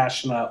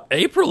smashing up.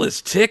 April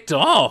is ticked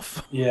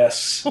off.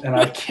 Yes, and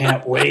I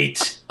can't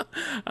wait.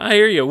 I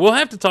hear you. We'll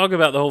have to talk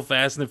about the whole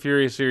Fast and the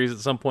Furious series at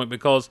some point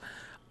because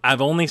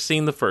I've only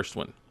seen the first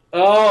one.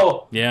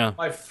 Oh, yeah,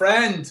 my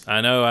friend. I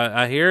know.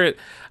 I hear it.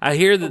 I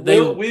hear that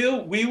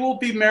we will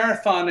be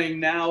marathoning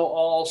now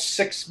all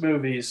 6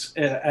 movies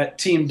at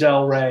Team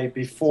Del Rey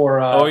before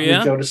we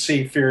go to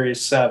see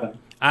Furious 7.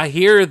 I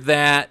hear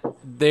that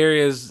there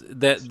is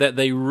that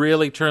they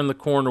really turn the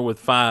corner with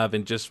 5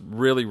 and just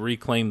really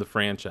reclaim the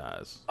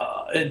franchise.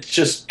 It's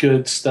just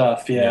good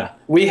stuff. Yeah.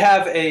 We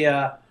have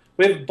a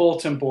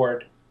bulletin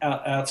board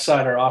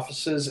outside our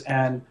offices,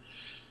 and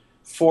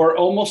for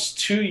almost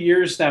 2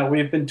 years now,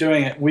 we've been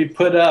doing it. We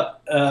put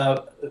up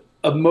a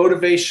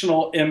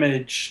motivational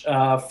image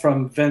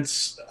from Vin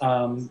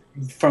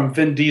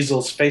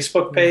Diesel's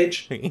Facebook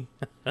page.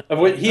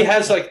 He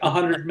has like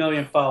 100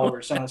 million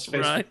followers on his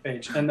Facebook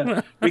page,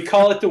 and we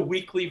call it the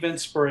Weekly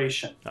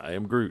Vinspiration. I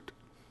am Groot.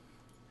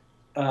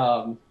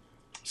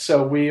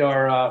 So we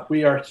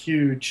are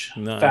huge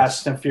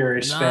Fast and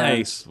Furious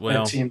fans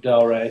at Team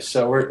Del Rey.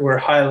 So we're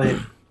highly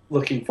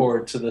looking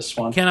forward to this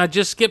one. Can I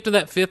just skip to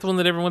that 5th one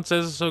that everyone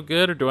says is so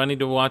good, or do I need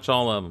to watch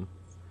all of them?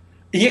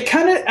 You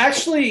kind of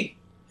actually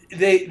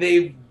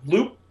they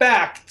loop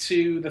back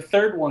to the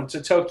 3rd one, to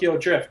Tokyo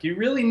Drift. You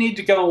really need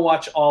to go and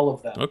watch all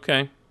of them.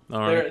 Okay, all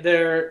right.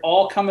 They're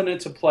all coming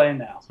into play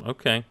now.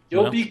 Okay,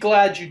 you'll be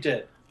glad you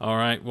did. All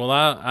right. Well,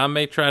 I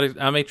may try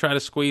to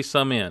squeeze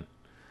some in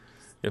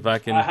if I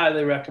can. I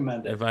highly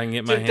recommend it if I can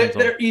get my hands on.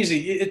 They're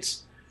easy.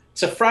 It's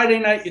a Friday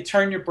night. You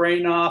turn your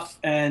brain off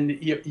and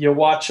you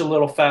watch a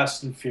little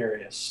Fast and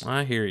Furious.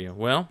 I hear you.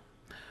 Well,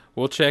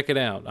 we'll check it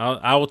out.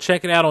 I will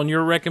check it out on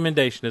your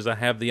recommendation as I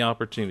have the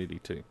opportunity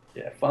to.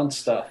 Yeah, fun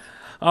stuff.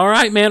 All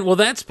right, man. Well,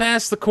 that's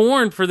Past the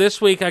Corn for this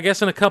week. I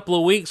guess in a couple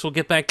of weeks we'll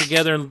get back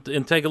together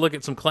and take a look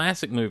at some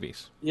classic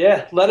movies.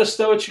 Yeah, let us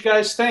know what you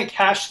guys think.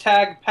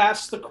 Hashtag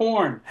Pass the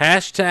Corn.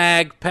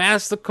 Hashtag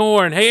Pass the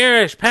Corn. Hey,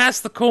 Erich, pass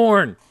the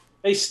corn.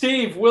 Hey,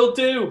 Steve, will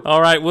do.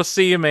 All right, we'll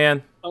see you,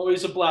 man.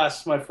 Always a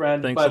blast, my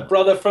friend. Thanks. My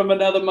brother from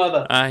another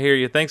mother. I hear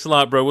you. Thanks a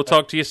lot, bro. We'll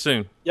talk to you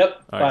soon.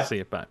 Yep. All right, see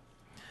you. Bye.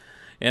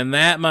 And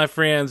that, my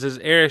friends, is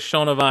Erich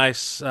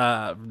Schoeneweiss,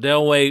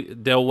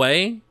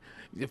 Delway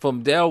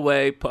from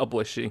Delway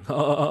Publishing.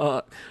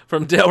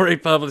 From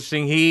Delray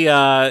Publishing.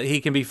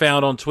 He can be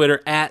found on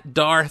Twitter at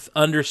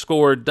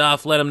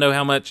Darth_Duff. Let him know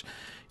how much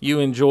you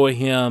enjoy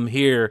him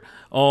here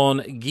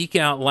on Geek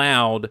Out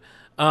Loud.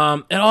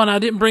 And I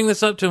didn't bring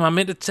this up to him. I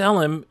meant to tell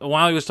him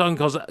while he was talking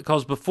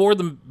because before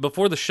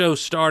the show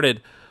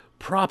started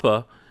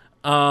proper,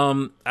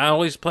 I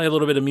always play a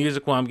little bit of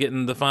music while I'm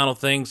getting the final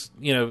things,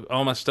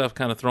 all my stuff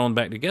kind of thrown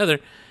back together.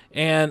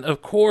 And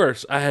of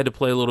course, I had to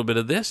play a little bit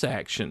of this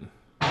action.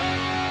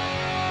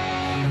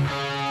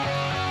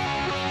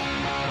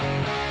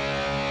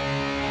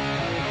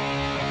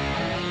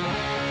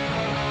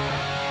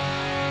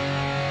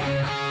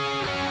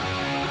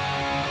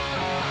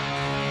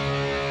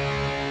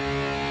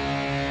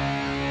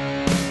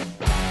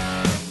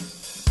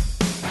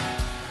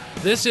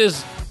 This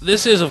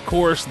is, of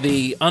course,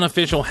 the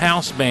unofficial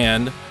house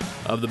band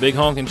of the Big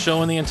Honkin'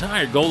 Show and the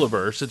entire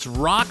Golaverse. It's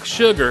Rock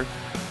Sugar,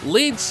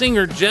 lead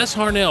singer Jess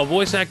Harnell,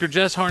 voice actor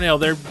Jess Harnell.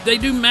 They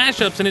do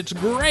mashups, and it's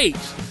great.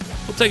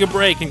 We'll take a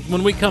break, and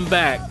when we come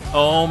back,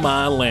 oh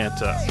my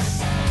Lanta.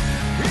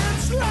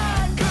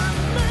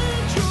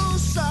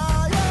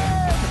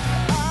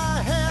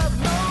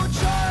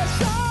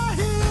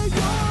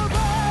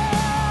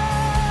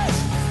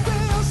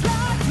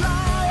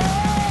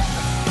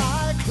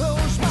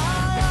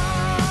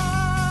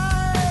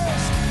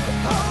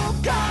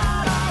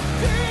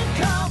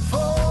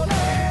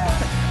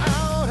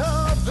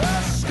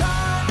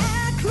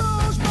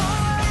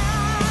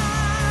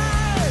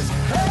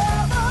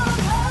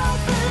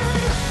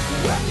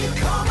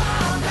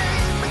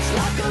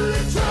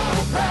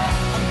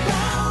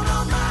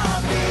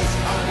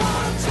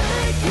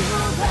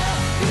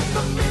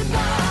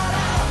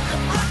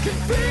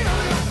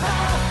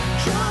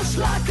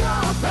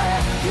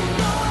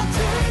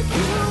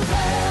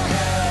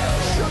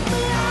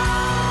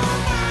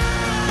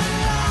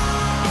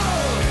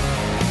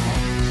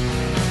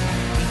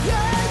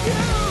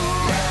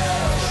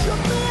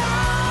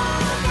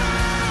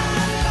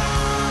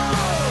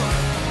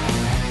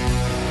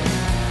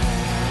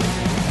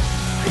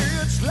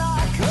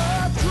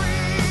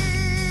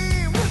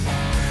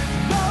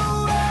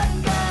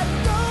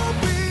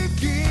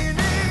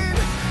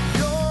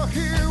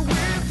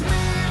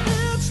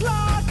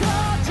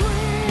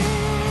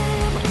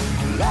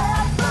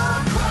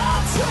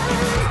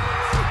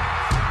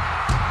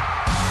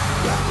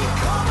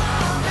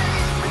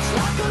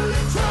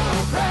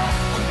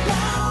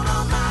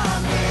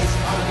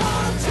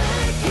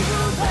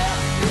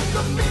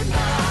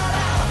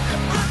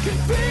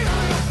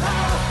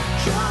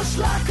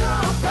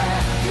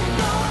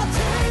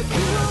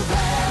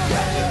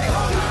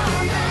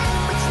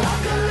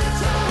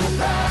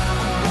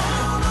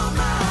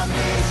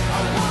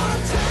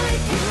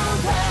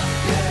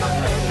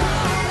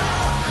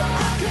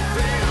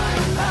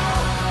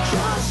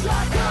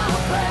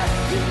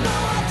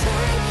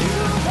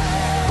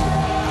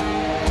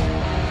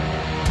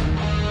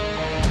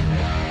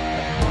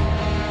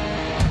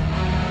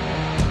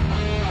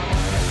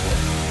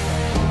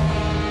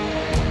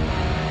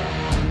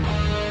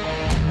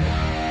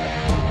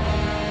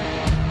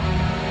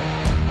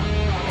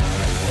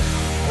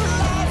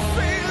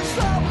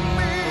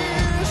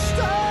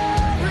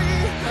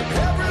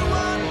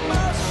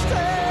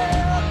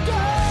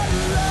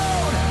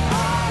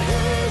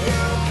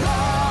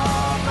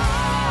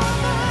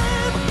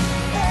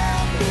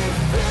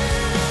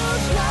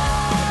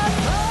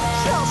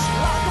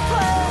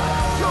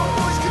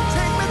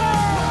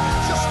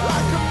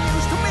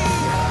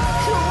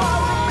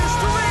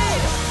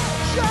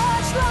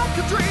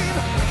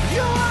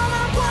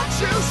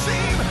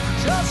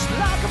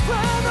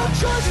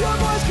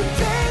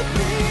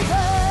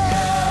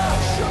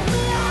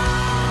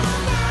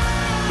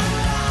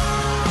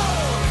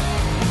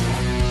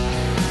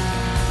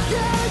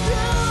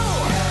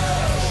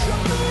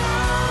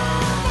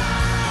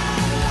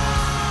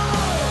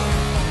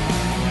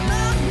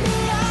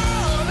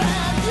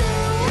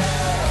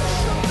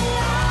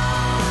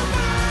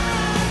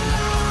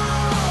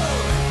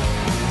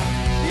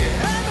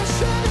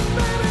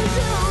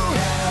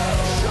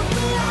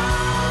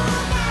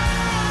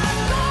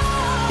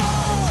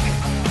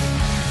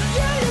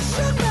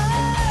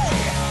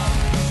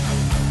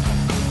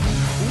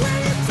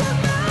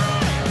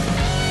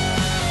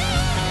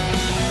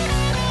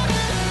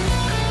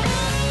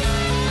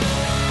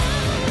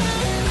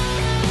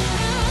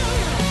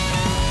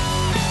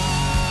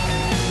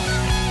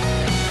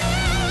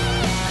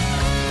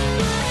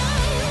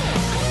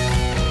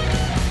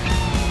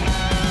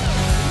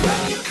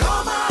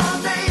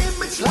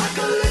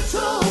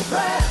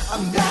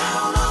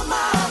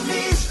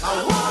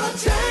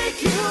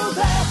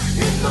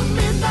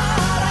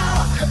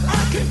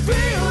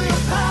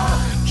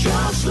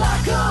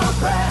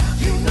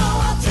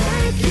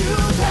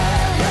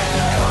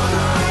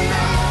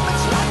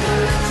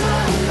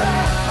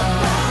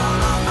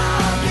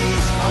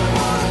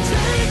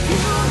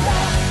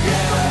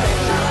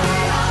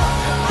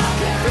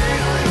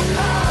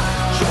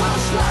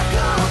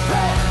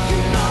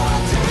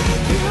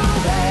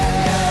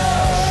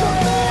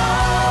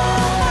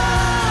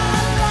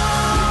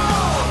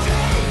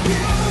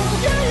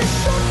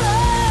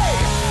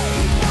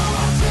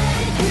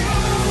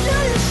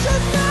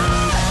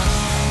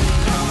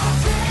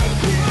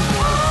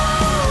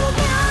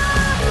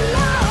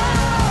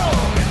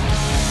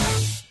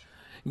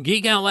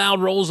 Geek Out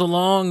Loud rolls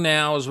along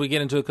now as we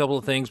get into a couple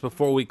of things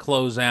before we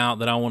close out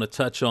that I want to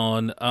touch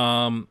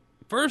on.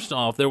 First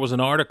off, there was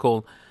an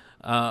article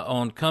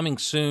on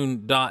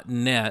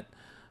comingsoon.net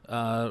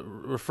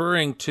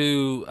referring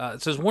to,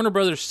 it says Warner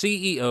Brothers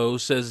CEO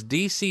says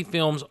DC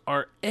films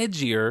are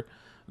edgier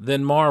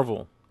than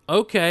Marvel.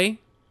 Okay,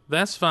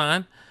 that's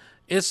fine.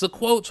 It's the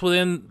quotes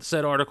within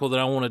said article that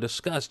I want to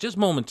discuss just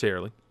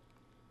momentarily.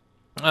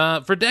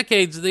 For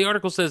decades, the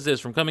article says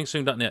this from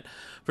comingsoon.net.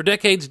 For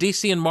decades,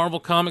 DC and Marvel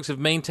Comics have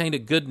maintained a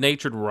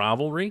good-natured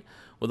rivalry,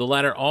 with the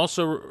latter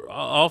also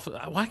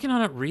why can I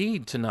not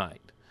read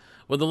tonight?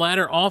 With the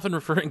latter often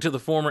referring to the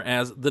former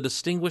as the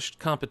distinguished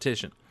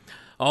competition.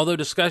 Although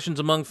discussions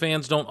among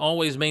fans don't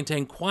always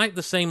maintain quite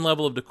the same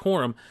level of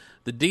decorum,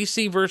 the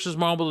DC versus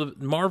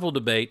Marvel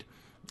debate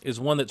is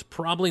one that's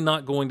probably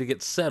not going to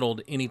get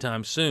settled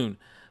anytime soon.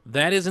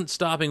 That isn't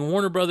stopping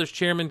Warner Brothers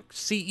Chairman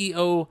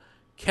CEO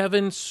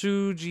Kevin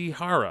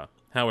Sugihara,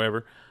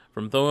 however,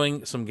 from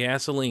throwing some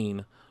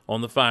gasoline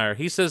on the fire.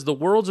 He says the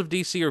worlds of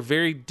DC are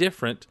very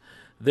different.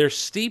 They're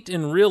steeped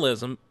in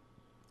realism,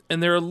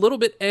 and they're a little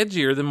bit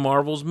edgier than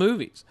Marvel's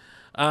movies.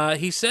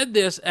 He said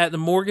this at the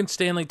Morgan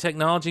Stanley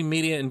Technology,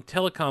 Media, and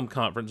Telecom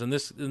Conference, and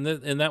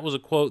that was a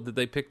quote that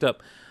they picked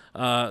up,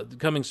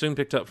 Coming Soon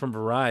picked up from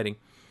Variety.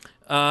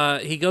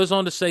 He goes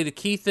on to say the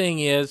key thing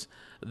is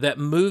that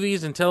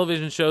movies and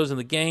television shows and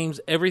the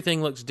games,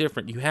 everything looks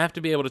different. You have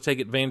to be able to take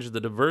advantage of the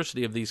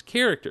diversity of these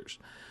characters.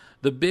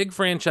 The big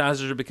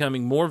franchises are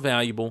becoming more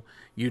valuable.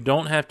 You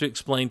don't have to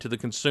explain to the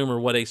consumer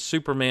what a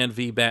Superman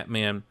v.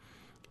 Batman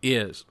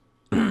is.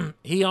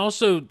 He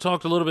also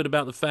talked a little bit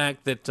about the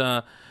fact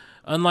that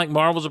unlike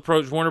Marvel's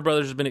approach, Warner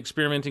Brothers has been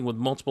experimenting with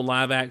multiple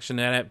live-action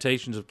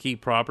adaptations of key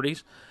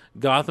properties.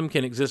 Gotham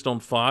can exist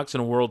on Fox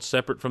in a world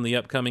separate from the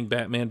upcoming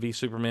Batman v.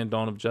 Superman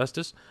Dawn of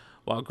Justice,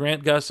 while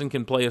Grant Gustin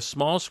can play a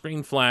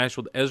small-screen Flash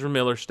with Ezra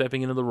Miller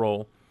stepping into the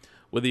role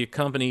with the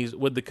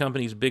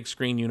company's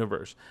big-screen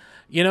universe.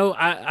 You know,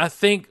 I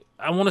think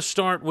I want to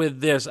start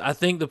with this. I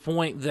think the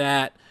point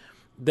that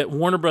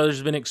Warner Brothers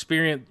has been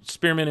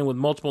experimenting with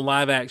multiple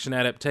live-action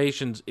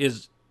adaptations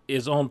is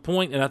on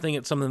point, and I think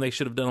it's something they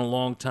should have done a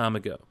long time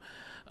ago.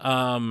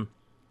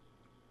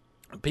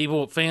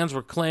 Fans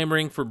were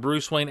clamoring for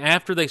Bruce Wayne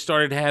after they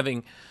started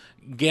having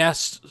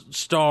guest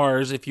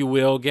stars, if you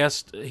will,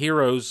 guest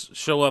heroes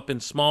show up in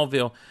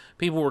Smallville.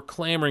 People were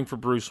clamoring for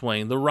Bruce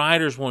Wayne. The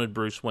writers wanted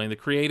Bruce Wayne. The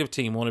creative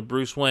team wanted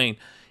Bruce Wayne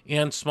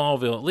in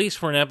Smallville, at least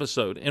for an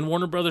episode. And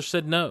Warner Brothers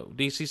said no.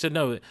 DC said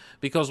no,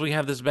 because we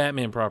have this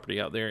Batman property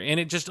out there. And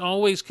it just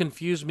always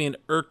confused me and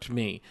irked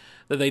me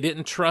that they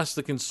didn't trust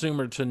the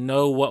consumer to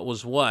know what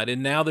was what.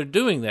 And now they're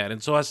doing that.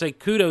 And so I say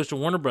kudos to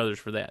Warner Brothers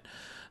for that.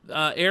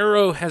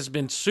 Arrow has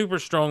been super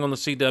strong on the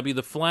CW.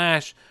 The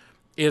Flash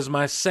is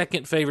my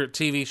second favorite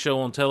TV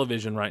show on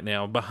television right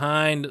now,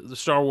 behind the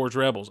Star Wars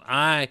Rebels.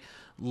 I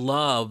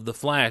love The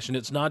Flash, and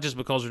it's not just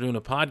because we're doing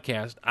a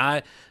podcast.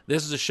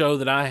 This is a show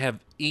that I have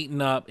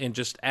eaten up and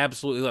just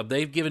absolutely love.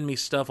 They've given me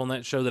stuff on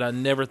that show that I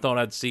never thought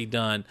I'd see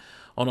done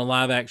on a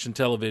live-action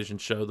television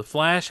show. The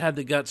Flash had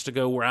the guts to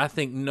go where I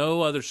think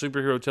no other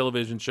superhero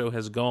television show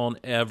has gone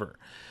ever.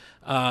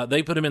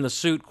 They put him in the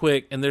suit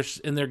quick, and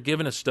they're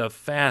giving us stuff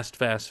fast.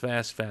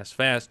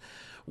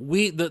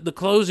 The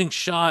closing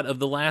shot of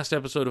the last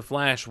episode of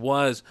Flash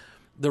was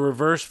the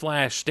Reverse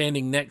Flash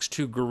standing next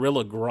to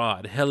Gorilla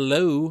Grodd.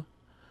 Hello.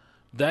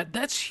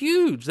 That's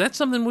huge. That's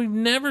something we've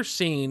never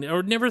seen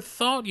or never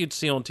thought you'd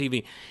see on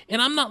TV.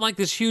 And I'm not like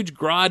this huge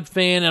Grodd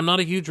fan. I'm not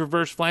a huge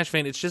Reverse Flash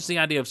fan. It's just the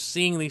idea of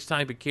seeing these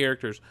type of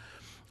characters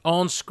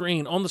on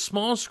screen, on the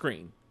small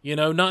screen. You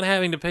know, not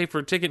having to pay for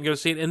a ticket and go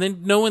see it, and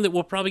then knowing that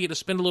we'll probably get to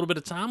spend a little bit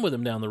of time with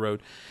them down the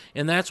road.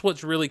 And that's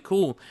what's really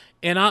cool.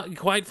 And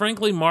quite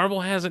frankly,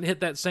 Marvel hasn't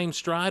hit that same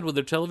stride with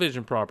their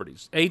television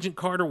properties. Agent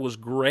Carter was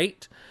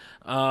great,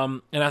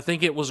 and I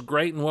think it was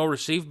great and well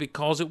received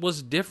because it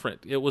was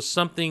different. It was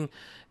something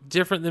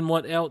different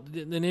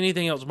than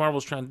anything else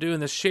Marvel's trying to do.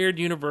 And the shared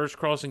universe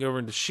crossing over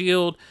into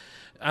S.H.I.E.L.D.,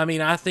 I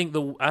mean, I think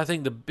one of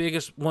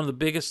the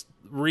biggest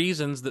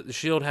reasons that the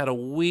S.H.I.E.L.D. had a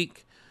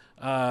weak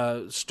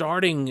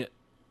starting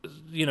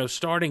opening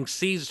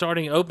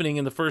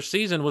in the first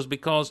season was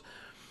because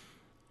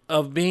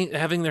of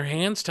having their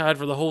hands tied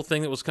for the whole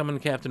thing that was coming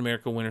to Captain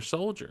America Winter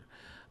Soldier.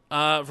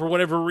 For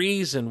whatever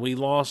reason, we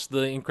lost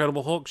the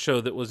Incredible Hulk show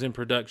that was in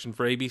production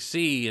for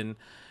ABC, and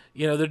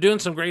they're doing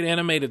some great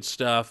animated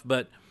stuff,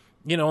 but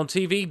on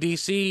TV,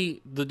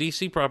 the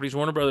DC properties,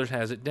 Warner Brothers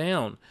has it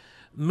down.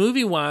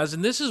 Movie-wise,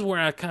 and this is where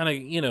I kind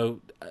of,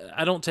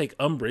 I don't take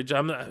umbrage.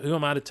 Who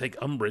am I to take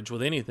umbrage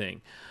with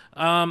anything?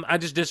 I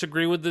just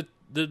disagree with the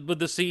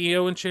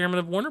CEO and chairman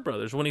of Warner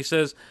Brothers when he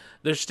says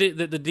that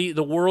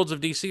the worlds of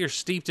DC are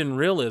steeped in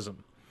realism.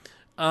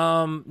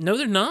 No,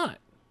 they're not.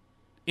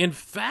 In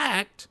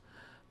fact,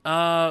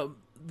 the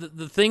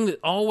thing that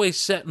always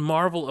set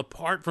Marvel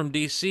apart from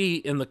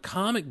DC in the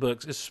comic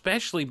books,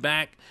 especially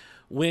back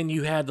when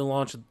you had the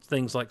launch of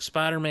things like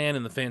Spider-Man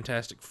and the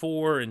Fantastic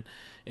Four and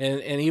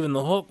even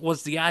the Hulk,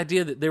 was the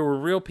idea that there were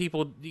real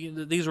people.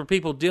 These were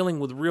people dealing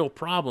with real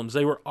problems.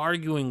 They were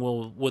arguing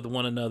with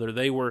one another.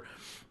 They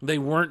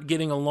weren't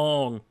getting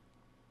along.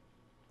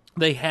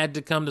 They had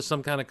to come to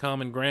some kind of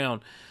common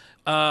ground.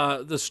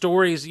 The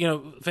stories,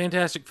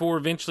 Fantastic Four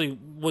eventually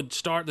would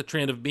start the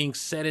trend of being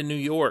set in New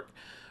York,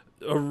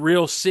 a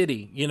real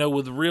city,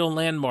 with real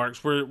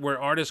landmarks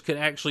where artists could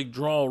actually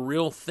draw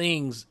real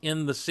things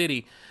in the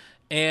city.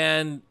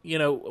 And,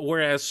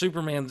 whereas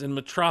Superman's in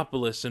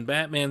Metropolis and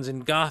Batman's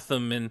in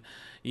Gotham, and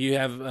you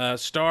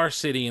have Star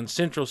City and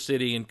Central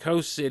City and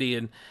Coast City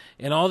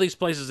and all these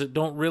places that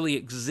don't really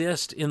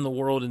exist in the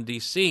world in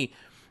DC.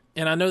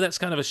 And I know that's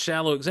kind of a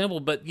shallow example,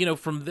 but,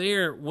 from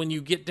there, when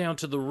you get down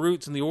to the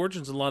roots and the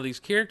origins of a lot of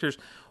these characters,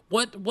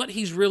 what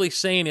he's really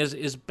saying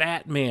is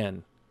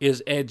Batman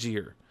is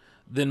edgier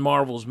than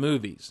Marvel's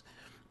movies.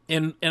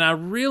 And I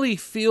really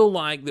feel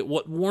like that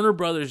what Warner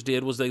Brothers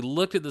did was they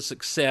looked at the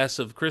success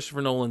of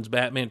Christopher Nolan's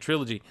Batman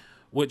trilogy,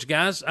 which,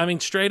 guys, I mean,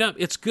 straight up,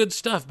 it's good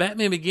stuff.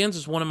 Batman Begins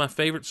is one of my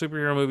favorite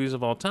superhero movies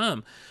of all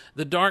time.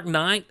 The Dark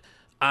Knight,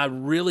 I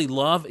really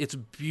love. It's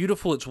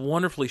beautiful. It's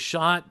wonderfully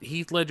shot.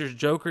 Heath Ledger's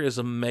Joker is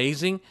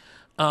amazing.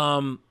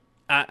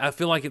 I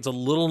feel like it's a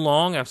little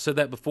long. I've said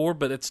that before,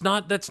 but that's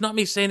not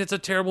me saying it's a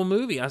terrible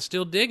movie. I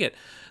still dig it.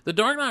 The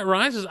Dark Knight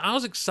Rises, I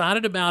was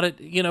excited about it,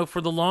 for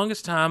the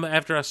longest time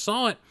after I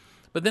saw it,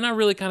 But then I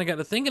really kind of got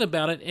to thinking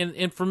about it,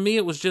 and for me,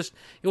 it was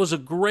a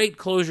great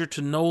closure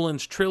to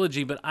Nolan's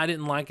trilogy, but I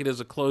didn't like it as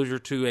a closure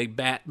to a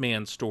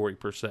Batman story,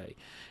 per se.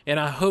 And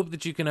I hope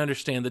that you can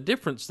understand the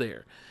difference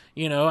there.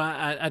 You know,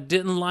 I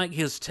didn't like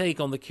his take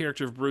on the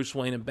character of Bruce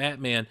Wayne and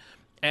Batman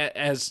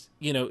as,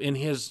 you know, in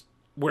his,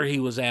 where he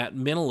was at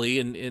mentally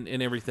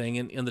and everything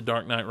in The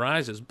Dark Knight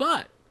Rises.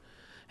 But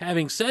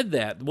having said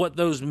that, what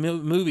those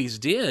movies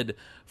did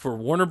for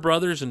Warner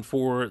Brothers and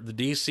for the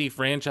DC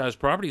franchise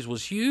properties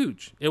was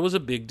huge. It was a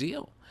big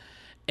deal.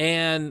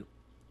 And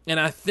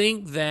I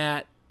think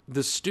that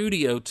the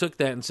studio took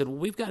that and said, well,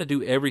 we've got to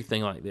do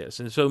everything like this.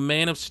 And so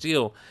Man of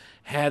Steel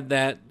had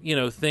that, you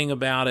know, thing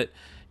about it.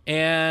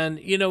 And,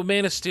 you know,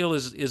 Man of Steel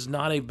is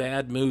not a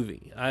bad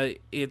movie.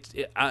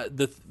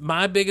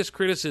 My biggest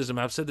criticism,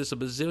 I've said this a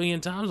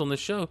bazillion times on this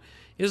show,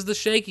 is the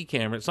shaky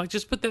camera. It's like,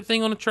 just put that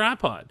thing on a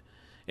tripod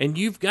and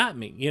you've got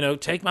me. You know,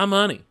 take my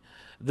money.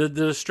 The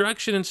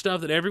destruction and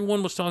stuff that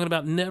everyone was talking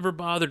about never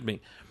bothered me.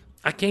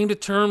 I came to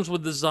terms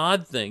with the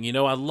Zod thing. You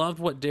know, I loved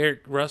what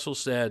Derek Russell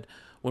said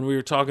when we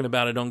were talking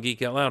about it on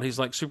Geek Out Loud. He's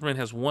like, Superman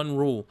has one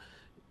rule.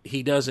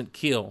 He doesn't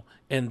kill.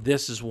 And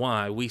this is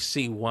why. We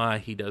see why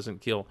he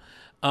doesn't kill.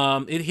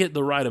 It hit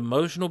the right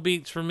emotional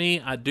beats for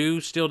me. I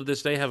do still to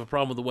this day have a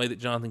problem with the way that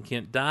Jonathan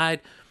Kent died,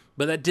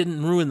 but that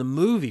didn't ruin the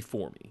movie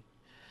for me.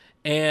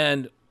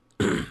 And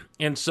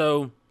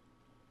so,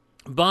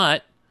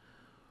 but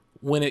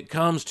when it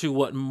comes to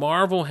what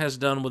Marvel has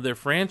done with their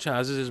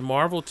franchises, is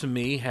Marvel to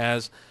me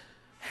has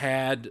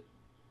had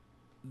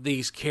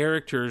these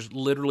characters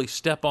literally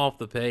step off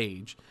the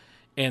page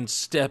and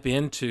step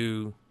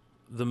into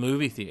the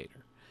movie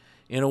theater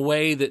in a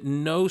way that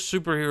no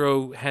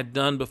superhero had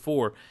done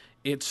before.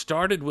 It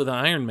started with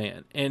Iron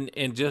Man,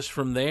 and just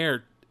from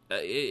there,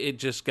 it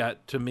just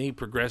got, to me,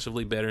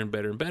 progressively better and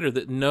better and better.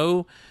 That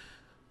no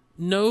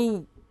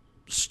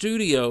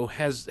studio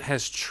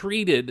has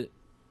treated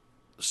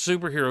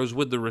superheroes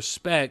with the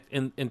respect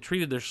and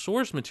treated their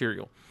source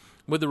material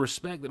with the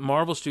respect that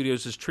Marvel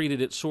Studios has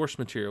treated its source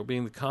material,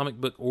 being the comic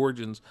book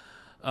origins.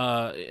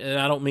 And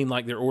I don't mean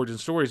like their origin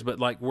stories, but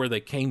like where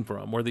they came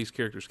from, where these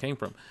characters came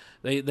from.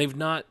 They've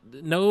not,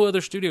 no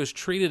other studios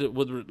treated it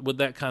with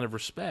that kind of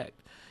respect.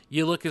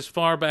 You look as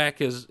far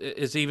back as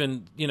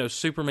even, you know,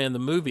 Superman the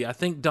movie. I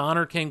think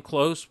Donner came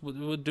close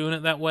with doing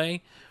it that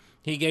way.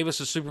 He gave us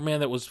a Superman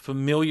that was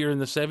familiar in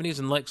the 70s,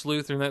 and Lex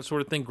Luthor and that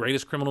sort of thing,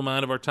 greatest criminal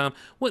mind of our time.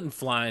 Wouldn't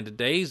fly in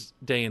today's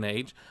day and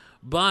age.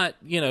 But,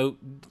 you know,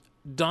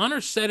 Donner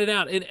set it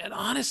out. And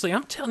honestly,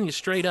 I'm telling you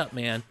straight up,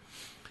 man.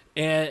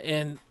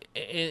 And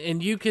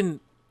you can,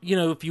 you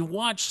know, if you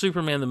watch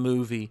Superman the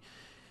movie,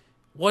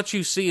 what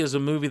you see is a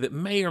movie that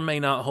may or may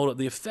not hold up.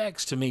 The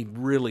effects, to me,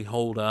 really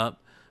hold up.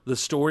 The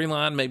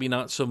storyline, maybe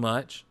not so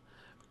much.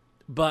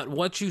 But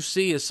what you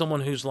see is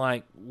someone who's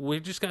like, we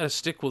just got to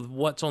stick with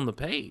what's on the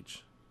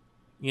page.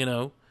 You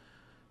know,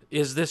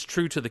 is this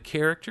true to the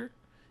character?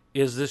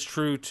 Is this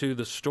true to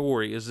the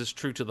story? Is this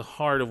true to the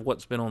heart of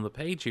what's been on the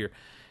page here?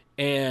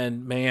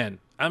 And, man,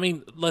 I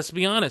mean, let's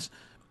be honest.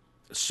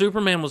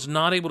 Superman was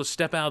not able to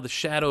step out of the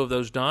shadow of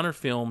those Donner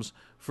films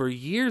for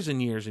years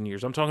and years and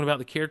years. I'm talking about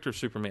the character of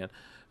Superman.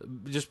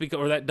 Just because,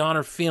 or that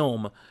Donner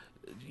film,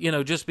 you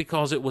know, just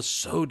because it was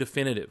so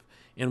definitive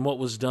in what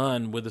was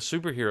done with the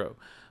superhero.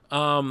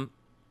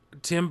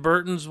 Tim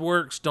Burton's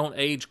works don't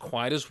age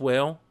quite as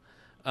well.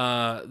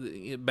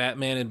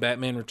 Batman and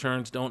Batman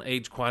Returns don't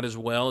age quite as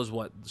well as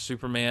what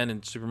Superman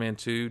and Superman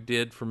 2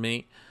 did for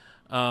me.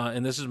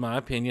 And this is my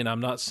opinion.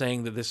 I'm not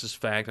saying that this is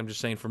fact. I'm just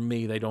saying for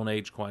me, they don't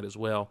age quite as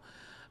well.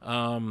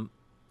 And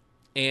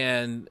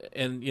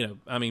you know,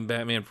 I mean,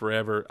 Batman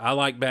Forever. I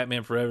like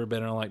Batman Forever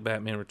better than I like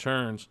Batman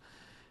Returns.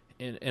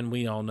 And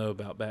we all know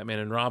about Batman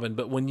and Robin.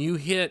 But when you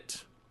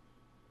hit...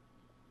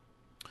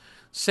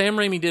 Sam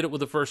Raimi did it with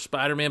the first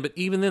Spider-Man, but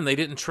even then, they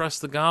didn't trust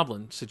the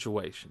Goblin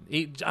situation.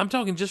 I'm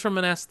talking just from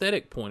an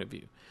aesthetic point of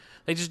view.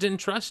 They just didn't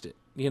trust it.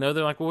 You know,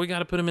 they're like, well, we got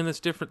to put him in this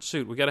different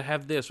suit. We got to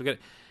have this. And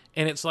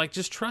it's like,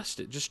 just trust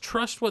it. Just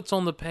trust what's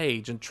on the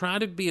page and try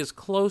to be as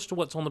close to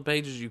what's on the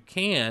page as you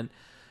can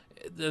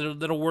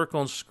that'll work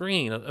on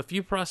screen. A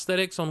few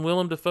prosthetics on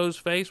Willem Dafoe's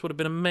face would have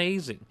been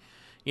amazing.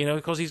 You know,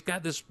 because he's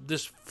got this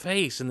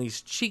face and these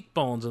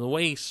cheekbones and the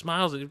way he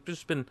smiles. It's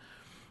just been...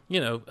 You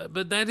know,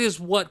 but that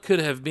is what could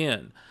have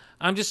been.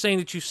 I'm just saying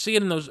that you see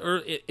it in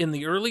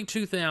the early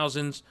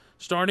 2000s,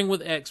 starting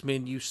with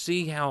X-Men, you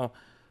see how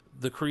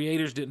the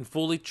creators didn't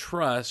fully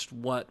trust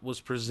what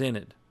was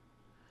presented.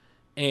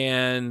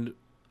 And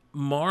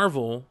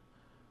Marvel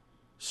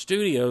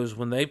Studios,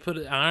 when they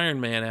put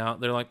Iron Man out,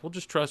 they're like, we'll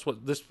just trust what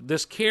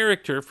this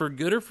character, for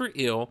good or for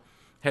ill,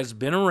 has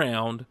been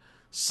around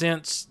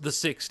since the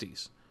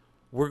 60s.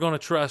 We're going to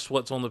trust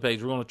what's on the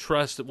page. We're going to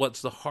trust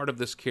what's the heart of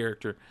this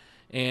character.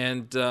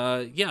 And,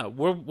 yeah,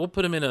 we'll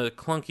put him in a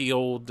clunky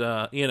old,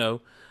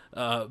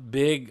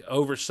 big,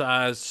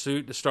 oversized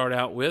suit to start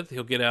out with.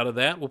 He'll get out of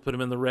that. We'll put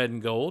him in the red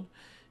and gold,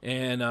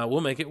 and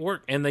we'll make it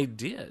work. And they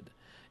did.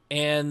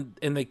 And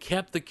they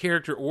kept the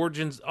character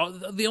origins.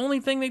 The only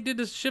thing they did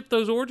to shift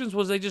those origins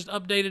was they just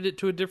updated it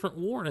to a different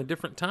war and a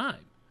different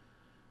time.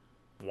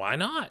 Why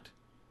not?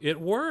 It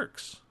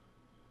works.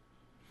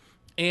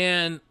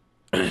 And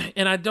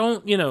I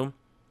don't,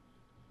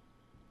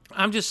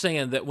 I'm just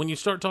saying that when you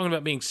start talking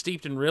about being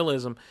steeped in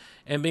realism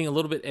and being a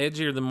little bit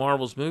edgier than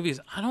Marvel's movies,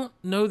 I don't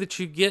know that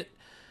you get...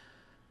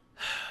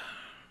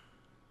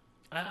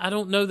 I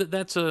don't know that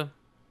that's a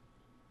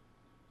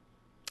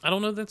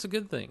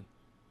good thing,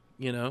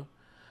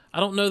 I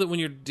don't know that when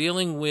you're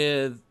dealing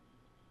with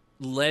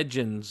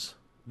legends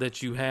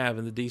that you have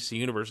in the DC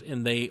universe,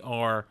 and they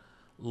are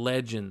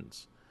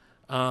legends,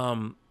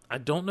 I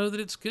don't know that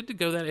it's good to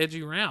go that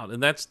edgy route,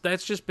 and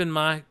that's just been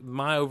my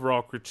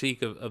overall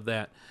critique of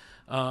that.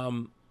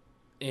 But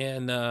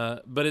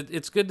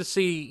it's good to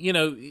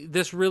see,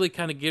 this really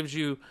kind of gives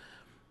you,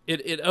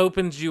 it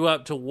opens you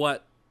up to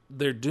what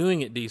they're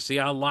doing at DC.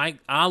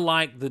 I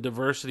like the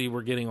diversity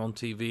we're getting on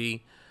TV.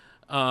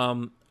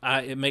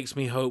 It makes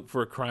me hope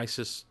for a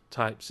Crisis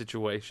type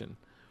situation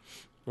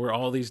where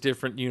all these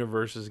different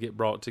universes get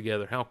brought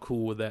together. How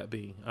cool would that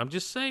be? I'm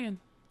just saying.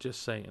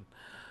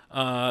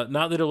 Not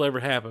that it'll ever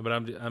happen, but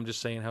I'm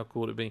just saying how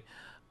cool it'd be.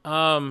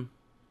 I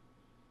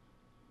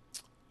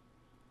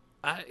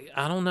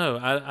don't know.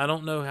 I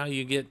don't know how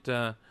you get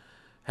how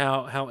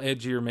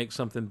edgier makes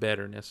something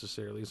better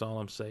necessarily. Is all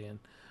I'm saying.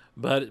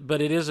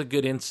 But it is a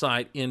good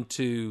insight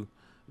into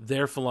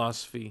their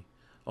philosophy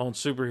on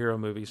superhero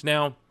movies.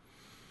 Now,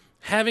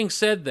 having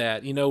said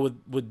that,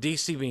 with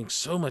DC being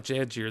so much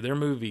edgier, their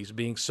movies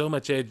being so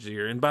much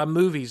edgier, and by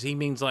movies he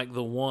means like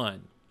the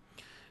one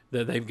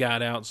that they've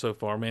got out so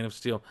far, Man of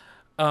Steel.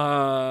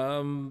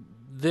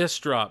 This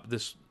dropped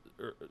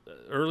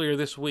earlier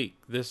this week.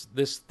 This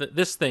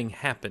thing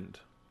happened.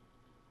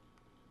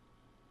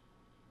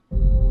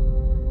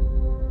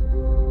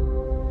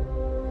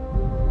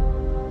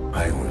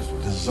 I was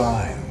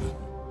designed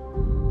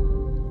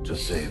to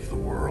save the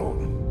world.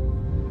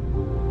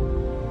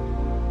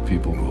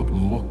 People will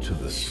look to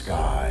the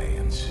sky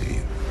and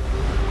see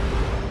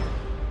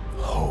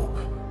hope.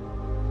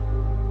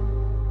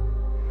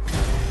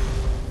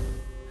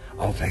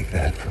 I'll take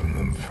that from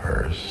them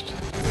first.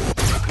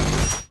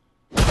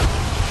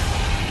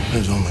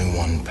 There's only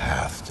one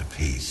path to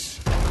peace.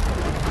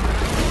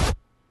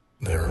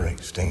 Their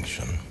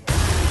extinction.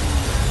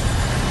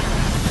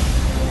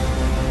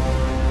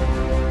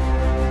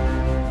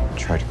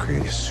 Try to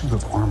create a suit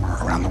of armor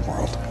around the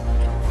world.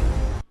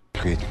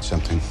 Create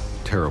something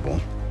terrible.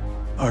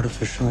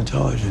 Artificial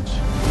intelligence.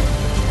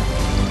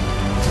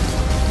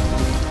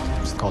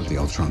 It's called the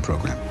Ultron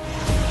program.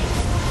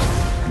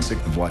 I'm sick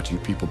of watching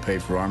people pay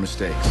for our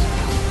mistakes.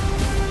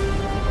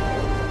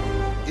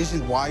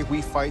 Isn't why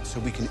we fight so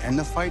we can end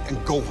the fight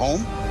and go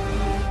home?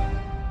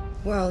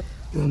 Well,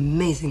 you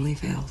amazingly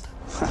failed.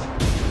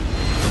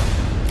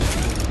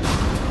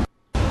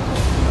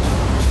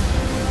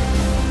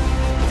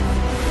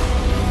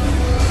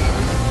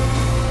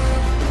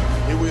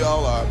 Here we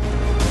all are,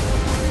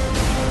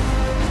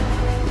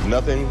 with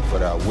nothing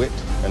but our wit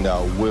and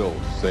our will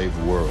to save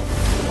the world.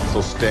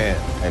 So stand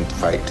and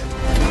fight.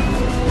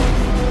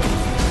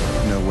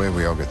 No way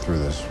we all get through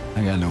this.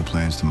 I got no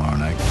plans tomorrow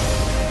night.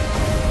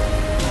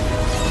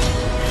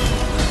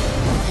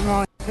 I'm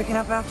always picking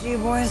up after you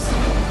boys.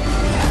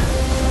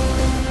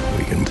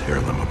 We can tear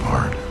them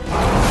apart.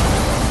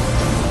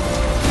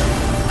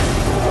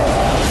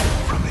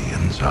 From the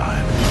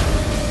inside.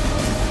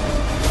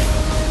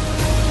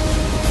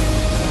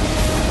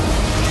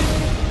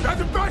 That's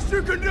the best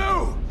you can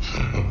do!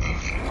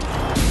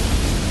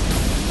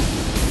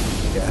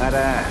 You had to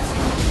ask.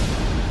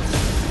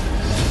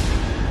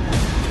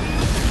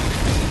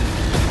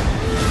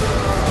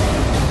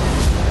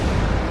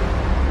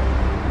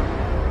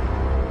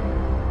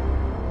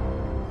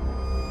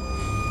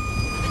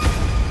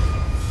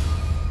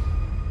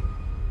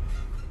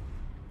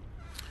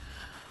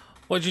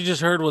 What you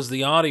just heard was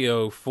the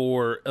audio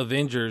for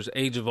Avengers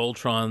Age of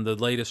Ultron, the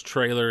latest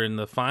trailer and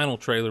the final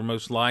trailer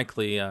most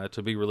likely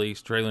to be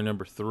released, trailer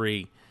number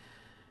 3.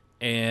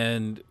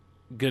 And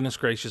goodness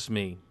gracious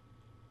me,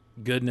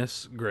 in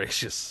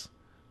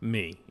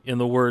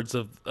the words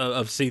of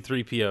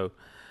C-3PO.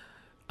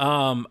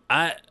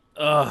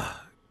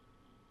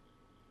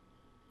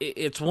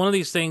 It's one of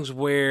these things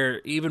where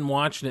even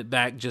watching it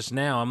back just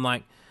now, I'm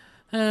like,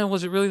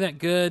 was it really that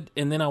good?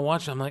 And then I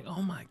watch it, I'm like,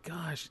 oh my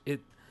gosh,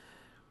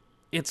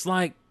 it's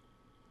like,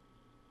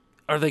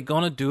 are they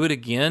going to do it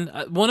again?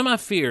 One of my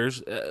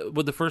fears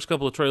with the first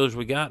couple of trailers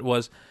we got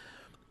was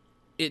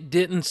it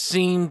didn't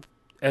seem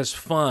as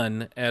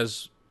fun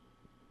as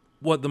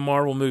what the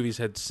Marvel movies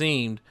had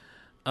seemed.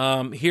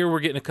 Here we're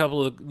getting a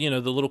couple of, the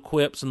little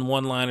quips and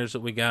one-liners that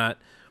we got.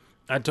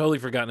 I'd totally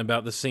forgotten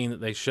about the scene that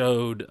they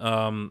showed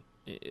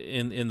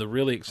in the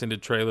really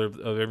extended trailer of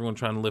everyone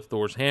trying to lift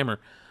Thor's hammer.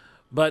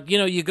 But,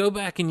 you go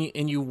back and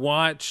you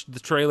watch the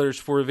trailers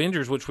for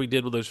Avengers, which we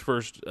did with those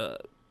first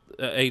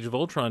Age of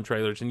Ultron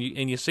trailers, and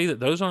you see that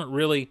those aren't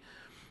really,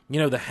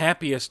 the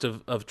happiest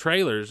of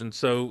trailers. And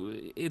so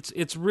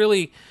it's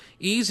really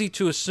easy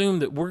to assume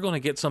that we're going to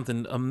get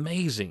something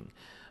amazing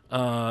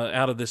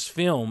out of this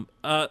film.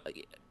 I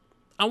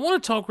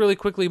want to talk really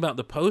quickly about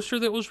the poster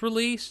that was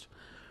released.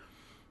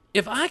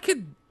 If I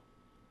could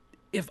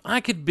if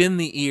I could bend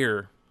the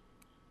ear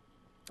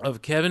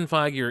of Kevin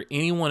Feige or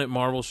anyone at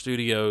Marvel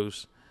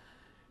Studios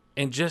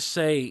and just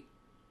say,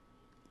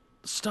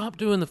 stop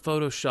doing the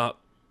Photoshop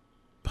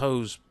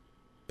pose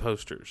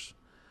posters.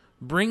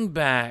 Bring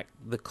back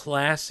the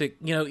classic,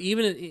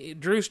 even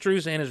Drew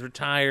Struzan is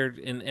retired,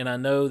 and I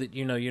know that,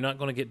 you're not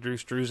going to get Drew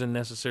Struzan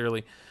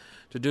necessarily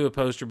to do a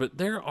poster, but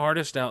there are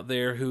artists out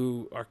there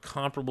who are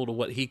comparable to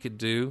what he could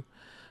do.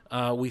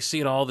 We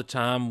see it all the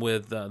time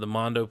with the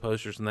Mondo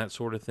posters and that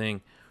sort of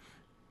thing.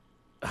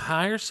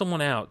 Hire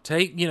someone out.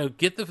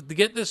 Get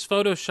this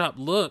Photoshop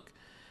look,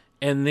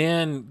 and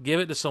then give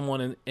it to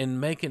someone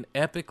and make an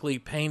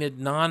epically painted,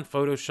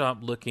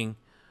 non-Photoshop looking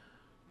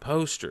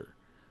poster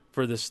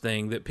for this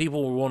thing that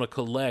people will want to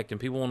collect and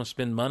people want to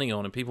spend money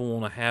on and people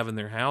want to have in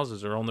their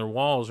houses or on their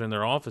walls or in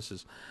their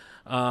offices.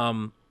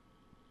 But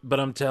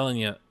I'm telling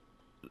you,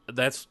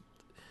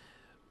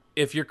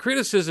 if your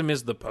criticism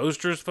is the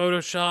posters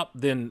Photoshop,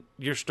 then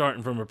you're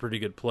starting from a pretty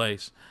good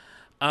place.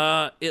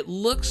 It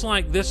looks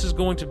like this is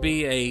going to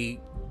be a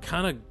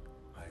kind of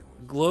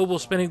global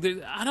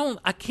spending.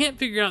 I can't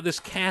figure out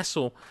this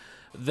castle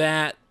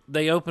that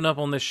they open up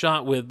on this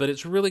shot with, but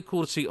it's really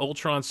cool to see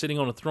Ultron sitting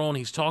on a throne.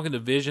 He's talking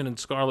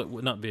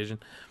to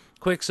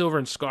Quicksilver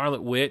and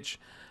Scarlet Witch.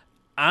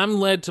 I'm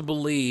led to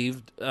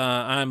believe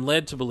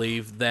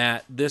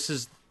that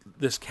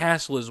this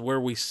castle is where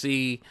we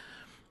see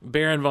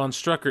Baron von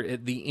Strucker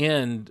at the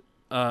end,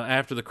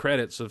 after the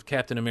credits of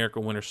Captain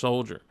America: Winter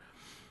Soldier.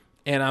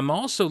 And I'm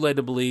also led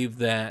to believe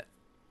that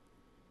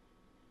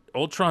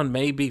Ultron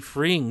may be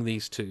freeing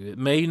these two. It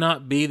may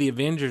not be the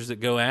Avengers that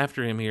go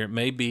after him here. It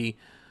may be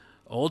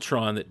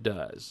Ultron that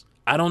does.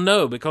 I don't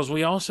know, because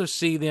we also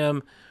see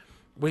them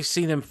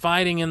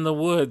fighting in the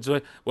woods.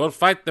 We'll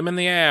fight them in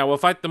the air. We'll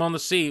fight them on the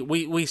sea.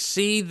 We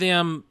see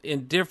them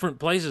in different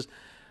places.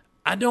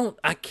 I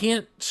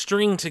can't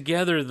string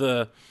together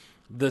the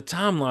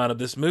timeline of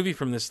this movie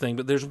from this thing,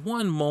 but there's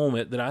one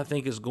moment that I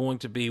think is going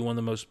to be one of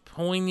the most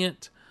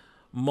poignant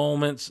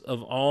moments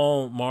of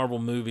all Marvel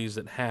movies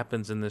that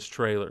happens in this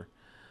trailer.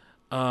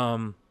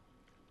 And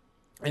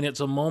it's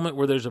a moment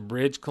where there's a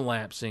bridge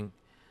collapsing,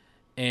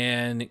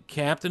 and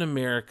Captain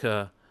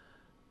America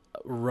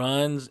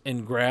runs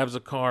and grabs a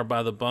car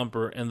by the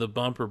bumper, and the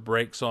bumper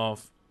breaks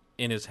off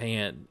in his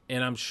hand.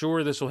 And I'm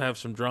sure this will have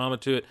some drama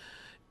to it.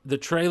 The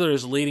trailer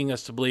is leading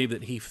us to believe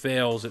that he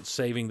fails at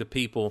saving the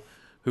people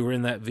who are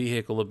in that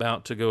vehicle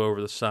about to go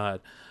over the side.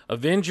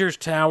 Avengers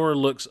Tower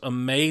looks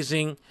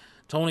amazing.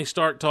 Tony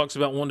Stark talks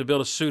about wanting to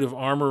build a suit of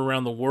armor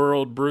around the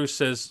world. Bruce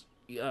says,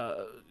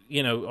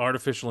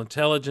 artificial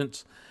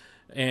intelligence.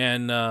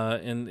 And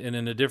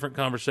in a different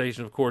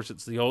conversation, of course,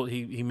 it's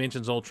he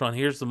mentions Ultron.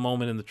 Here's the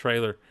moment in the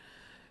trailer.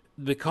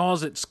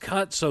 Because it's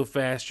cut so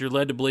fast, you're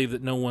led to believe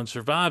that no one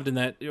survived in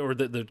that, or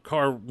that the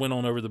car went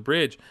on over the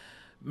bridge.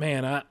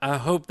 Man, I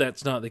hope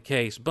that's not the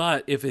case.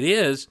 But if it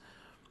is,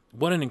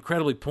 what an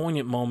incredibly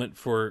poignant moment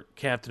for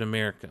Captain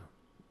America.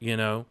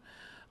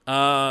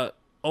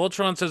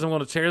 Ultron says, I'm going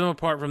to tear them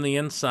apart from the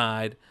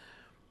inside.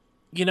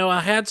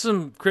 I had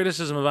some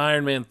criticism of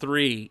Iron Man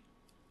 3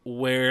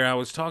 where I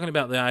was talking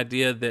about the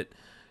idea that,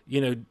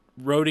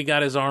 Rhodey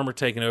got his armor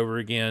taken over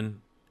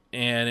again,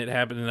 and it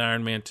happened in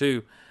Iron Man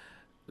 2.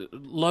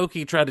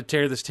 Loki tried to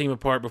tear this team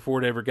apart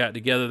before it ever got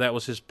together. That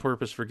was his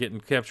purpose for getting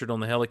captured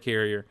on the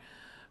helicarrier.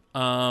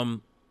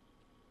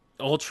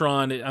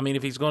 Ultron,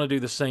 if he's going to do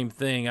the same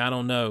thing, I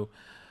don't know.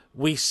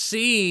 We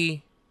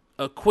see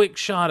a quick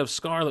shot of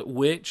Scarlet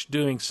Witch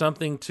doing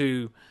something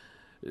to,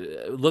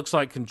 looks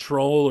like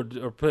control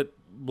or put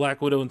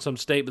Black Widow in some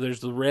state, but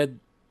there's the red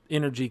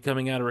energy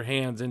coming out of her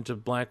hands into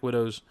Black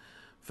Widow's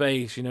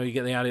face. You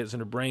get the ideas in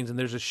her brains, and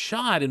there's a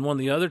shot in one of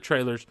the other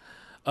trailers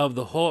of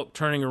the Hulk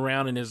turning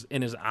around and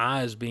his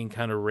eyes being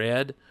kind of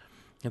red.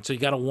 And so you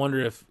got to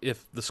wonder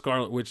if the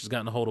Scarlet Witch has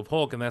gotten a hold of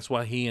Hulk, and that's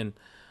why he and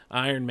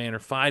Iron Man are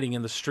fighting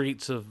in the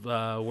streets of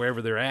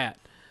wherever they're at.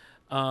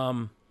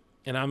 And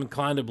I'm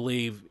inclined to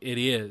believe it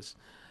is.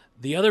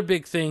 The other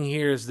big thing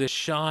here is this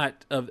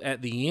shot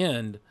at the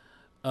end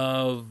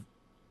of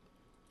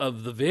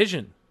the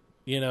Vision,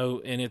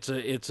 and it's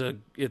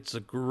a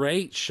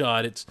great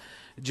shot. It's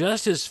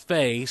just his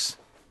face,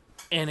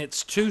 and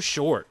it's too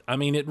short.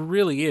 It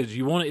really is.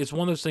 It's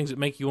one of those things that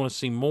make you want to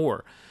see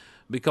more,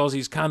 because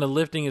he's kind of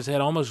lifting his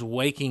head, almost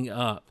waking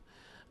up,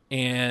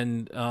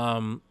 and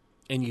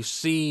you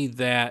see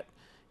that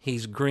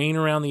he's green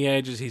around the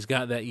edges. He's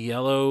got that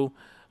yellow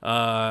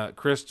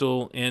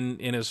crystal in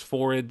his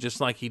forehead, just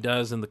like he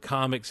does in the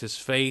comics. His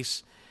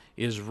face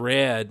is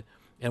red,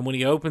 and when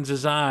he opens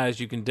his eyes,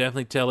 you can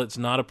definitely tell it's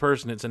not a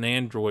person, it's an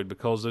android,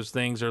 because those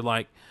things are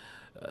like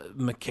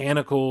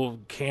mechanical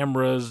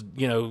cameras,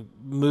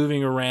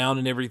 moving around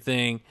and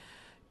everything.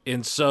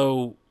 And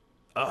so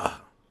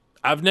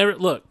I'm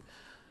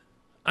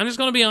just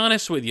going to be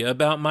honest with you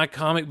about my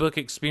comic book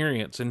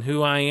experience and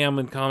who I am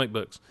in comic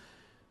books.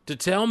 To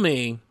tell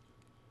me,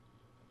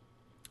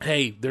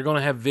 hey, they're going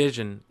to have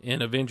Vision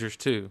in Avengers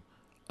 2.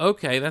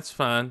 Okay, that's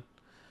fine.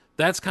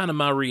 That's kind of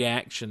my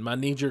reaction. My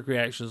knee-jerk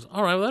reaction is,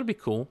 all right, well, that'd be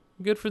cool.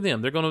 Good for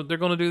them. They're going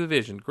to do the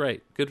Vision.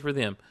 Great. Good for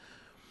them.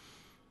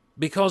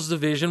 because the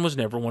Vision was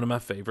never one of my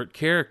favorite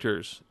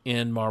characters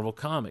in Marvel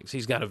Comics.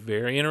 He's got a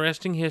very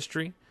interesting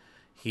history.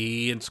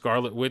 He and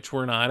Scarlet Witch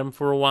were an item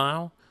for a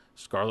while.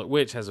 Scarlet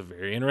Witch has a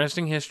very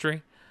interesting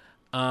history.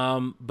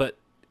 But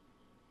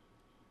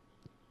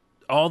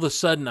all of a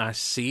sudden I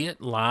see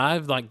it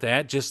live like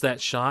that, just that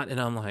shot, and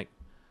I'm like,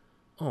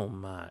 oh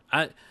my.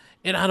 I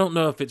don't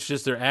know if it's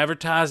just their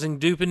advertising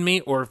duping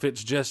me, or if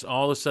it's just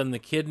all of a sudden the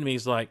kid in me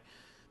is like,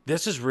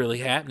 this is really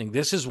happening.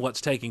 This is what's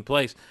taking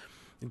place.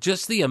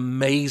 Just the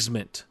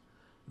amazement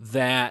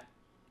that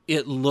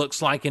it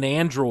looks like an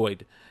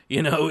android.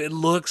 You know, it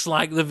looks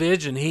like the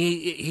Vision.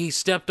 He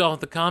stepped off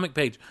the comic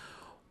page.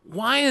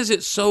 Why is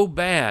it so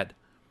bad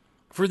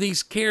for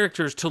these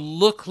characters to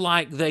look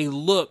like they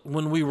looked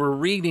when we were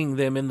reading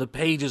them in the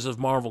pages of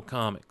Marvel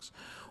Comics?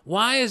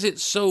 Why is it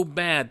so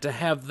bad to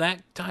have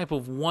that type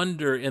of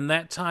wonder and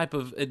that type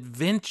of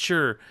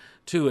adventure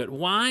to it?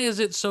 Why is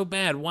it so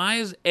bad? Why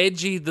is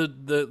edgy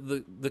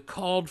the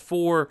called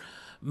for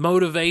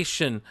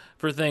motivation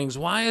for things?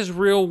 Why is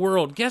real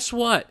world? Guess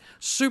what?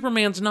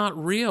 Superman's not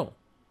real.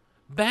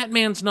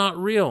 Batman's not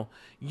real.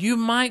 You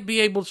might be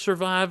able to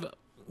survive,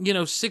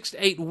 6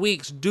 to 8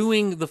 weeks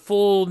doing the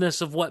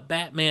fullness of what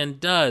Batman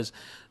does.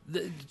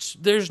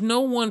 There's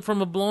no one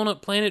from a blown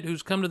up planet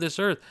who's come to this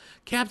earth.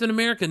 Captain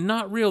America,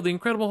 not real. The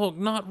Incredible Hulk,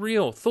 not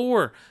real.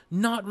 Thor,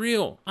 not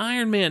real.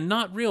 Iron Man,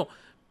 not real.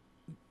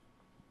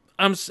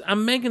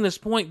 I'm making this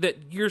point that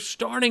you're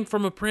starting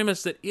from a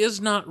premise that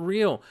is not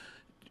real.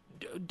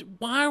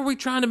 Why are we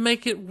trying to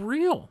make it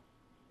real?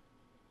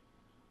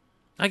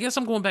 I guess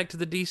I'm going back to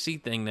the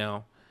DC thing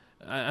now.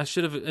 I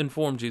should have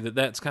informed you that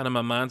that's kind of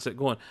my mindset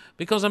going,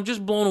 because I'm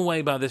just blown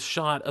away by this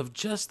shot of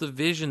just the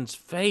Vision's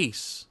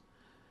face.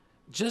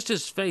 Just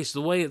his face,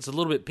 the way it's a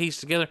little bit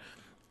pieced together.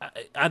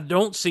 I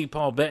don't see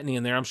Paul Bettany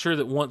in there. I'm sure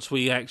that once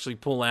we actually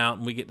pull out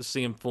and we get to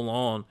see him full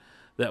on,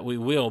 that we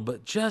will.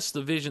 But just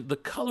the Vision, the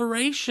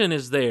coloration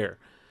is there.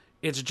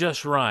 It's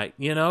just right.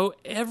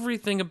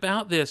 Everything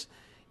about this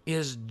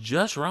is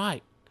just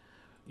right.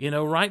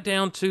 Right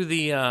down to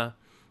the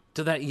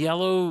to that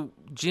yellow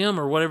gem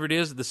or whatever it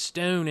is, the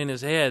stone in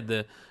his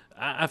head.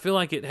 I feel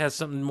like it has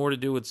something more to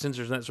do with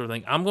sensors and that sort of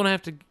thing. I'm gonna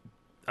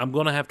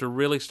have to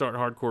really start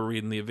hardcore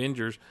reading the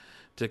Avengers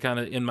to kind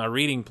of in my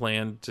reading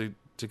plan to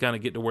kind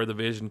of get to where the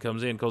Vision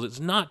comes in, because it's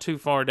not too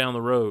far down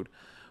the road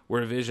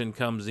where Vision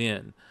comes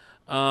in.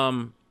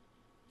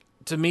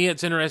 To me,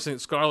 it's interesting that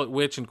Scarlet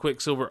Witch and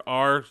Quicksilver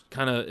are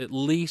kind of, at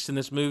least in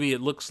this movie, it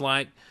looks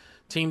like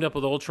teamed up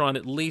with Ultron,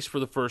 at least for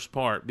the first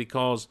part,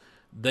 because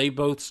they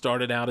both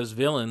started out as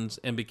villains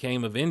and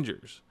became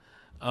Avengers.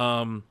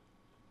 And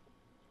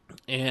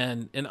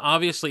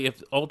obviously,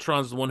 if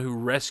Ultron's the one who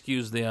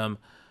rescues them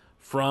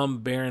from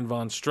Baron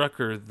von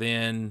Strucker,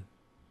 then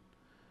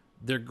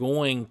they're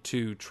going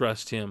to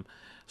trust him.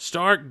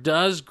 Stark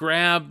does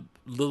grab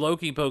the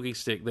Loki pokey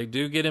stick. They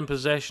do get in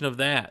possession of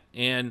that.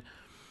 And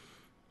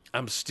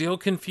I'm still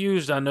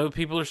confused. I know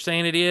people are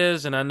saying it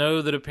is, and I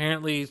know that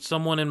apparently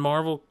someone in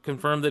Marvel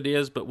confirmed that it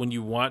is, but when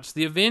you watch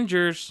the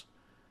Avengers,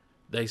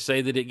 they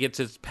say that it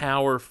gets its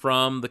power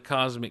from the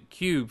Cosmic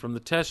Cube, from the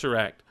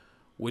Tesseract,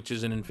 which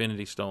is an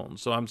Infinity Stone.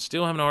 So I'm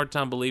still having a hard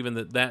time believing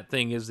that that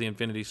thing is the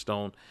Infinity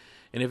Stone.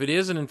 And if it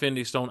is an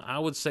Infinity Stone, I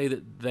would say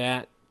that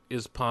that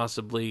is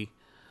possibly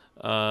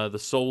the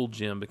Soul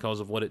Gem, because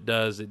of what it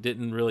does. It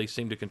didn't really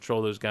seem to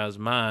control those guys'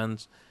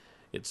 minds.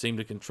 It seemed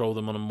to control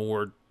them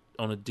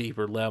on a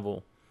deeper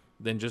level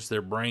than just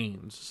their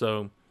brains.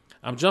 So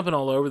I'm jumping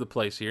all over the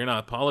place here, and I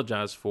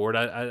apologize for it.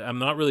 I'm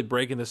not really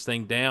breaking this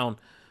thing down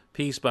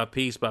piece by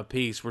piece by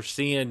piece. We're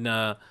seeing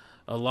a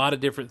lot of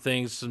different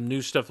things, some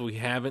new stuff that we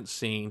haven't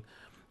seen.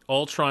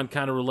 Ultron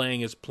kind of relaying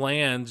his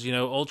plans.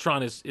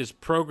 Ultron is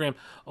programmed.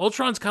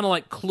 Ultron's kind of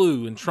like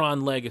Clue in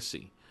Tron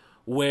Legacy,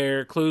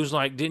 where Clue's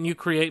like, didn't you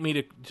create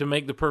me to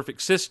make the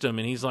perfect system?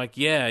 And he's like,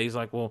 yeah. He's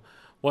like, well,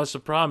 what's the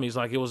problem? He's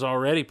like, it was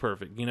already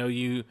perfect.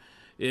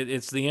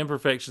 It's the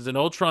imperfections. And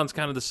Ultron's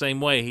kind of the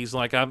same way. He's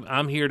like,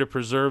 I'm here to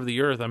preserve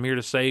the Earth. I'm here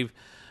to save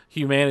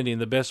humanity,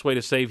 and the best way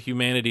to save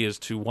humanity is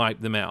to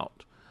wipe them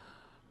out.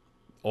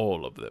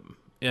 All of them.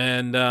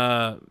 And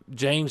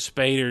James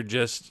Spader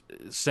just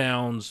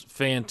sounds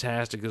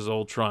fantastic as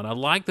Ultron. I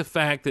like the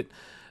fact that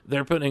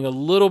they're putting a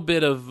little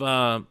bit of,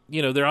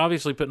 they're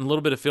obviously putting a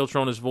little bit of filter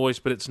on his voice,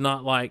 but it's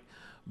not like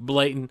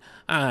blatant,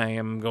 I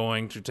am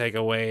going to take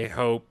away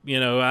hope.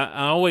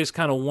 I always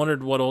kind of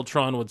wondered what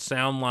Ultron would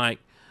sound like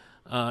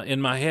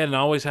in my head, and I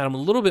always had him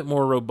a little bit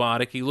more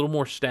robotic-y, a little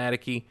more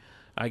static-y,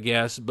 I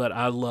guess, but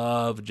I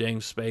love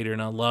James Spader,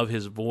 and I love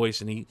his voice,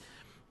 and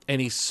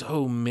he's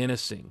so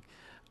menacing.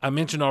 I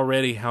mentioned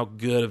already how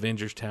good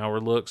Avengers Tower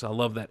looks. I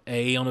love that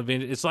A on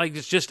Avengers. It's like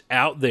it's just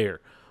out there.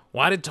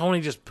 Why did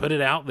Tony just put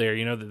it out there,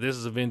 that this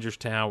is Avengers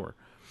Tower?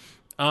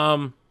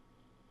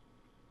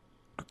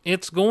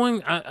 It's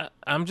going,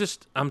 I'm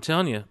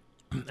telling you,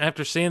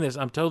 after seeing this,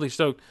 I'm totally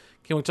stoked.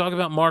 Can we talk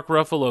about Mark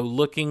Ruffalo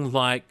looking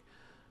like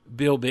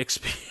Bill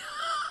Bixby?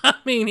 I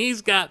mean,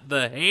 he's got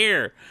the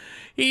hair.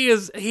 The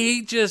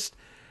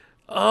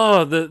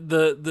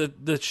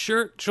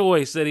shirt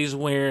choice that he's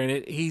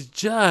wearing, he's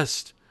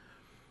just,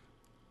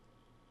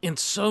 in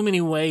so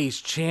many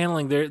ways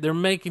channeling. They're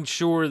making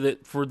sure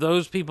that for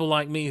those people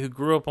like me who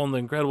grew up on the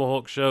Incredible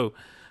Hulk show,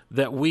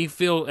 that we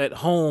feel at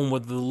home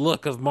with the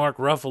look of Mark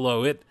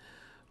Ruffalo.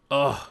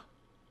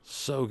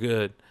 So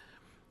good.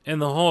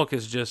 And the Hulk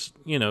is just,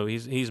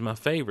 he's my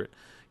favorite.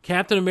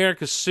 Captain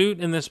America's suit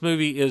in this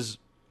movie is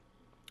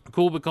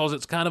cool because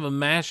it's kind of a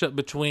mashup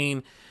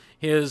between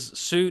his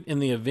suit in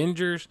the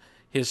Avengers,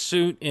 his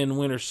suit in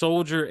Winter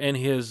Soldier, and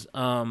his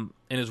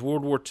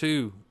World War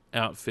II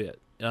outfit.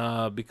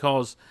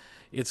 Because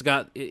it's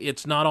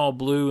not all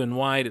blue and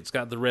white. It's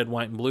got the red,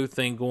 white, and blue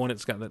thing going.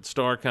 It's got that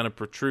star kind of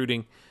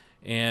protruding,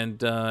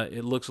 and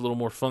it looks a little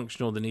more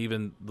functional than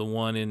even the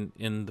one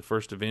in the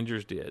first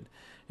Avengers did.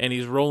 And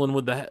he's rolling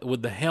with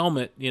the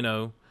helmet,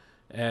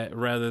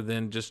 rather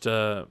than just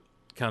a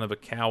kind of a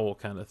cowl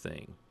kind of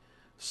thing.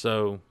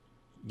 So,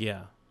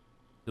 yeah,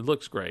 it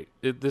looks great.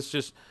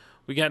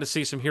 We got to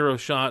see some hero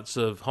shots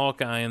of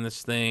Hawkeye in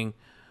this thing.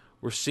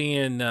 We're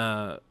seeing.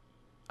 I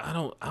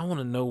want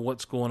to know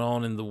what's going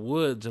on in the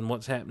woods and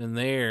what's happening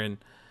there, and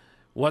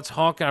what's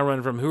Hawkeye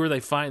running from? Who are they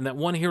fighting? That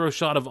one hero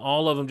shot of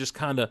all of them just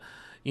kind of,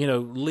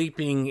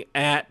 leaping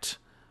at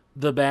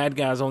the bad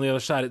guys on the other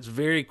side. It's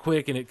very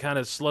quick, and it kind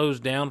of slows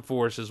down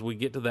for us as we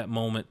get to that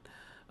moment.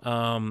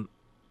 It's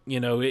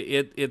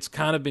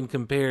kind of been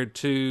compared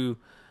to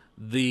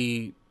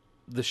the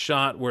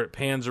shot where it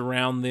pans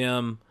around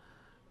them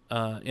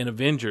in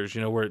Avengers,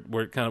 where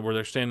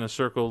they're standing in a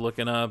circle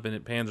looking up and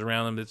it pans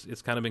around them.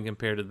 It's kind of been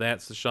compared to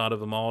that's the shot of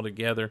them all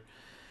together.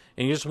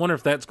 And you just wonder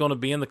if that's going to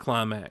be in the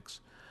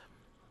climax.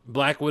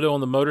 Black Widow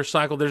on the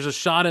motorcycle. There's a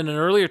shot in an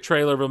earlier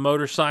trailer of a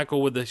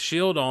motorcycle with the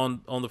shield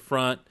on the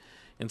front,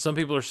 and some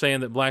people are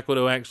saying that Black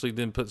Widow actually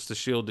then puts the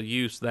shield to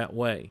use that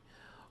way.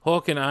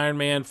 Hulk and Iron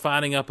Man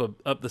fighting up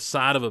the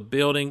side of a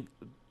building.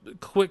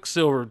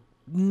 Quicksilver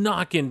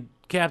knocking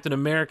Captain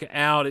America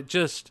out. It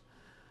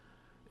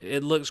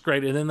looks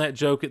great. And then that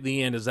joke at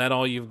the end, is that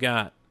all you've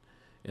got?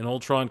 And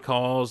Ultron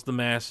calls the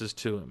masses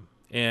to him.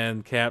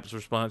 And Cap's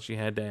response, you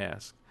had to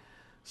ask.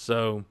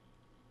 So,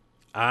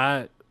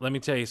 let me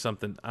tell you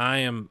something. I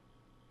am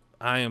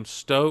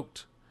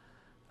stoked.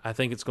 I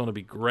think it's going to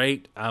be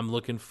great. I'm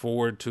looking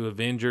forward to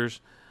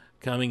Avengers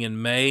coming in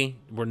May.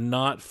 We're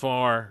not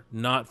far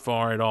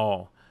at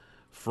all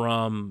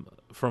from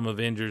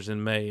Avengers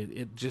in May.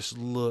 It just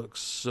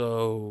looks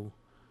so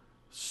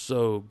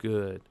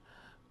good.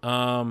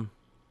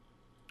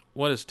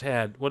 What has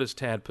Tad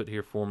put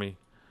here for me,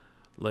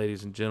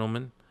 ladies and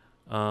gentlemen?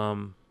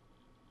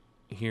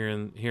 Here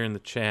in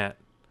the chat.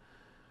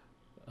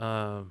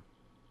 All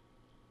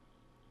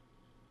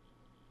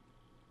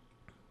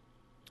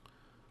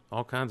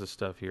kinds of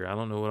stuff here. I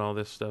don't know what all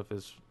this stuff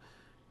is.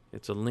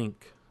 It's a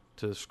link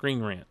to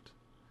Screen Rant,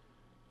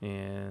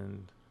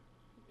 and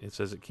it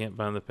says it can't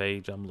find the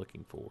page I'm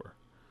looking for.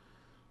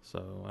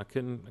 So I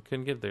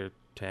couldn't get there,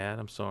 Tad.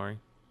 I'm sorry.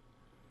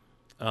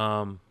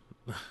 It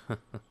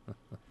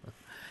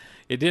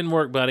didn't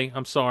work, buddy.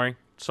 I'm sorry.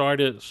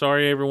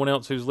 Sorry everyone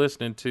else who's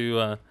listening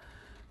to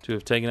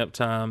have taken up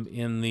time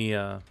in the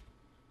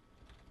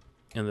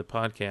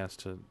podcast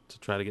to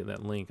try to get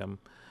that link. I'm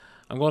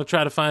going to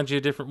try to find you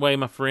a different way,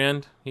 my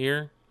friend,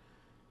 here.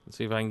 Let's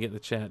see if I can get the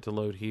chat to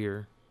load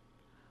here.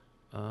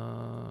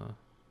 Here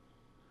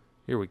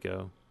we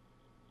go.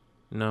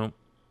 No.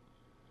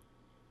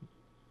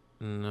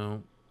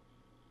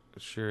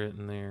 Sure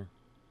isn't there.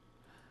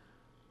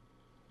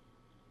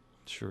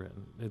 Sure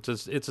isn't.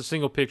 It's a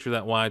single picture,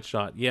 that wide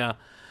shot. Yeah.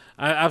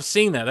 I've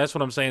seen that. That's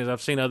what I'm saying. Is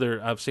I've seen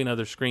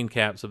other screen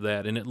caps of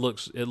that, and it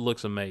looks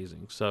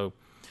amazing. So,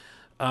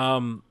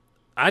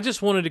 I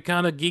just wanted to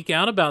kind of geek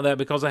out about that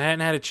because I hadn't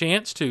had a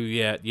chance to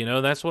yet.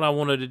 That's what I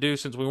wanted to do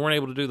since we weren't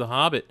able to do The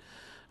Hobbit.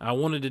 I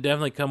wanted to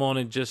definitely come on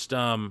and just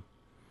I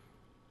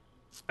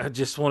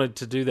just wanted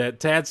to do that.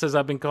 Tad says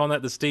I've been calling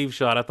that the Steve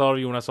shot. I thought of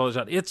you when I saw the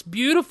shot. It's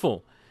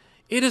beautiful.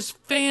 It is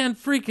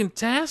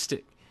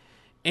fan-freaking-tastic.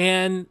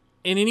 And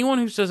anyone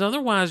who says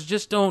otherwise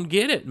just don't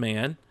get it,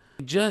 man.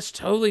 Just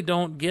totally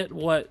don't get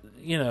what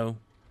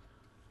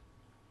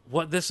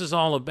this is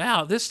all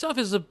about. This stuff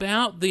is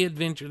about the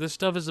adventure. This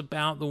stuff is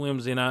about the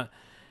whimsy. And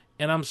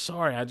I'm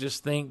sorry. I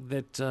just think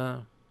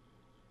that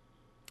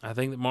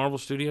Marvel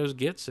Studios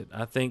gets it.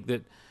 I think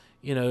that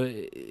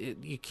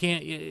you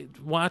can't.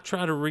 Why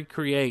try to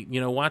recreate?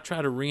 Why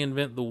try to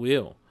reinvent the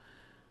wheel?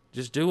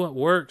 Just do what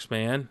works,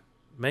 man.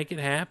 Make it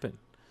happen.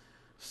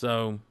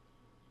 So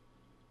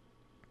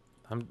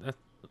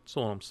that's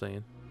all I'm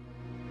saying.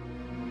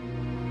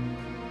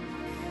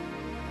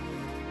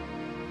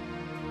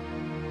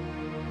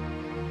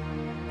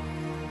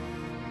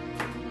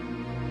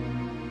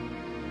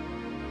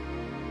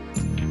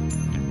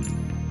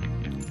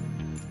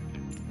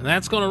 And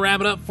that's going to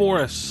wrap it up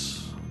for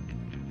us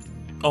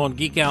on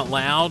Geek Out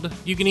Loud.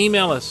 You can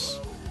email us,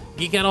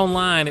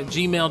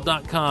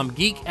 geekoutonline@gmail.com,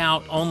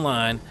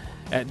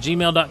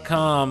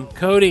 geekoutonline@gmail.com.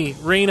 Cody,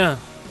 Rena,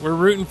 we're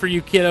rooting for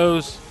you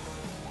kiddos.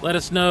 Let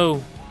us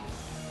know.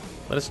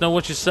 Let us know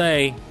what you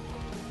say.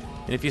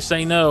 And if you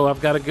say no,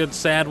 I've got a good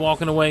sad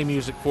walking away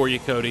music for you,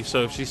 Cody.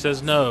 So if she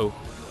says no,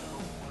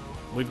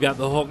 we've got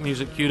the Hulk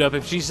music queued up.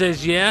 If she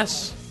says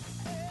yes,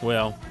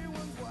 well,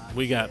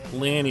 we got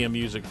plenty of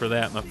music for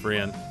that, my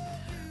friend.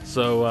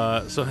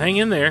 So hang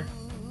in there.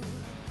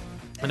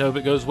 I hope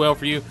it goes well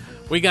for you.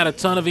 We got a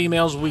ton of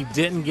emails we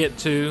didn't get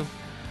to.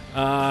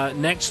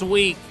 Next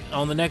week,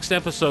 on the next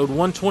episode,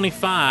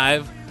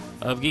 125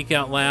 of Geek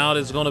Out Loud,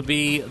 is going to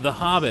be The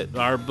Hobbit,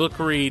 our book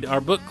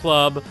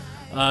club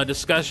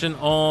discussion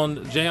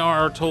on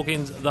J.R.R.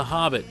 Tolkien's The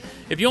Hobbit.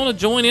 If you want to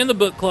join in the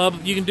book club,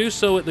 you can do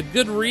so at the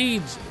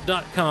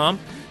goodreads.com.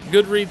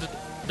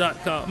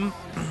 Goodreads.com.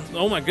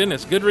 Oh my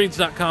goodness,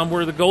 goodreads.com.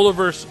 We're the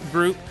Golaverse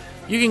group.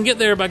 You can get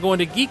there by going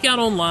to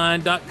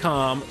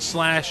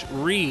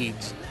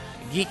geekoutonline.com/reads.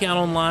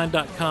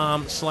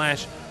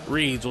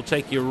 geekoutonline.com/reads will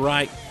take you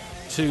right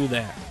to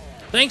that.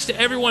 Thanks to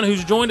everyone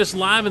who's joined us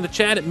live in the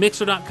chat at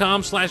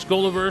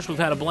mixer.com/Golaverse. We've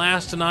had a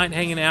blast tonight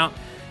hanging out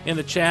in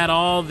the chat.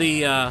 All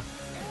the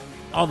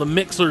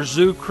Mixler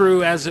Zoo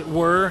crew, as it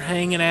were,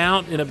 hanging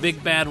out in a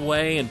big bad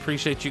way, and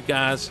appreciate you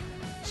guys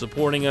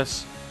supporting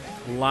us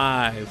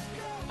live.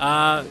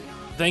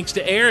 Thanks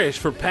to Erich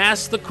for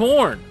Pass the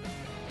Corn.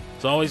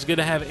 It's always good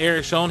to have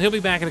Erich on. He'll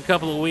be back in a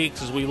couple of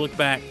weeks as we look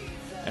back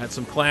at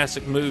some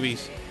classic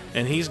movies,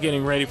 and he's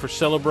getting ready for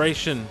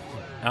Celebration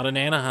out in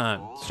Anaheim,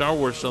 Star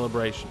Wars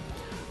Celebration.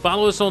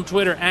 Follow us on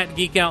Twitter at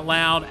Geek Out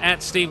Loud,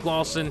 at Steve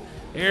Glosson.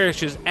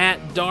 Erich is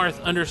at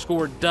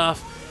Darth_Duff,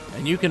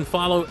 and you can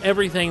follow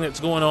everything that's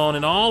going on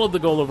in all of the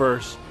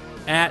Golaverse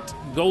at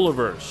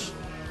Golaverse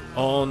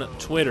on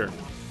Twitter.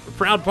 We're a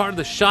proud part of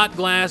the Shot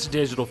Glass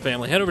Digital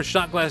family. Head over to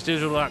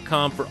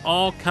shotglassdigital.com for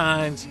all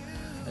kinds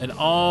and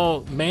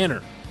all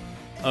manner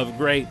of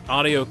great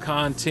audio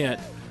content,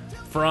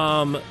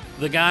 from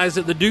the guys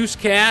at the Deuce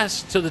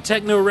Cast to the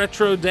Techno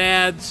Retro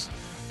Dads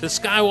to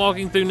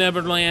Skywalking Through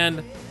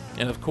Neverland,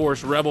 and of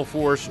course Rebel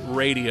Force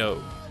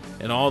Radio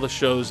and all the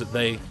shows that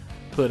they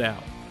put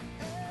out.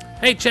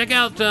 Hey, check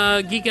out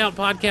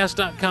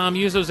geekoutpodcast.com.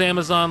 Use those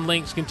Amazon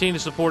links. Continue to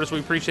support us. We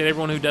appreciate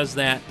everyone who does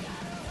that.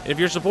 If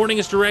you're supporting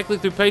us directly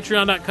through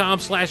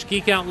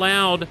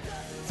patreon.com/geekoutloud,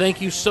 thank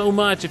you so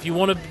much. If you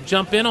want to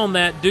jump in on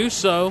that, do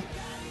so.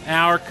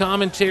 Our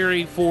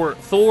commentary for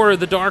Thor: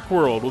 The Dark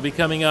World will be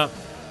coming up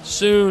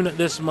soon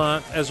this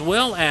month, as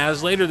well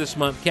as later this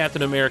month,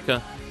 Captain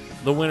America: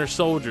 The Winter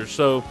Soldier.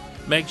 So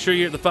make sure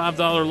you're at the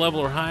 $5 level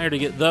or higher to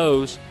get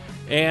those.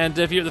 And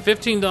if you're at the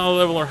 $15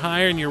 level or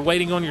higher and you're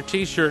waiting on your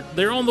t-shirt,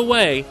 they're on the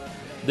way.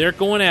 They're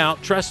going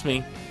out. Trust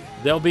me,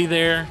 they'll be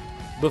there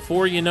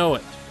before you know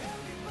it.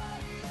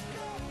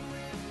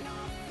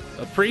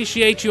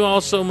 Appreciate you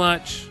all so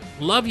much.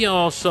 Love you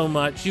all so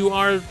much. You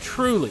are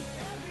truly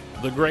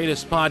the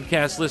greatest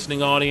podcast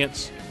listening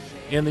audience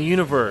in the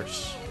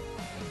universe.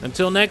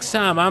 Until next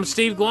time, I'm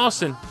Steve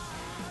Glosson.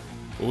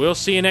 We'll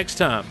see you next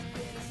time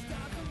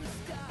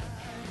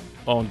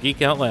on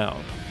Geek Out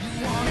Loud.